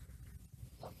doing now.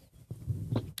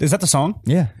 Is that the song?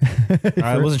 Yeah.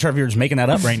 I wasn't sure if you were just making that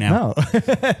up right now.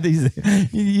 No.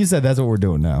 You said that's what we're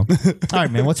doing now. All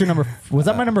right, man. What's your number? Was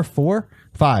that my number 4?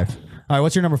 5. All right.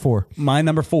 What's your number 4? My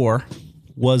number 4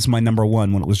 was my number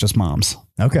 1 when it was just moms.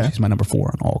 Okay. She's my number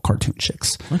 4 on all cartoon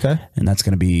chicks. Okay. And that's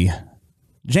going to be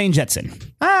Jane Jetson.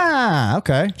 Ah,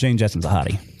 okay. Jane Jetson's a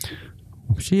hottie.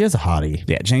 She is a hottie.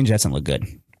 Yeah, Jane Jetson looked good.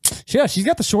 Yeah, she's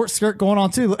got the short skirt going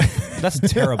on too. That's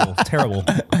terrible. Terrible.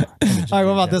 All right,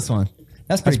 what about this one?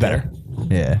 That's pretty better.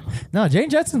 Yeah. No, Jane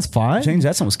Jetson's fine. Jane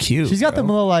Jetson was cute. She's got bro. them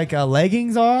little like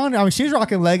leggings on. I mean, she was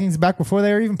rocking leggings back before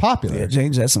they were even popular. Yeah,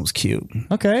 Jane Jetson was cute.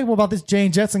 Okay, what about this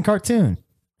Jane Jetson cartoon?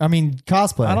 I mean,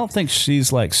 cosplay. I don't think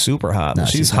she's like super hot, but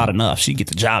she's she's hot enough. She'd get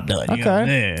the job done. you know?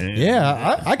 Okay.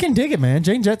 Yeah, I can dig it, man.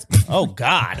 Jane Jetson. Oh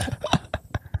God.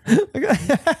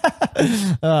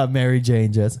 Mary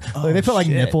Jane Jetson. Like, they put like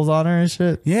shit. nipples on her and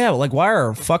shit. Yeah, but like, why are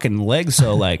her fucking legs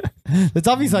so like It's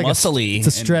obviously like muscly? it's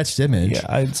a stretched image. Yeah,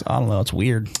 I don't know. It's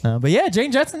weird. But yeah,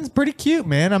 Jane Jetson's pretty cute,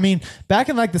 man. I mean, back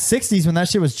in like the 60s when that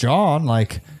shit was drawn,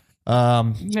 like,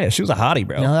 Yeah, she was a hottie,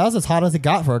 bro. you know, that was as hot as it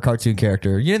got for a cartoon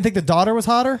character. You didn't think the daughter was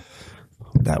hotter?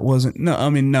 That wasn't. No, I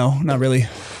mean, no, not really.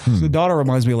 The daughter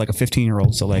reminds me of like a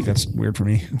 15-year-old, so like that's weird for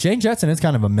me. Jane Jetson is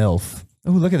kind of a MILF.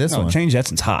 Oh, look at this No, one. Jane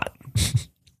Jetson's hot.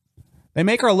 They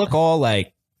make her look all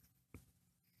like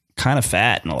kind of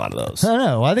fat in a lot of those. I don't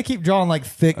know. Why they keep drawing like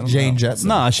thick Jane Jetson?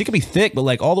 Nah, she could be thick, but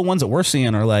like all the ones that we're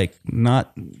seeing are like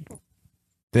not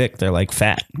thick. They're like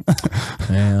fat.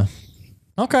 Yeah.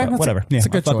 Okay. But whatever. That's a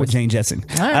I good fuck choice. with Jane Jetson.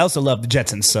 right. I also love the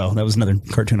Jetsons, so that was another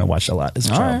cartoon I watched a lot as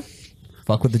a All child. right.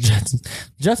 Fuck with the Jetsons.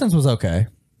 Jetsons was okay.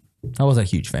 I wasn't a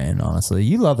huge fan, honestly.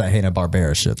 You love that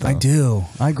Hanna-Barbera shit, though. I do.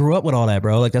 I grew up with all that,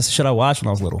 bro. Like that's the shit I watched when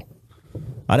I was little.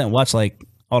 I didn't watch like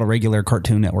all the regular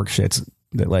Cartoon Network shits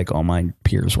that like all my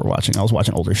peers were watching. I was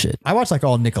watching older shit. I watched like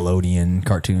all Nickelodeon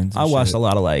cartoons. I watched a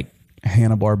lot of like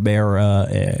Hanna-Barbera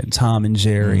and Tom and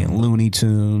Jerry and Looney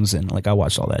Tunes and like I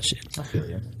watched all that shit.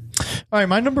 All right,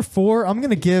 my number 4, I'm going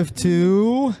to give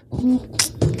to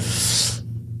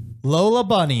Lola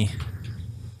Bunny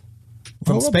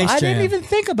from Space Jam. I didn't even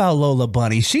think about Lola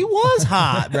Bunny. She was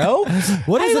hot, bro.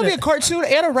 What How is you it? gonna be a cartoon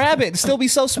and a rabbit and still be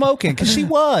so smoking? Because she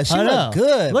was. She I know. looked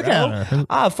good. Look bro. at her.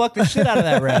 I fucked the shit out of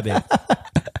that rabbit.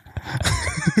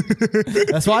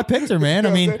 That's why I picked her, man.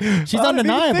 I mean, she's I didn't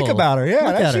even undeniable. think about her. Yeah,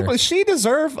 Look at her. she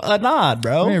deserved a nod,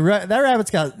 bro. I mean, that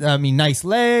rabbit's got, nice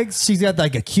legs. She's got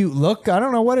like a cute look. I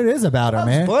don't know what it is about her,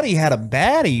 man. Buddy had a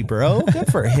baddie, bro.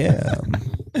 Good for him.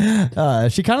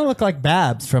 She kind of looked like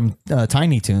Babs from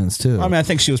Tiny Toons, too. I mean, I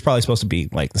think she was probably supposed to be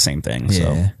like the same thing.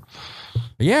 So yeah.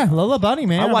 Yeah, Lola Bunny,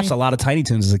 man. I watched a lot of Tiny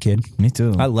Toons as a kid. Me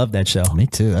too. I loved that show. Me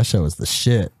too. That show was the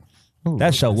shit. Ooh,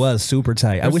 That show was super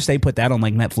tight. I wish they put that on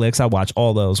like Netflix. I watch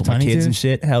all those with my Tiny kids and Toons?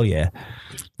 shit. Hell yeah.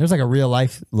 There's like a real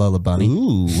life Lola Bunny.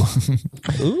 Ooh.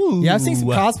 Ooh. Yeah, I've seen some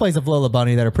cosplays of Lola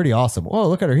Bunny that are pretty awesome. Whoa,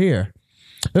 look at her here.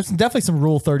 There's definitely some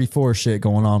Rule 34 shit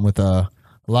going on with a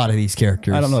lot of these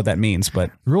characters. I don't know what that means, but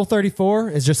Rule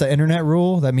 34 is just an internet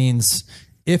rule. That means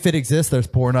if it exists, there's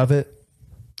porn of it.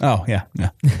 Oh yeah.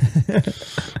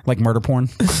 Like murder porn.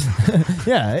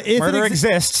 Yeah, if Murder it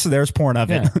exists. There's porn of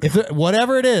it. yeah. If it,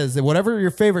 whatever it is, whatever your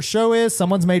favorite show is,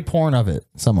 someone's made porn of it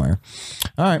somewhere.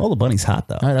 All right, Well, the bunny's hot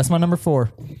though. all right, that's my number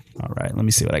 4. All right, let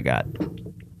me see what I got.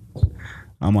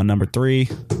 I'm on number 3.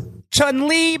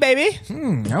 Chun-Li, baby.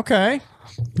 Okay,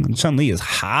 Chun-Li is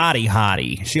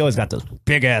hottie. She always got those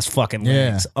big ass fucking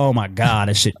legs. Yeah. Oh my god,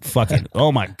 that shit fucking.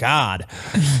 Oh my god,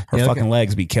 her Yeah, fucking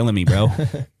legs be killing me, bro.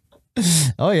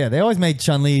 oh yeah, they always made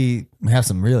Chun-Li have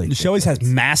some really. She always has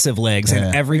massive legs, and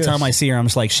Yeah. every time I see her, I'm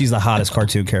just like, she's the hottest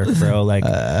cartoon character, bro. Like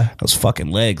those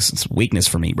fucking legs, it's weakness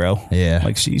for me, bro. Yeah.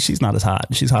 like she's not as hot.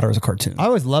 She's hotter as a cartoon. I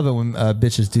always love it when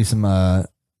bitches do some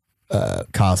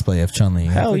cosplay of Chun-Li.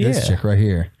 Hell Look at this yeah. chick right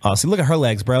here. Oh, see, look at her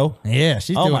legs, bro. Yeah,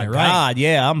 she's Oh doing my it right. god,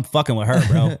 yeah, I'm fucking with her,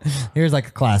 bro. Here's like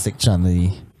a classic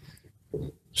Chun-Li.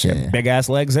 Yeah. Big ass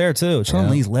legs there too.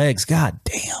 Chun-Li's legs, god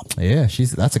damn. Yeah,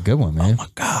 that's a good one, man. Oh my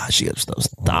god, she has those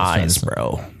thighs,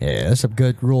 bro. Yeah, there's some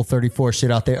good Rule 34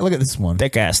 shit out there. Look at this one.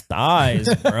 Thick ass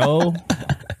thighs, bro.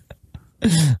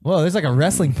 Whoa, there's like a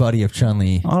wrestling buddy of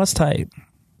Chun-Li. Oh, that's tight.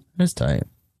 That's tight.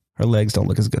 Her legs don't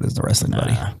look as good as the wrestling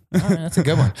buddy. All right, that's a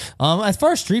good one. As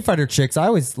far as Street Fighter chicks, I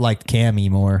always liked Cammy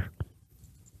more.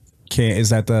 Okay, is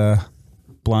that the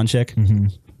blonde chick? Mm-hmm.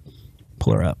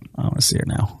 Pull her up. I want to see her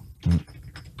now.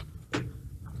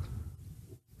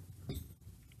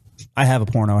 I have a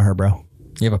porno of her, bro.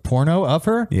 You have a porno of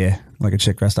her? Yeah, like a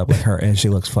chick dressed up like her, and she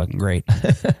looks fucking great.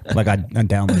 Like I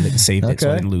downloaded it and saved it, so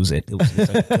I Okay. didn't lose it. It was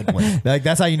a good one. Like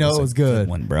that's how you know it was good.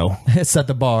 One, bro. It set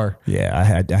the bar. Yeah,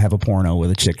 I have a porno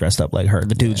with a chick dressed up like her.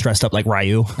 The dude's dressed up like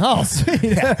Ryu. Oh, sweet.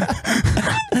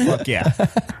 Fuck yeah.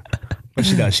 But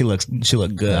she does. She looked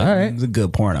good. All right. It's a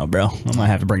good porno, bro. I might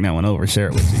have to bring that one over, share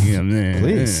it with you.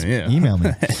 Please Yeah. email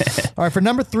me. All right, for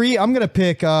number 3, I'm gonna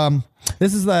pick.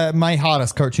 This is my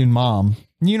hottest cartoon mom.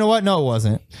 You know what? No, it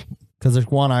wasn't, because there's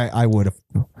one I would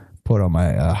have put on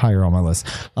my higher on my list.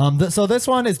 So this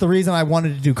one is the reason I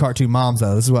wanted to do cartoon moms.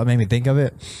 Though this is what made me think of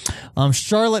it.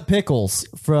 Charlotte Pickles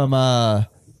from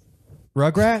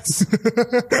Rugrats.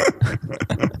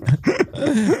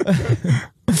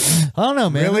 I don't know,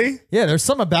 man. Really? Yeah, there's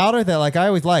something about her that like I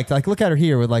always liked. Like, look at her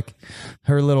here with like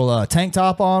her little tank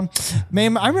top on.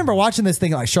 Man, I remember watching this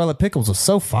thing. Like, Charlotte Pickles was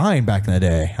so fine back in the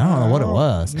day. I don't know what it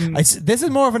was. This is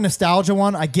more of a nostalgia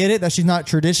one. I get it that she's not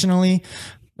traditionally.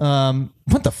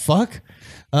 What the fuck?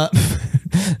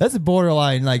 That's a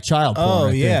borderline like child porn. Oh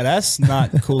right yeah, there. that's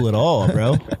not cool at all,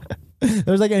 bro.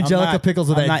 There's like Angelica not- Pickles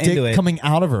with I'm that not into dick it. coming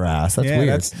out of her ass. That's Yeah, weird.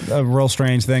 that's a real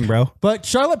strange thing, bro. But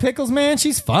Charlotte Pickles, man,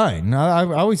 she's fine. I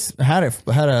always had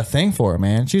a thing for her,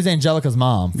 man. She was Angelica's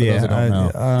mom. For those who don't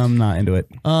know. I'm not into it.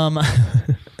 She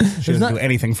doesn't not- do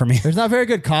anything for me. There's not very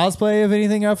good cosplay of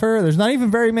anything of her. There's not even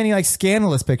very many like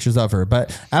scandalous pictures of her.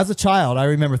 But as a child, I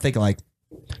remember thinking like,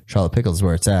 Charlotte Pickles is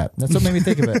where it's at. That's what made me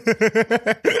think of it.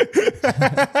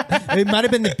 It might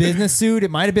have been the business suit.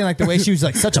 It might have been like the way she was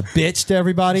like such a bitch to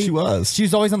everybody. She was. She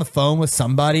was always on the phone with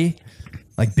somebody,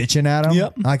 like bitching at them.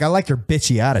 Yep. Like I liked her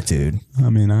bitchy attitude. I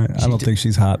mean, I don't think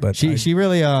she's hot, but She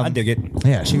really I dig it.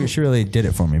 Yeah, she really did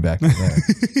it for me back then.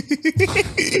 All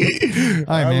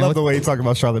right, I man. love the way you talk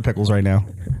about Charlotte Pickles right now.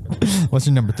 What's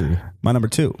your number 3? My number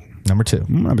 2. Number 2.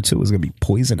 Number 2 is gonna be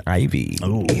Poison Ivy.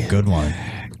 Oh, good one.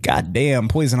 Goddamn,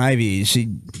 Poison Ivy. She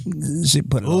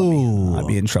put it on me. I'd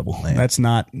be in trouble. That's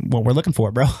not what we're looking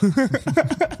for, bro.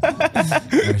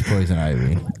 There's Poison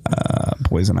Ivy.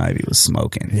 Poison Ivy was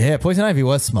smoking. Yeah, Poison Ivy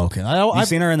was smoking. You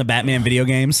seen her in the Batman video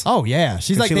games? Oh yeah,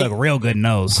 she's like she look real good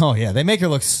nose. Oh yeah, they make her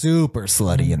look super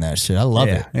slutty in that shit. I love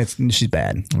Yeah, it. she's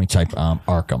bad. Let me type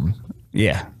Arkham.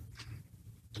 Yeah,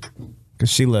 because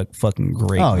she looked fucking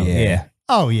great. Oh yeah.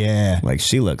 Oh yeah. Like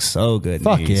she looks so good. in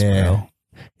Fuck these, yeah. bro.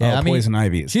 Yeah, Oh, I mean, Poison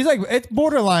Ivy. She's like it's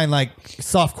borderline like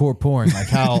softcore porn, like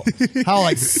how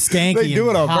like skanky. They do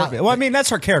and it on hot- purpose. Well, I mean that's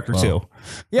her character too.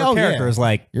 Yeah, her oh, character yeah. is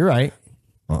like You're right.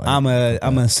 I'm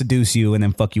gonna seduce you and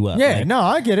then fuck you up. Yeah, Like, no,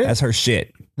 I get it. that's her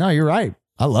shit. No, you're right.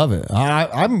 I love it.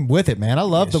 I'm with it, man. I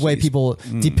love the way she's- people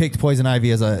depict Poison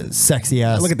Ivy as a sexy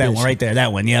ass. Look at that bitch. one right there.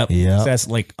 That one. Yep. Yep. So that's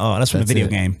like that's from the That's video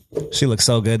it. game. She looks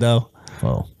so good though.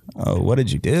 Whoa. Oh, what did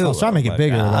you do? I was trying to make it my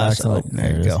bigger, but gosh. accidentally- Oh, there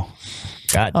there you it go.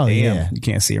 God Oh, damn. yeah. You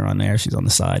can't see her on there. She's on the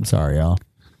side. Sorry, y'all.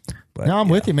 But, No, I'm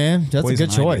yeah. with you, man. That's Poison a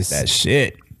good Ivy choice. is That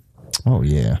shit. Oh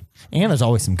yeah. And there's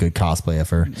always some good cosplay of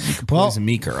her. Well, Poison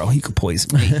me, girl. You could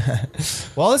poison me.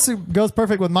 well, this goes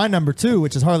perfect with my number 2,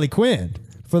 which is Harley Quinn.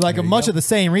 For like a much of the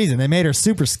same reason, they made her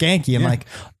super skanky, and like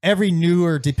every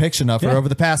newer depiction of her over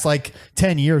the past like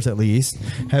 10 years at least,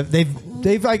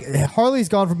 they've like Harley's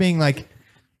gone from being like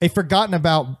a forgotten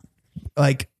about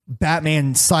like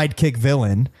Batman sidekick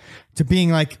villain to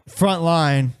being like front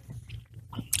line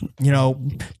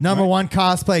number one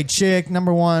cosplay chick,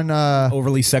 number one.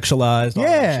 Overly sexualized. all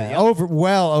that shit.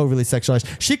 Overly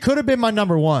sexualized. She could have been my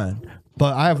number one,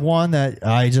 but I have one that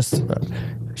I just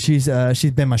she's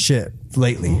been my shit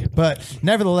lately. But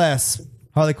nevertheless,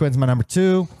 Harley Quinn's my number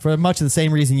two for much of the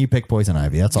same reason you picked Poison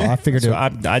Ivy. That's all. I figured So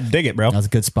it. I dig it, bro. That was a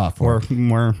good spot for her.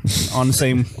 We're on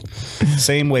the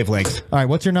same wavelength. All right,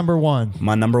 what's your number one?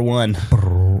 My number one.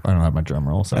 I don't have my drum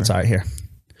roll. Sorry. That's all right. Here,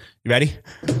 you ready?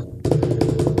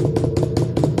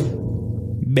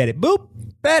 Betty Boop.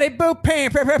 Betty Boop.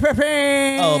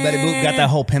 Oh, Betty Boop got that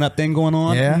whole pinup thing going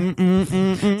on.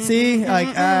 Yeah. See,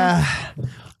 like,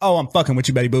 Oh, I'm fucking with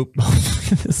you, Betty Boop.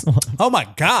 this one. Oh my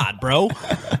God, bro.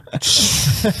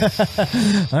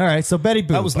 All right, so Betty Boop.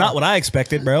 That was not what I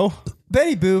expected, bro.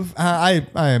 Betty Boop. I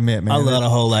admit, man. I love the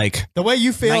whole like the way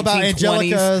you feel about 1920s,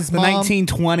 Angelica's the mom.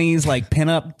 1920s like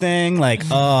pinup thing. Like,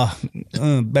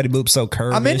 Betty Boop's so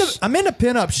curvish. I'm into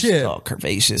pinup shit. Oh,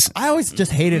 curvaceous. I always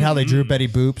just hated how they drew Betty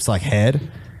Boop's like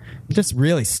head. Just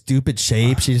really stupid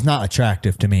shape. She's not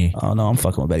attractive to me. Oh no, I'm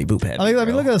fucking with Betty Boop head. I mean,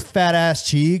 look at those fat ass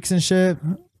cheeks and shit.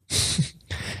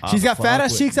 She's got fat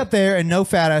ass cheeks up there and no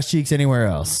fat ass cheeks anywhere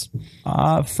else.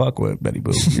 I fuck with Betty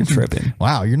Boop. You're tripping.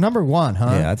 Wow, you're number one, huh?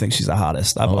 Yeah, I think she's the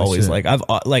hottest. I've Holy always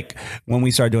shit. like when we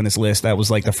started doing this list, that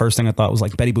was like the first thing I thought was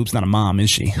like Betty Boop's not a mom, is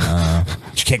she?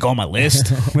 She can't go on my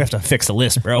list. We have to fix the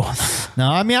list, bro. No,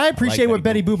 I mean I appreciate what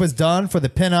Betty Betty Boop has done for the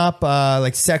pinup,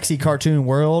 like sexy cartoon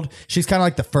world. She's kind of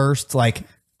like the first like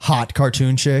hot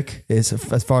cartoon chick, is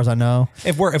as far as I know.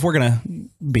 If we're gonna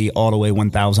be all the way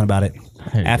 1,000 about it, you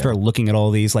after looking at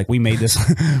all these, like we made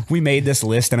this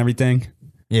list and everything.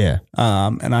 Yeah.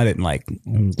 And I didn't like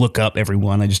look up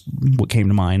everyone. I just what came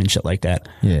to mind and shit like that.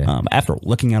 Yeah. After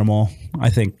looking at them all, I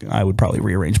think I would probably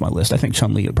rearrange my list. I think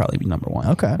Chun-Li would probably be number one.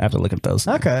 Okay. After looking at those.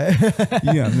 Okay.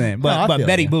 You know what I'm saying? No, I But feel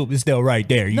Betty ya. Boop is still right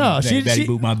there. You No, know what I'm saying? she- Betty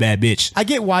Boop, my bad bitch. I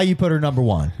get why you put her number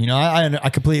one. I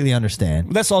completely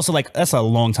understand. That's also like that's a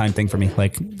long time thing for me.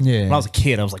 Like Yeah. when I was a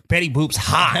kid, I was like Betty Boop's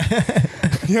hot.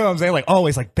 You know what I'm saying? Like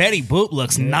always, like Betty Boop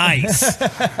looks nice.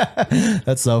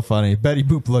 That's so funny. Betty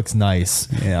Boop looks nice.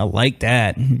 Yeah, I like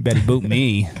that. Betty Boop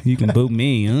me. You can boop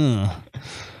me.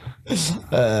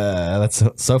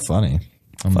 That's so funny.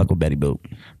 Fuck with Betty Boop.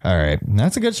 All right,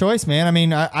 that's a good choice, man. I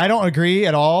mean, I don't agree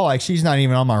at all. Like she's not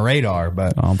even on my radar,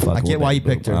 but I'm fucking I get with why Betty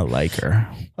you picked Boop. I her. like her.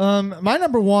 My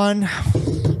number one.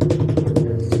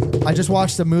 I just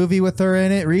watched a movie with her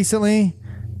in it recently.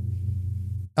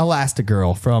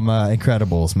 Elastigirl from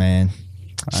Incredibles, man.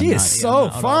 She is so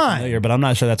fun. Familiar, but I'm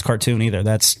not sure that's cartoon either.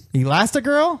 That's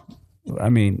Elastigirl? I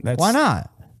mean, that's Why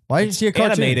not? Why isn't she a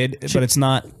cartoon? animated, but it's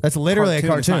not. That's literally a It's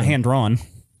cartoon. not hand drawn.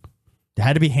 It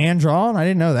had to be hand drawn. I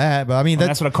didn't know that, but I mean,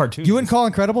 that's what a cartoon You wouldn't call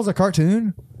Incredibles a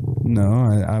cartoon? No,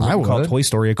 I would call would. Toy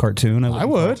Story a cartoon. I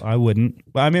would. I wouldn't.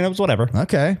 But I mean, it was whatever.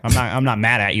 Okay, I'm not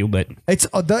mad at you, but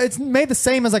it's made the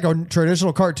same as like a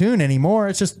traditional cartoon anymore.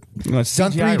 It's just it's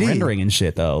done CGI 3D. rendering and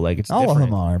shit though. Like it's all different. of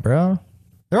them are, bro.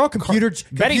 They're all computer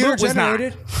Betty Boop was not.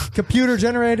 generated. Computer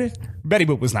generated. Betty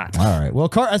Boop was not. All right. Well,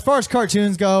 as far as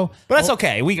cartoons go, But that's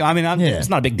okay. Yeah. It's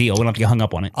not a big deal. We don't have to get hung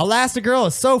up on it. Elastigirl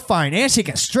is so fine, and she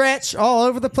can stretch all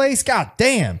over the place. God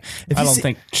damn! If I you don't see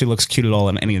think she looks cute at all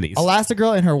in any of these.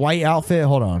 Elastigirl in her white outfit.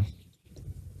 Hold on.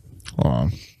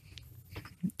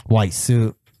 White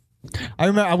suit. I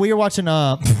remember we were watching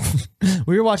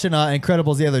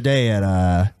Incredibles the other day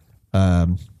at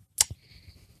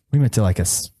we went to like a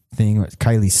thing with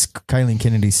Kylie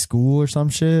Kennedy's school or some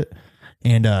shit,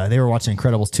 and they were watching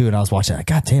Incredibles 2, and I was watching it.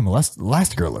 God damn,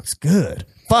 Elastigirl looks good.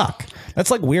 Fuck.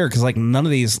 That's like weird because like none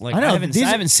of these like I know, I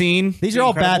haven't seen these are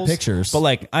all bad Incredibles, pictures. but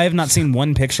like I have not seen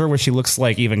one picture where she looks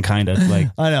like even kind of like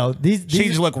I know these she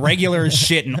just look regular as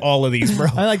shit in all of these, bro.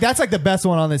 I like that's like the best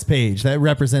one on this page that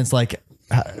represents like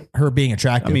her being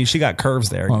attractive. I mean, she got curves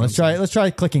there. Hold on, let's try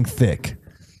clicking thick.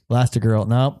 Elastigirl.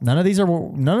 No, none of these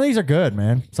are good,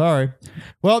 man. Sorry.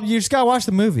 Well, you just gotta watch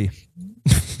the movie.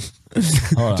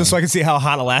 just so I can see how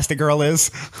hot Elastigirl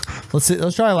is. Let's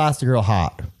try Elastigirl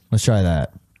hot. Let's try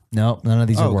that. Nope, none of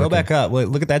these are Oh, working. go back up. Wait,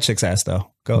 look at that chick's ass though.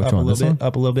 Go Which up one, a this little one? bit.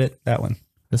 Up a little bit. That one.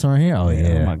 This one right here. Oh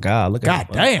yeah. Oh my god. Look at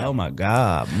God damn. Oh my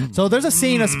god. So there's a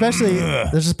scene, especially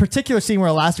there's this particular scene where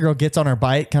Elastigirl gets on her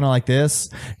bike, kind of like this,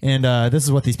 and this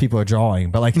is what these people are drawing.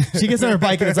 But like she gets on her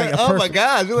bike and it's like a Oh my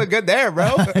god, you look good there,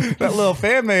 bro. That little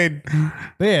fan made.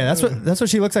 But yeah, that's what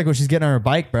she looks like when she's getting on her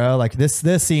bike, bro. Like this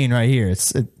scene right here.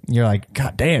 You're like,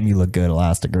 God damn, you look good,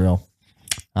 Elastigirl.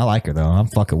 I like her though. I'm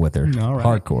fucking with her. All right.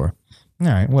 Hardcore. All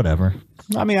right, whatever.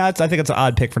 I mean, I think it's an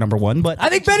odd pick for number one, but I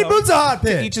think Betty Boop's a hot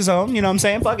pick. each his own. You know what I'm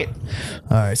saying? Fuck it.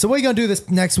 All right, so what are you gonna do this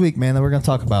next week, man? That we're gonna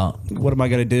talk about What am I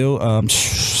gonna do?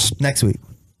 next week.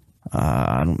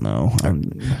 I don't know.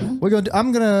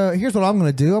 Here's what I'm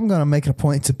gonna do. I'm gonna make it a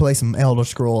point to play some Elder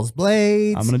Scrolls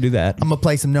Blades. I'm gonna do that. I'm gonna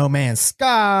play some No Man's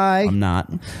Sky. I'm not.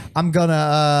 I'm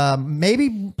gonna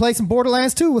maybe play some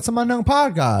Borderlands 2 with some unknown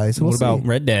pod guys. What about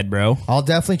Red Dead, bro? I'll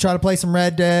definitely try to play some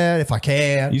Red Dead if I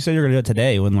can. You said you were gonna do it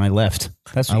today when I left.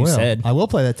 That's what you said. I will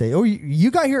play that day. Oh,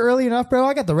 you got here early enough, bro.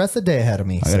 I got the rest of the day ahead of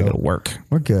me. I gotta go to work.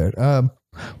 We're good.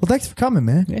 Well, thanks for coming,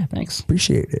 man. Yeah, thanks.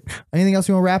 Appreciate it. Anything else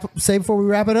you want to say before we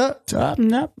wrap it up?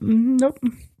 Nope. Well,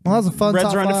 that was a fun Reds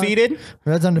top are five. undefeated.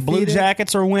 Reds undefeated. Blue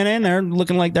Jackets are winning. They're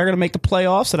looking like they're gonna make the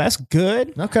playoffs, so that's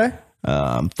good. Okay.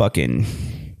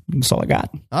 That's all I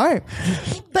got. All right.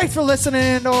 Thanks for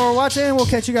listening or watching. We'll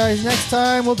catch you guys next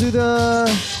time. We'll do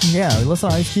listen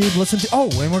to Ice Cube.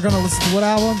 And we're going to listen to what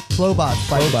album? Flowbots.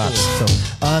 Flowbots. So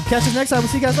catch us next time. We'll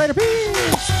see you guys later.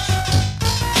 Peace.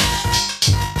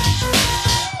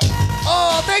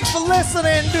 Oh, thanks for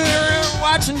listening,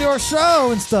 watching our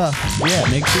show and stuff. Yeah,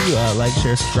 make sure you like,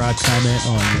 share, subscribe, comment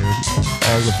on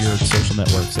all of your social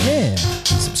networks. Yeah.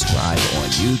 Subscribe on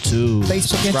YouTube.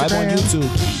 Facebook, subscribe Instagram. on YouTube,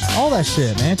 please. All that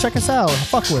shit, man. Check us out.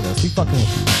 Fuck with us. We fucking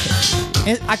with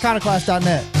you. And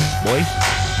iconoclast.net. Boy.